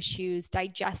hormonal issues,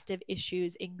 digestive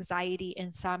issues, anxiety,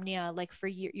 insomnia, like for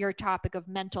your topic of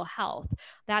mental health,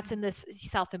 that's in this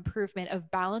self-improvement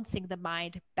of balancing the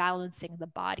mind, balancing the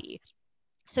body.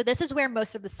 So this is where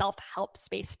most of the self-help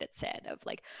space fits in, of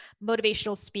like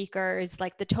motivational speakers,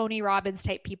 like the Tony Robbins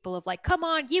type people, of like, come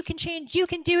on, you can change, you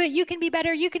can do it, you can be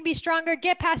better, you can be stronger,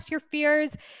 get past your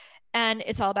fears. And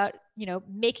it's all about,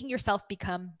 making yourself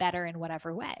become better in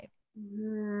whatever way.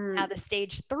 Mm. Now the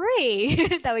stage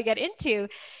 3 that we get into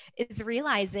is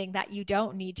realizing that you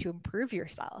don't need to improve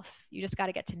yourself. You just got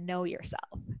to get to know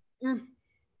yourself. Mm.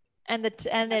 And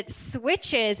it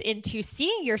switches into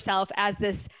seeing yourself as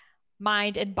this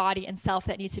mind and body and self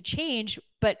that needs to change,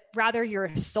 but rather you're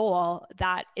a soul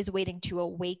that is waiting to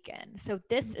awaken. So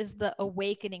this is the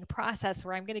awakening process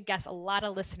where I'm going to guess a lot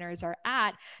of listeners are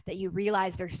at, that you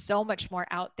realize there's so much more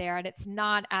out there, and it's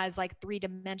not as like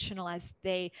three-dimensional as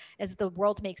the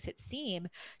world makes it seem.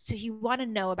 So you want to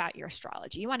know about your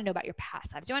astrology, you want to know about your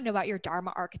past lives, you want to know about your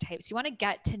Dharma archetypes, you want to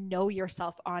get to know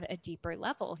yourself on a deeper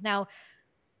level. Now,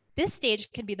 this stage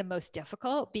can be the most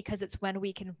difficult because it's when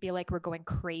we can feel like we're going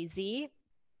crazy,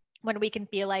 when we can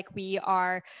feel like we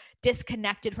are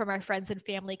disconnected from our friends and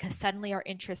family because suddenly our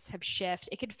interests have shifted.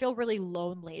 It can feel really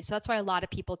lonely. So that's why a lot of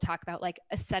people talk about like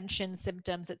ascension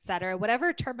symptoms, et cetera,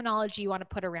 whatever terminology you want to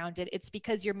put around it. It's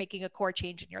because you're making a core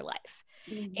change in your life.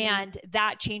 Mm-hmm. And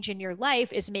that change in your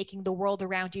life is making the world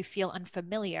around you feel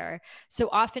unfamiliar. So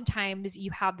oftentimes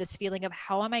you have this feeling of,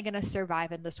 how am I going to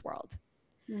survive in this world?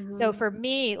 Mm-hmm. So for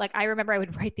me, like, I remember I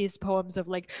would write these poems of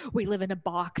like, we live in a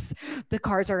box, the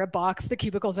cars are a box, the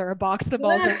cubicles are a box, the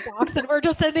malls are a box, and we're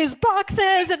just in these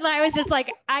boxes. And I was just like,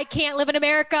 I can't live in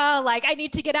America. Like, I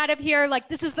need to get out of here. Like,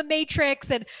 this is the Matrix.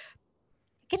 And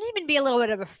it can even be a little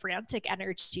bit of a frantic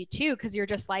energy too, because you're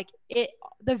just like,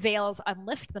 the veils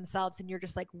unlift themselves and you're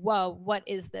just like, whoa, what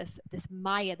is this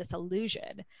Maya, this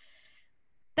illusion?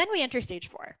 Then we enter stage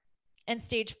 4. And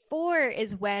stage 4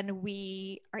 is when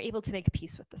we are able to make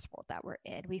peace with this world that we're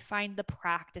in. We find the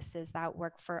practices that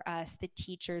work for us, the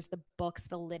teachers, the books,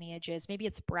 the lineages. Maybe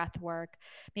it's breath work,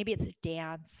 maybe it's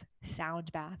dance,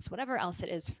 sound baths, whatever else it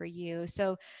is for you.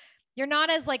 So you're not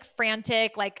as like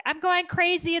frantic, like, I'm going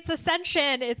crazy, it's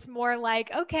ascension. It's more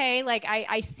like, okay, like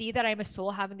I see that I'm a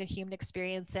soul having a human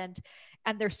experience, and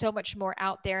there's so much more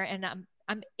out there, and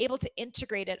I'm able to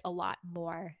integrate it a lot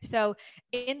more. So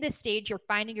in this stage, you're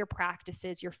finding your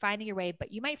practices, you're finding your way,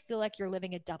 but you might feel like you're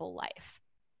living a double life.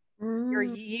 Mm. You're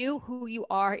you who you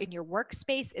are in your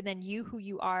workspace, and then you who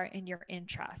you are in your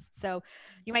interests. So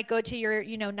you might go to your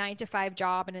 9-to-5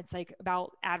 job, and it's like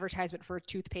about advertisement for a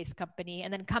toothpaste company,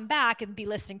 and then come back and be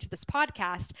listening to this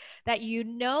podcast, that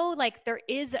like there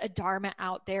is a Dharma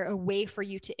out there, a way for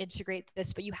you to integrate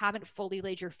this, but you haven't fully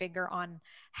laid your finger on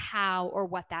how or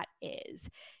what that is.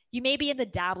 You may be in the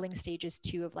dabbling stages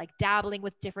too, of like dabbling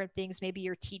with different things. Maybe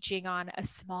you're teaching on a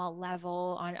small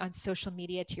level on social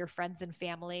media to your friends and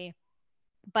family,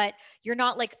 but you're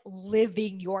not like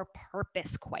living your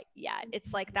purpose quite yet.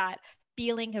 It's like that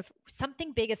feeling of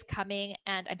something big is coming,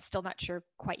 and I'm still not sure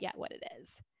quite yet what it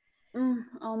is.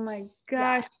 Oh my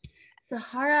gosh. Yeah.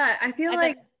 Sahara, I feel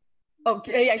like,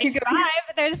 okay, keep going.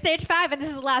 There's stage 5, and this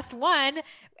is the last one.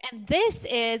 And this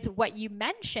is what you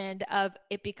mentioned of,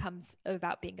 it becomes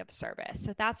about being of service.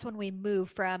 So that's when we move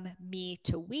from me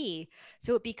to we.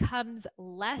 So it becomes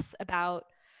less about,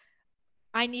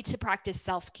 I need to practice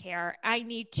self-care. I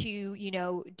need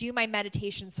to, do my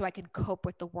meditation so I can cope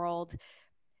with the world.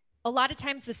 A lot of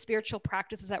times the spiritual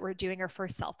practices that we're doing are for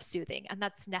self-soothing, and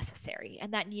that's necessary,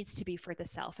 and that needs to be for the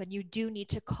self. And you do need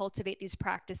to cultivate these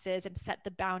practices and set the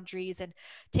boundaries and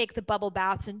take the bubble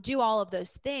baths and do all of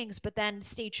those things. But then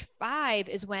stage 5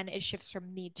 is when it shifts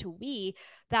from me to we,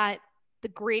 that the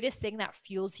greatest thing that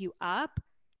fuels you up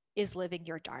is living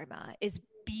your Dharma, is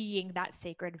being that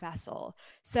sacred vessel.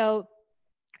 So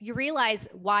you realize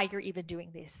why you're even doing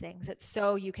these things. It's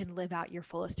so you can live out your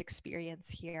fullest experience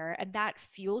here. And that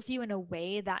fuels you in a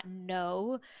way that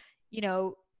no, you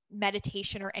know,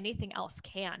 meditation or anything else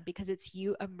can, because it's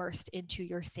you immersed into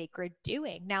your sacred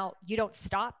doing. Now, you don't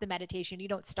stop the meditation, you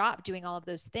don't stop doing all of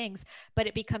those things, but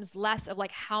it becomes less of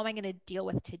like, how am I going to deal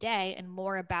with today? And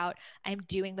more about, I'm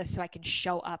doing this so I can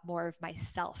show up more of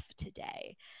myself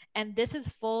today. And this is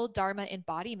full Dharma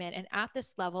embodiment. And at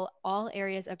this level, all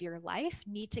areas of your life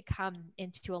need to come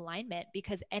into alignment,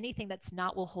 because anything that's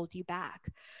not will hold you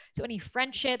back. So any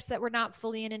friendships that were not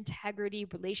fully in integrity,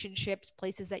 relationships,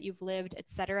 places that you've lived,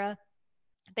 etc.,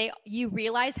 you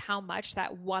realize how much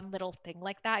that one little thing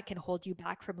like that can hold you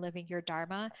back from living your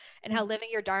dharma, and how living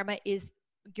your dharma is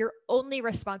your only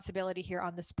responsibility here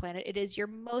on this planet. It is your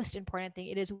most important thing.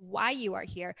 It is why you are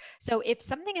here. So if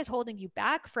something is holding you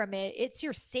back from it, it's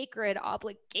your sacred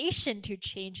obligation to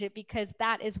change it, because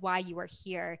that is why you are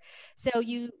here. So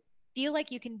you feel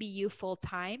like you can be you full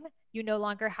time. You no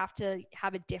longer have to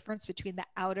have a difference between the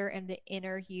outer and the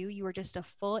inner you. You are just a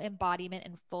full embodiment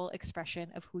and full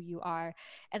expression of who you are.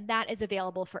 And that is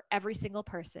available for every single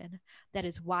person. That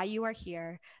is why you are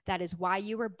here. That is why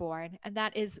you were born. And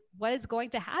that is what is going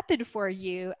to happen for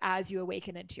you as you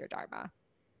awaken into your Dharma.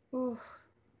 Ooh.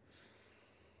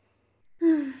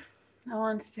 I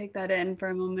want to take that in for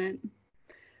a moment.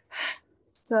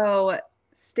 So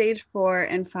stage 4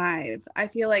 and 5, I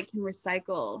feel like can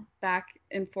recycle back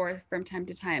and forth from time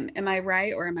to time. Am I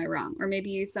right or am I wrong? Or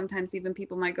maybe sometimes even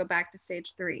people might go back to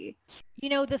stage 3. You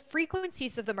know, the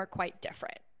frequencies of them are quite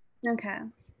different. Okay.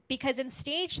 Because in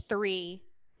stage 3,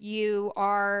 you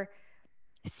are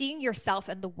seeing yourself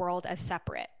and the world as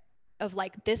separate. Of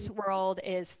like, this world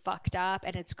is fucked up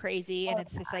and it's crazy and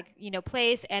it's this like, you know,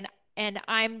 place, and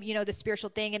I'm, you know, the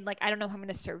spiritual thing, and like, I don't know how I'm going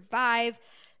to survive.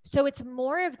 So it's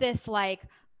more of this like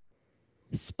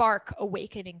spark,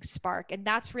 awakening spark. And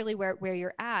that's really where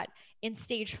you're at. In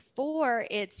stage 4,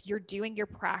 it's you're doing your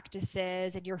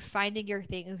practices and you're finding your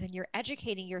things and you're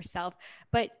educating yourself.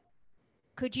 But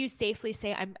could you safely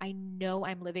say, I know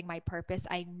I'm living my purpose.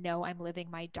 I know I'm living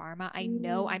my Dharma. I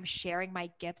know I'm sharing my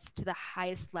gifts to the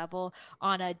highest level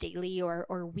on a daily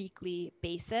or weekly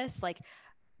basis. Like,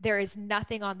 there is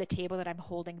nothing on the table that I'm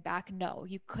holding back. No,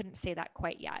 you couldn't say that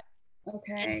quite yet.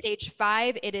 Okay. In stage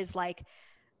 5, it is like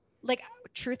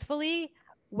truthfully,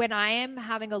 when I am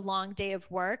having a long day of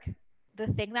work, the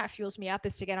thing that fuels me up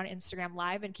is to get on Instagram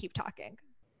Live and keep talking.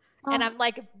 And I'm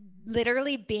like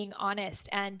literally being honest.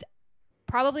 And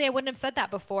probably I wouldn't have said that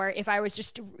before if I was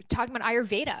just talking about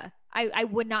Ayurveda. I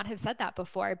would not have said that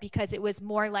before, because it was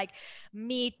more like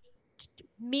me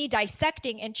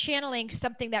dissecting and channeling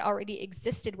something that already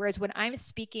existed. Whereas when I'm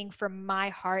speaking from my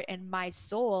heart and my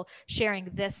soul, sharing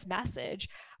this message,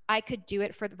 I could do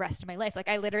it for the rest of my life. Like,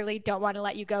 I literally don't want to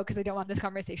let you go because I don't want this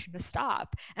conversation to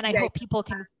stop. And I hope people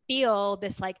can feel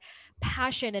this like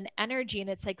passion and energy, and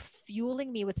it's like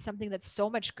fueling me with something that's so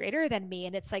much greater than me.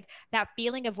 And it's like that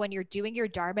feeling of when you're doing your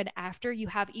Dharma and after you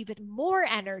have even more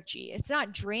energy. It's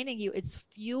not draining you, it's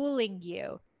fueling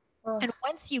you. And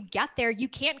once you get there, you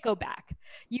can't go back.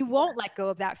 You won't let go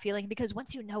of that feeling, because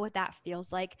once you know what that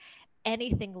feels like,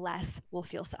 anything less will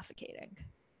feel suffocating.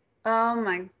 Oh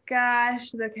my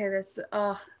gosh. Okay,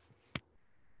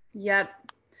 yep.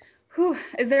 Whew.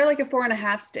 Is there like a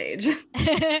 4.5 stage?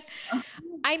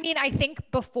 I mean, I think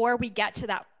before we get to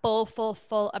that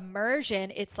full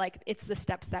immersion, it's like, it's the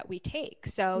steps that we take.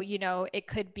 So, you know, it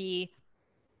could be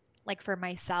like for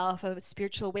myself, a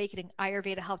spiritual awakening.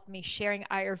 Ayurveda helped me, sharing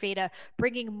Ayurveda,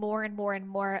 bringing more and more and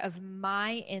more of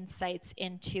my insights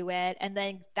into it. And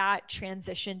then that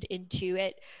transitioned into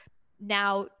it.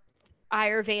 Now,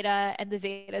 Ayurveda and the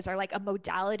Vedas are like a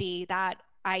modality that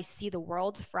I see the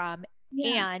world from.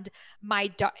 Yeah. And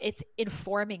it's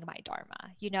informing my Dharma,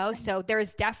 you know? So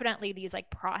there's definitely these like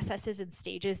processes and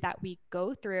stages that we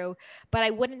go through, but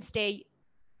I wouldn't say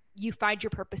you find your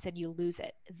purpose and you lose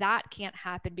it. That can't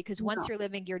happen, because once you're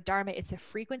living your Dharma, it's a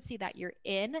frequency that you're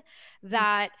in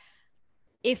that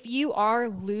if you are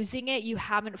losing it, you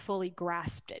haven't fully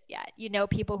grasped it yet. You know,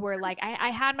 people who are like,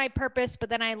 I had my purpose, but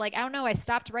then I don't know, I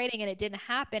stopped writing and it didn't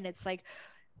happen. It's like,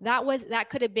 that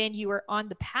could have been, you were on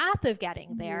the path of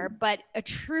getting there. But a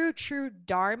true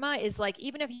Dharma is like,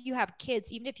 even if you have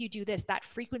kids, even if you do this, that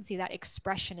frequency, that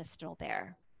expression is still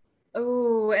there.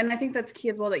 Oh, and I think that's key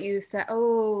as well that you said,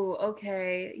 oh,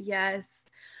 okay, yes.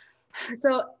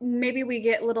 So maybe we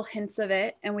get little hints of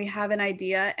it and we have an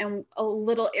idea, and a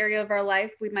little area of our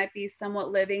life we might be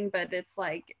somewhat living, but it's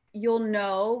like, you'll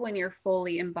know when you're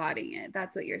fully embodying it.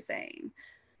 That's what you're saying.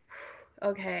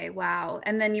 Okay, wow.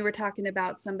 And then you were talking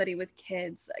about somebody with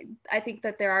kids. I think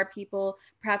that there are people,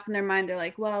 perhaps in their mind, they're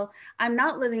like, well, I'm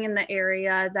not living in the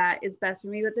area that is best for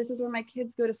me, but this is where my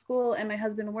kids go to school and my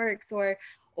husband works.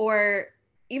 Or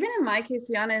even in my case,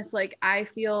 to be honest, like I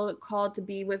feel called to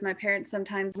be with my parents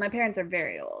sometimes. My parents are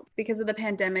very old because of the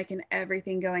pandemic and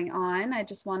everything going on. I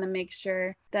just want to make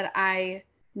sure that I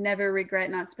never regret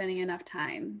not spending enough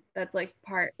time. That's like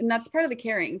and that's part of the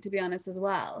caring, to be honest, as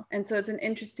well. And so it's an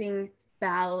interesting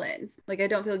balance. Like I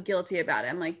don't feel guilty about it.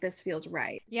 I'm like, this feels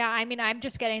right. Yeah, I mean, I'm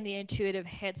just getting the intuitive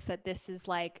hits that this is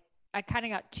like, I kind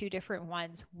of got two different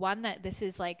ones. One, that this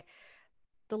is like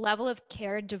the level of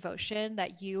care and devotion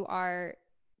that you are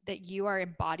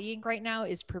embodying right now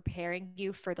is preparing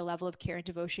you for the level of care and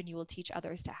devotion you will teach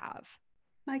others to have.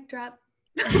 Mic drop.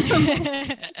 And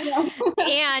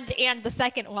the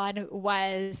second one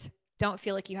was, don't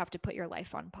feel like you have to put your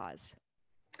life on pause.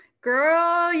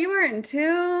 Girl, you were in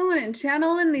tune and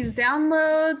channeling these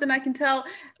downloads, and I can tell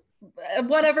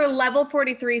whatever level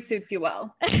 43 suits you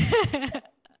well.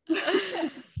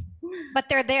 But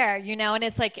they're there, you know, and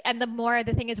it's like, and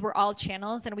the thing is we're all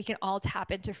channels and we can all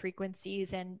tap into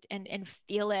frequencies and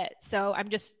feel it. So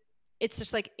it's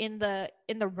just like in the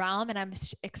realm, and I'm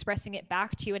expressing it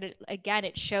back to you. And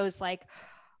it shows like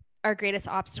our greatest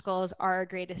obstacles are our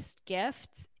greatest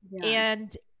gifts. Yeah.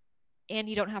 And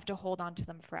you don't have to hold on to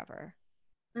them forever.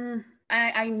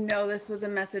 I know this was a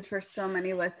message for so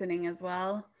many listening as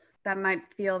well that might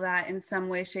feel that in some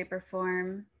way, shape, or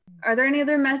form. Are there any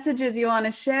other messages you want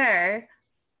to share?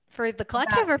 For the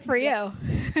collective or for you?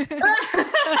 Let's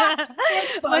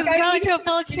go into a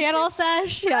full channel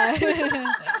sesh. Yeah.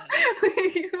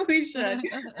 we should. I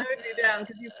would be down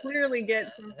because you clearly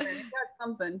get something. You got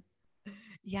something.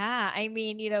 Yeah. I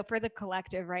mean, you know, for the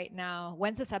collective right now,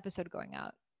 when's this episode going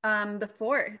out? The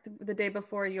 4th, the day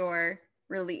before your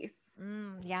release.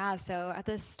 Yeah. So at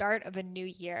the start of a new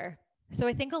year. So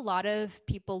I think a lot of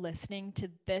people listening to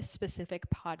this specific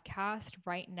podcast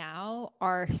right now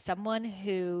are someone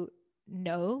who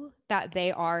know that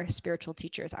they are spiritual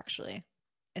teachers, actually.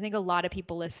 I think a lot of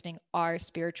people listening are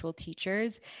spiritual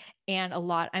teachers, and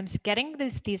I'm getting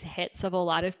these hits of a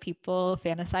lot of people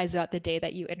fantasize about the day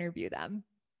that you interview them.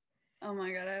 Oh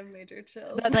my God, I have major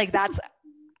chills.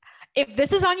 If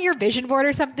this is on your vision board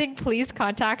or something, please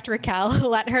contact Raquel.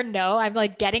 Let her know. I'm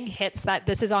like getting hits that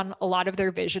this is on a lot of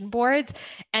their vision boards,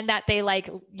 and that they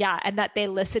and that they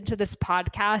listen to this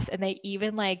podcast, and they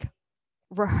even like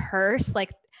rehearse,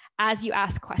 like as you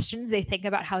ask questions, they think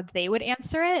about how they would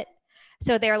answer it.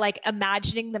 So they're like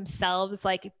imagining themselves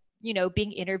like, you know,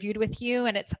 being interviewed with you,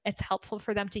 and it's helpful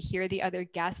for them to hear the other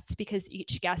guests because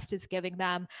each guest is giving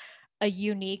them a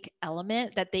unique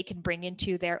element that they can bring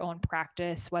into their own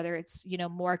practice, whether it's, you know,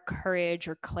 more courage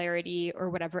or clarity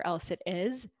or whatever else it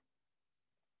is.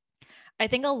 I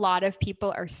think a lot of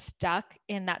people are stuck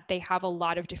in that they have a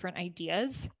lot of different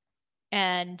ideas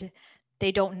and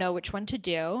they don't know which one to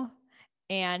do,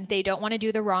 and they don't want to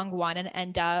do the wrong one and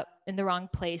end up in the wrong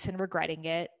place and regretting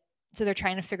it. So they're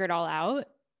trying to figure it all out.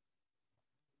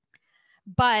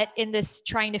 But in this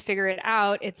trying to figure it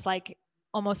out, it's like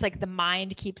almost like the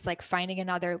mind keeps like finding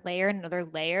another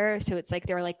layer. So it's like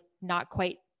they're like not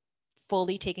quite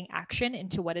fully taking action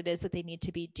into what it is that they need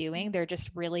to be doing. They're just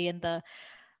really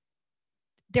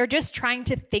they're just trying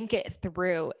to think it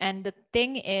through. And the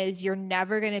thing is, you're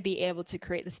never going to be able to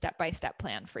create the step-by-step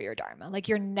plan for your Dharma. Like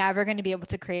you're never going to be able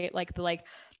to create like the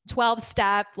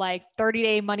 12-step,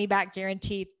 30-day money back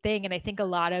guarantee thing. And I think a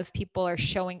lot of people are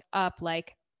showing up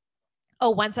like, oh,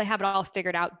 once I have it all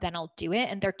figured out, then I'll do it.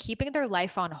 And they're keeping their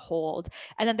life on hold.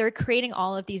 And then they're creating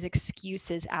all of these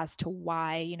excuses as to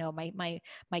why, you know, my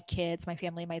kids, my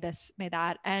family, my this, my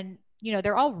that. And, you know,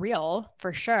 they're all real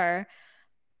for sure,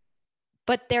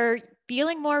 but they're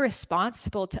feeling more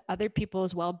responsible to other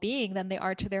people's well-being than they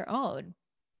are to their own.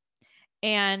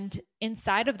 And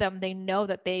inside of them, they know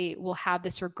that they will have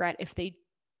this regret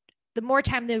the more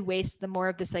time they waste, the more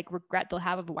of this like regret they'll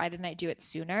have of why didn't I do it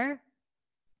sooner?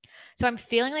 So I'm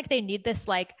feeling like they need this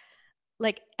like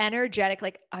energetic,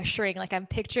 like ushering, like I'm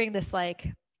picturing this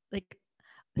like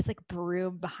this like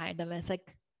broom behind them. And it's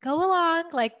like, go along,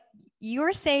 like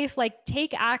you're safe, like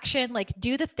take action, like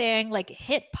do the thing, like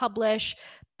hit publish,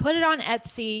 put it on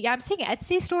Etsy. Yeah, I'm seeing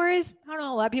Etsy stores. I don't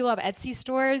know, a lot of people have Etsy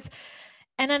stores.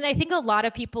 And then I think a lot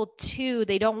of people too,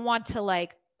 they don't want to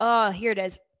like, oh, here it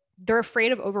is. They're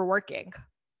afraid of overworking.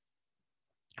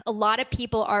 A lot of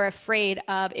people are afraid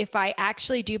of, if I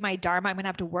actually do my Dharma, I'm going to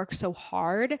have to work so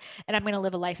hard and I'm going to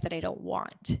live a life that I don't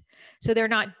want. So they're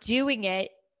not doing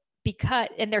it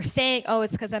and they're saying, oh,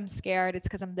 it's because I'm scared. It's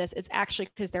because I'm this. It's actually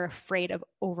because they're afraid of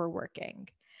overworking.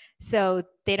 So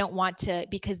they don't want to,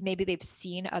 because maybe they've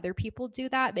seen other people do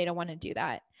that. They don't want to do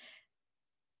that.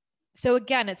 So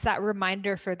again, it's that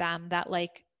reminder for them that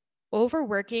like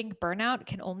overworking, burnout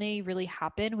can only really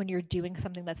happen when you're doing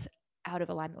something that's out of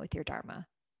alignment with your Dharma.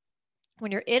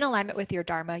 When you're in alignment with your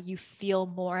Dharma, you feel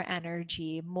more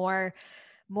energy, more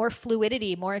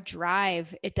fluidity, more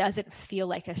drive. It doesn't feel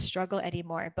like a struggle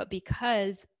anymore. But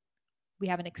because we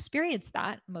haven't experienced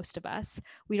that, most of us,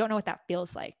 we don't know what that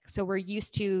feels like. So we're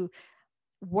used to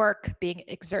work being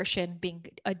exertion, being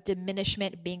a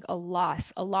diminishment, being a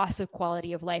loss of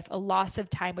quality of life, a loss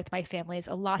of time with my families,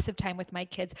 a loss of time with my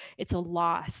kids. It's a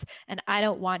loss. And I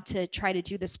don't want to try to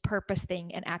do this purpose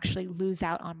thing and actually lose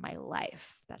out on my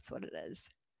life. That's what it is.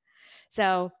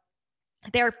 So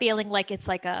they're feeling like it's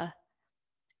like I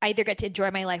either get to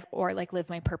enjoy my life or like live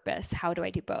my purpose. How do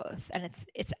I do both? And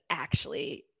it's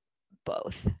actually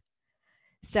both.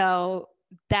 So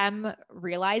them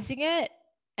realizing it,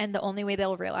 and the only way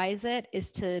they'll realize it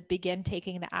is to begin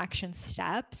taking the action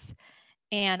steps.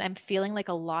 And I'm feeling like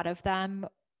a lot of them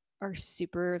are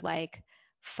super like,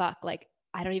 fuck, like,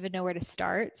 I don't even know where to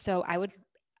start. So I would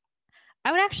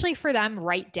actually for them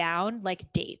write down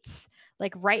like dates,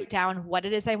 like write down what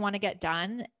it is I want to get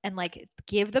done and like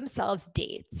give themselves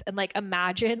dates and like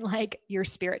imagine like your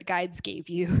spirit guides gave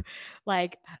you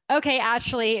like, okay,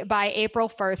 Ashley, by April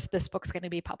 1st, this book's going to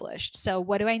be published. So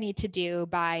what do I need to do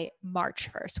by March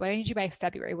 1st? What do I need to do by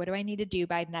February? What do I need to do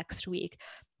by next week?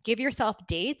 Give yourself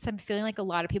dates. I'm feeling like a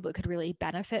lot of people could really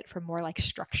benefit from more like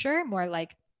structure, more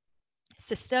like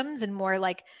systems, and more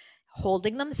like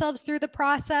holding themselves through the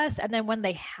process. And then when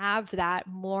they have that,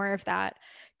 more of that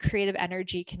creative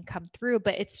energy can come through.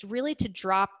 But it's really to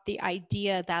drop the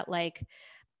idea that like,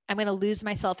 I'm going to lose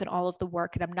myself in all of the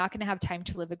work and I'm not going to have time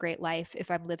to live a great life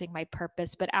if I'm living my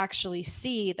purpose, but actually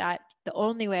see that the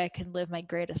only way I can live my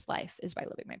greatest life is by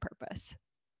living my purpose.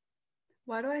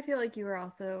 Why do I feel like you were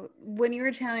also, when you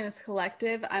were channeling this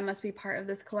collective, I must be part of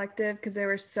this collective because there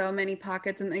were so many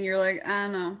pockets and then you're like, I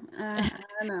don't know. I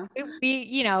don't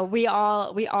know. we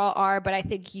all are, but I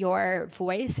think your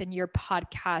voice and your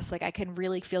podcast, like I can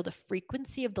really feel the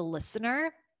frequency of the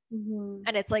listener. Mm-hmm.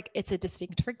 And it's like, it's a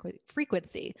distinct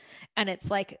frequency. And it's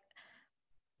like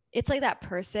that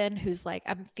person who's like,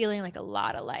 I'm feeling like a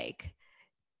lot of like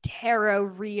tarot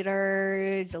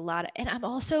readers, and I'm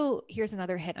also, here's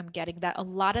another hint I'm getting, that a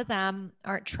lot of them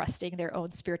aren't trusting their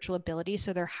own spiritual ability.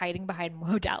 So they're hiding behind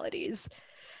modalities.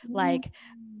 Mm-hmm. Like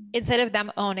instead of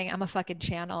them owning, I'm a fucking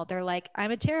channel, they're like, I'm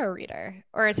a tarot reader.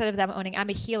 Or instead of them owning, I'm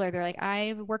a healer, they're like,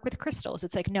 I work with crystals.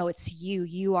 It's like, no, it's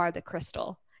you are the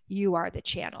crystal. You are the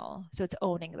channel. So it's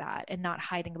owning that and not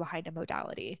hiding behind a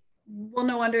modality. Well,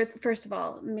 no wonder it's, first of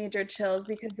all, major chills,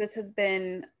 because this has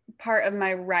been part of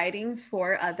my writings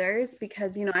for others,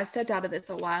 because, you know, I've stepped out of this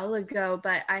a while ago,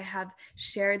 but I have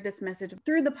shared this message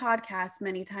through the podcast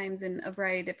many times in a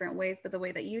variety of different ways. But the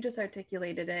way that you just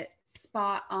articulated it,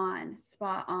 spot on.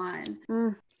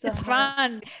 So it's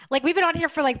fun. Like we've been on here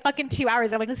for like fucking 2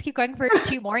 hours. I'm like, let's keep going for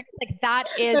 2 more. Like that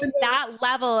is that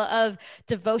level of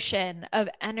devotion, of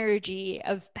energy,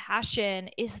 of passion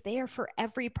is there for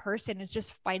every person. It's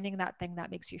just finding that thing that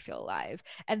makes you feel alive.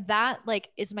 And that like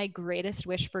is my greatest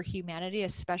wish for humanity,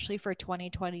 especially for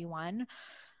 2021.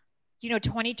 You know,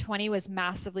 2020 was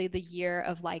massively the year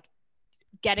of like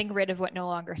getting rid of what no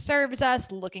longer serves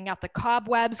us, looking at the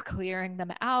cobwebs, clearing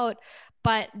them out.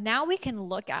 But now we can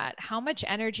look at how much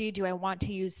energy do I want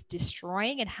to use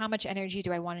destroying and how much energy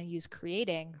do I want to use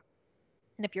creating.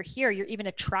 And if you're here, you're even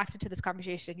attracted to this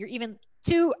conversation. You're even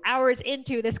 2 hours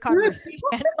into this conversation.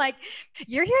 Like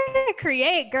you're here to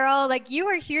create, girl. Like you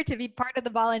are here to be part of the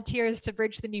volunteers to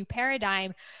bridge the new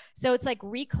paradigm. So it's like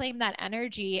reclaim that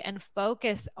energy and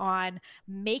focus on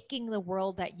making the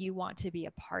world that you want to be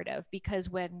a part of. Because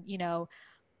when, you know,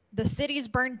 the city's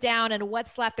burned down and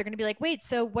what's left, they're going to be like, wait,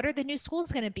 so what are the new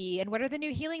schools going to be? And what are the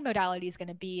new healing modalities going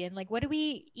to be? And like, what do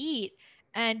we eat?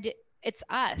 And it's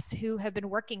us who have been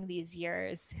working these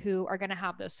years who are going to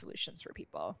have those solutions for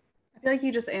people. I feel like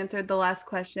you just answered the last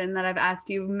question that I've asked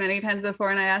you many times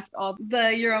before, and I asked all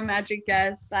the Euro Magic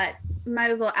guests, that might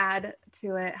as well add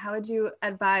to it. How would you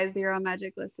advise the Euro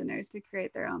Magic listeners to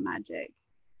create their own magic?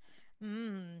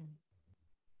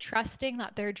 Trusting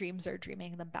that their dreams are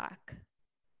dreaming them back.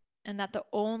 And that the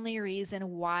only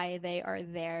reason why they are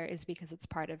there is because it's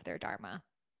part of their Dharma.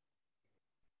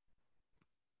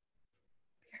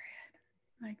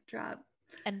 Mic drop.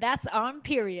 And that's on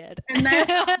period. And that's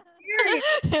on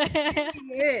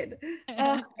period.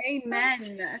 Oh,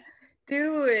 amen.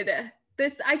 Dude,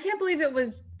 I can't believe it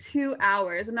was 2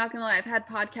 hours. I'm not gonna lie. I've had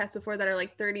podcasts before that are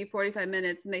like 30, 45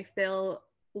 minutes and they feel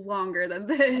longer than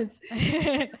this.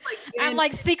 I'm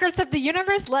like, secrets of the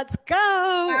universe, let's go.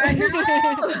 I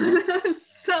know.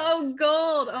 So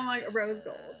gold. Oh my God, rose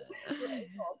gold.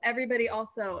 Everybody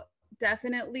also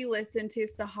definitely listen to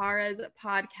Sahara's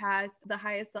podcast, the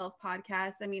Highest Self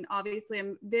podcast. I mean, obviously,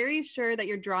 I'm very sure that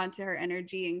you're drawn to her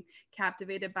energy and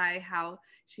captivated by how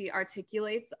she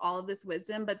articulates all of this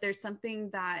wisdom, but there's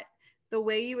something that the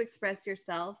way you express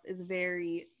yourself is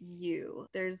very you.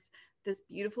 There's this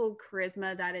beautiful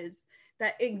charisma that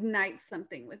ignites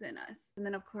something within us. And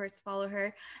then of course, follow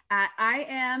her at I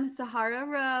am Sahara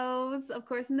Rose, of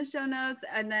course, in the show notes,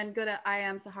 and then go to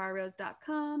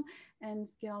iamsahararose.com and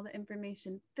get all the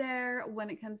information there. When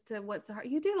it comes to what Sahara,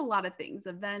 you do a lot of things,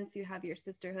 events, you have your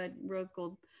sisterhood, Rose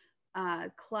Gold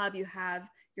Club, you have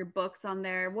your books on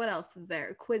there. What else is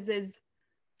there? Quizzes.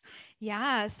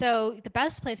 Yeah. So the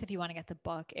best place if you want to get the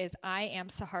book is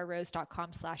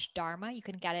iamsahararose.com/Dharma. You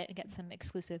can get it and get some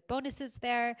exclusive bonuses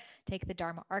there. Take the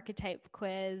Dharma archetype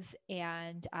quiz,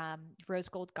 and Rose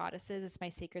Gold Goddesses is my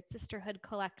sacred sisterhood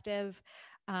collective.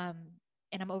 And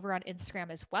I'm over on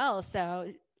Instagram as well.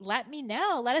 So let me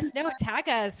know, let us know, tag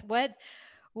us. What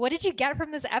did you get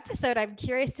from this episode? I'm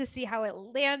curious to see how it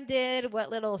landed, what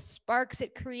little sparks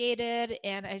it created.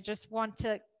 And I just want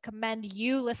to commend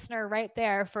you, listener, right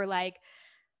there for like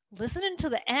listening to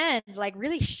the end, like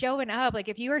really showing up. Like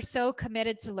if you are so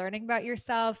committed to learning about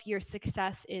yourself, your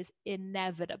success is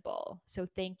inevitable. So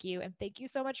thank you. And thank you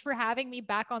so much for having me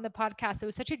back on the podcast. It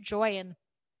was such a joy, and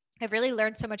I've really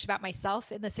learned so much about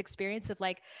myself in this experience of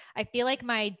like, I feel like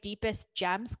my deepest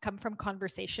gems come from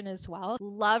conversation as well.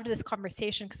 Loved this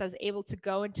conversation because I was able to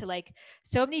go into like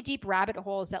so many deep rabbit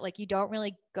holes that like you don't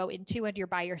really go into when you're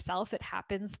by yourself. It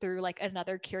happens through like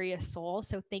another curious soul.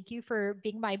 So thank you for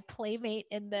being my playmate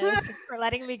in this and for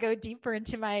letting me go deeper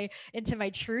into my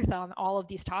truth on all of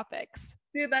these topics.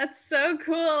 Dude, that's so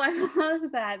cool. I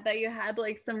love that you had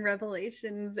like some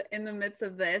revelations in the midst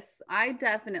of this. I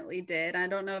definitely did. I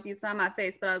don't know if you saw my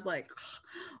face, but I was like,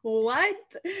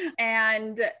 what?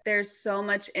 And there's so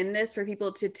much in this for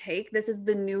people to take. This is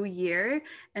the new year,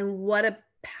 and what a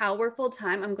powerful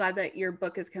time. I'm glad that your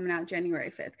book is coming out January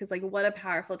 5th, because like what a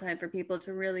powerful time for people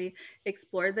to really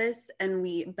explore this and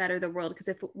we better the world.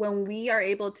 Because when we are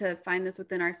able to find this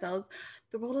within ourselves,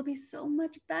 the world will be so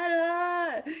much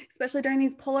better, especially during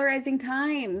these polarizing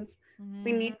times.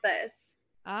 We need this.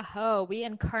 We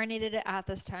incarnated it at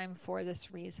this time for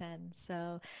this reason.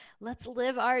 So let's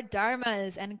live our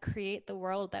dharmas and create the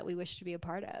world that we wish to be a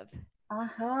part of.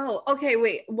 Okay,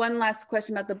 wait, one last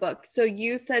question about the book. So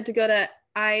you said to go to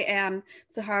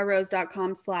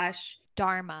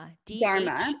iamsahararose.com/Dharma.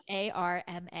 DHARMA.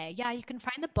 Yeah, you can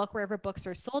find the book wherever books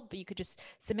are sold, but you could just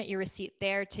submit your receipt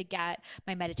there to get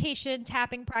my meditation,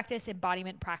 tapping practice,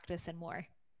 embodiment practice, and more.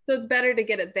 So it's better to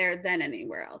get it there than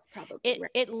anywhere else, probably.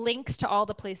 It links to all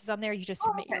the places on there. You just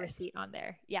submit your receipt on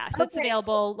there. Yeah, so it's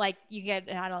available. Like you get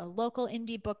it at a local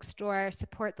indie bookstore,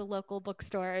 support the local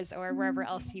bookstores, or wherever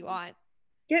else you want.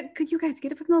 Could you guys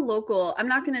get it from the local? I'm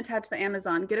not going to attach the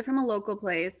Amazon. Get it from a local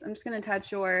place. I'm just going to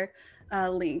attach your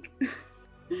link.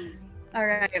 All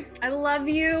right. I love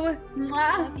you.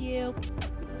 Love you.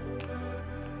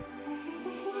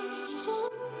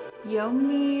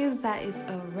 Yomis, that is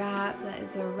a wrap. That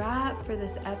is a wrap for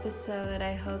this episode.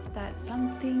 I hope that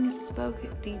something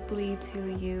spoke deeply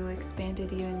to you,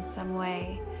 expanded you in some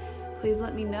way. Please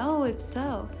let me know if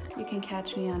so. You can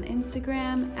catch me on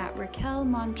Instagram at Raquel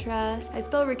Mantra. I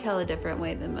spell Raquel a different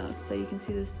way than most, so you can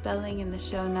see the spelling in the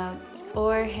show notes.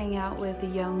 Or hang out with the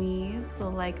Yomis, the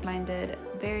like-minded,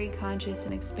 very conscious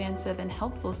and expansive and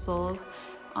helpful souls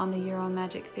on the Your Own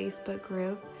Magic Facebook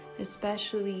group,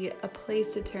 especially a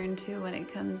place to turn to when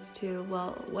it comes to,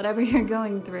 well, whatever you're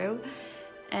going through.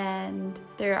 And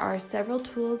there are several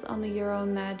tools on the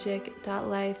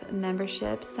yourownmagic.life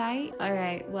membership site. All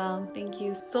right, well, thank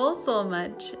you so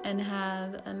much, and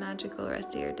have a magical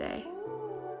rest of your day.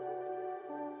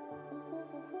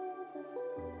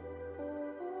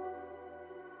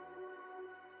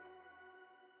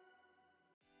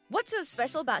 What's so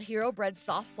special about Hero Bread's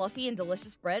soft, fluffy, and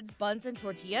delicious breads, buns, and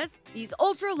tortillas? These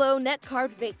ultra-low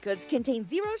net-carb baked goods contain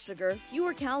 0 sugar,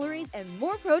 fewer calories, and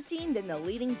more protein than the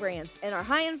leading brands, and are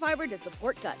high in fiber to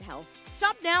support gut health.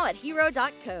 Shop now at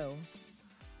hero.co.